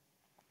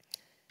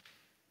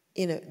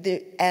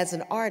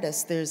an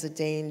artist, there's a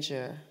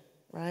danger,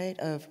 right,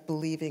 of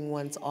believing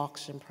one's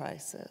auction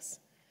prices.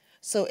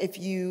 So if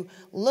you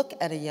look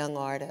at a young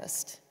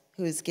artist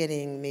who is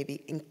getting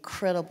maybe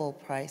incredible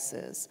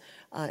prices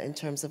in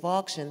terms of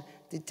auction,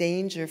 the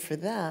danger for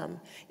them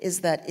is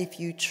that if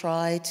you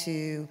try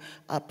to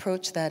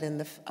approach that in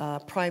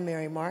the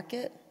primary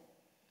market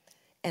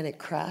and it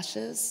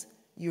crashes,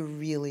 you're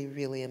really,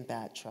 really in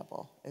bad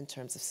trouble in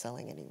terms of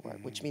selling any work,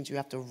 which means you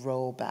have to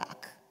roll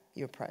back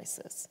your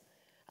prices,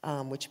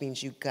 which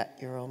means you gut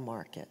your own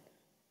market.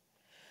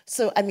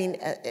 So, I mean,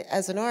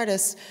 as an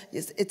artist,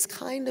 it's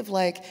kind of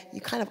like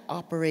you kind of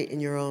operate in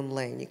your own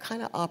lane. You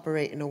kind of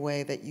operate in a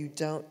way that you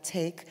don't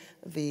take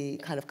the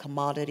kind of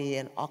commodity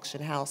and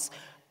auction house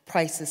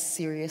prices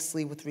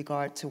seriously with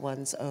regard to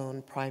one's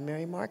own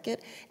primary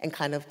market and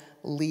kind of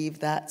leave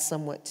that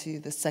somewhat to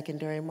the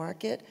secondary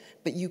market,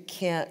 but you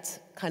can't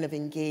kind of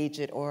engage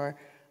it or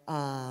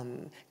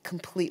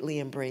completely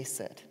embrace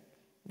it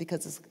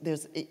because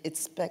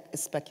it's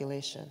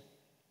speculation,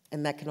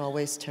 and that can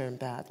always turn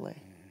badly.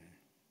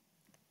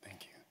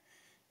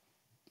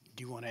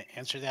 Do you want to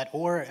answer that?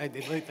 Or in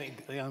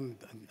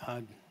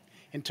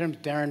terms,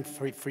 Darren,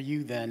 for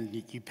you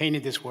then, you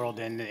painted this world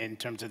in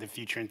terms of the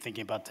future and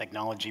thinking about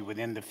technology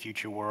within the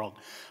future world.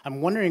 I'm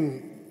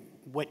wondering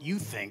what you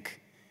think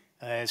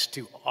as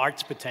to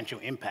art's potential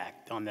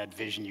impact on that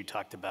vision you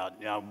talked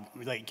about.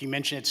 Like you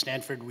mentioned at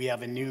Stanford, we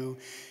have a new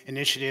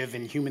initiative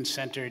in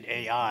human-centered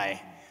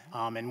AI.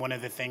 And one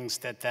of the things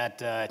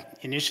that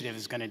initiative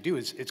is going to do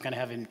is it's going to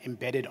have an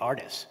embedded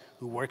artist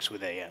who works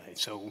with AI.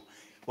 So.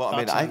 Well,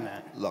 I mean,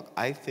 look,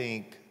 I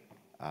think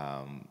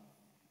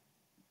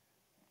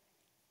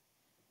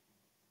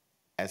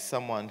as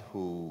someone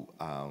who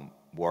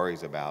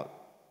worries about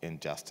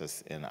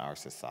injustice in our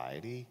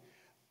society,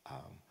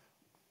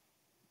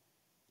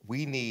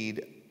 we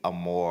need a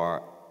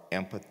more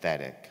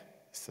empathetic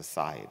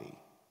society.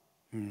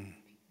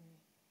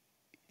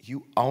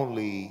 You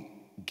only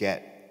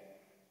get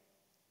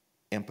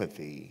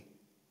empathy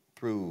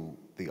through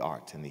the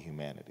arts and the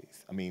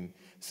humanities. I mean,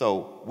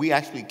 so we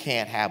actually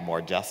can't have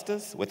more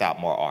justice without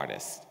more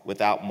artists,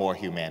 without more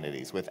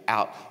humanities,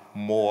 without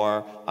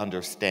more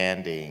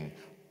understanding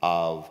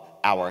of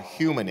our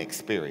human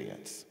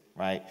experience,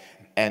 right?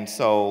 And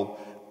so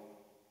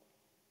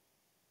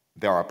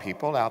there are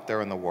people out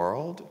there in the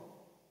world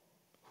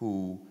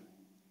who,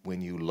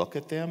 when you look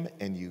at them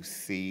and you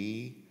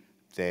see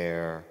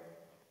their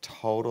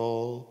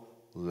total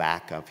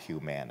lack of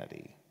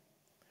humanity,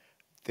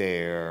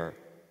 their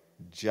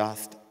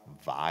just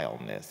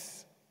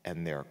vileness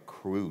and their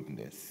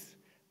crudeness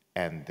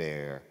and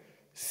their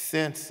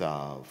sense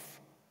of,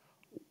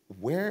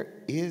 where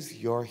is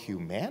your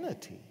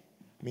humanity?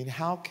 I mean,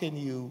 how can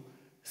you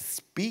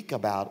speak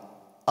about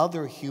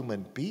other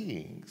human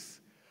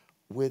beings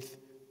with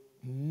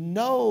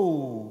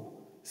no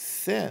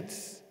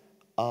sense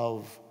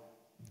of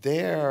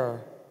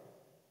their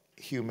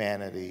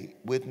humanity,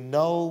 with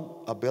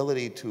no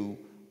ability to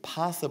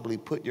possibly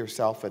put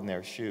yourself in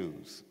their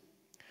shoes?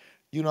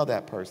 You know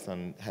that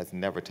person has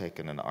never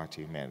taken an art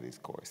humanities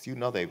course. You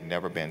know they've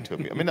never been to a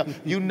museum. I mean, no,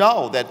 you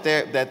know that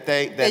they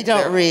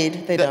don't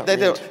read. They don't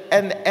read.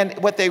 And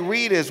what they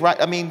read is right.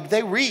 I mean,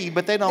 they read,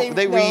 but they don't.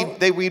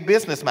 They read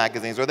business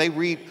magazines, or they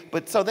read.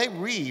 But so they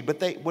read,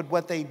 but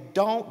what they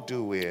don't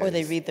do is, or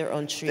they read their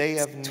own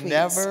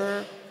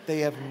tweets.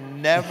 They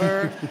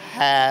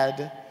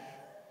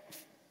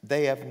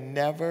have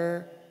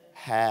never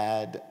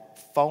had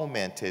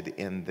fomented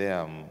in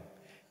them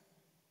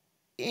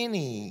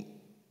any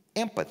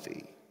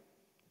empathy.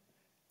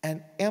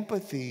 And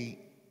empathy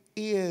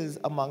is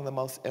among the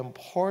most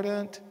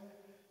important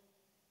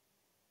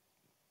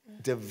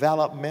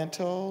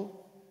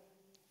developmental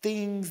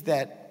things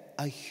that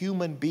a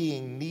human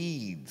being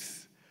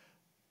needs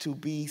to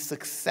be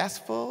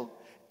successful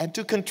and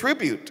to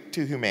contribute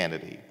to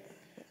humanity,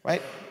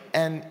 right?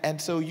 And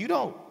so you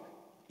don't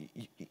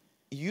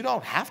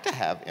have to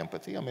have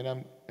empathy. I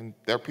mean, and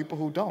there are people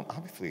who don't.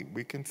 Obviously,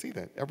 we can see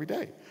that every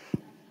day.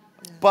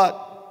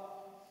 But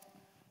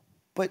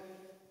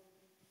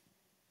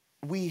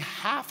we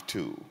have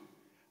to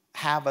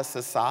have a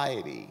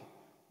society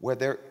where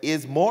there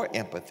is more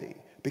empathy,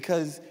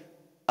 because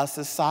a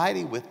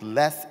society with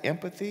less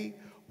empathy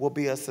will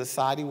be a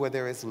society where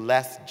there is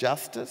less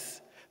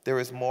justice, there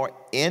is more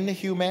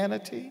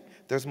inhumanity,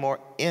 there's more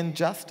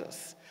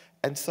injustice.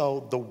 And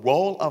so the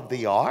role of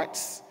the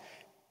arts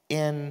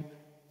in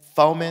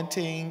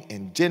fomenting,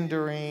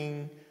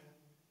 engendering,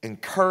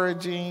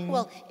 encouraging.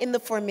 Well, in the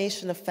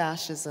formation of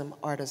fascism,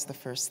 art is the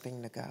first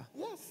thing to go.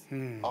 Yes,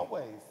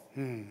 always,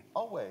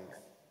 always.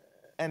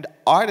 And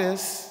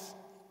artists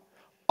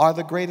are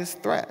the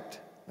greatest threat.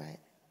 Right.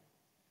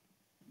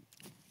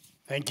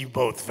 Thank you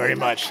both very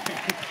much.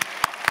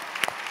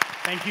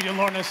 Thank you to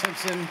Lorna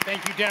Simpson.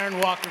 Thank you,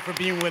 Darren Walker, for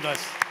being with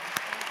us.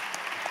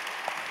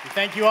 And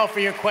thank you all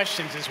for your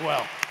questions as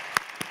well.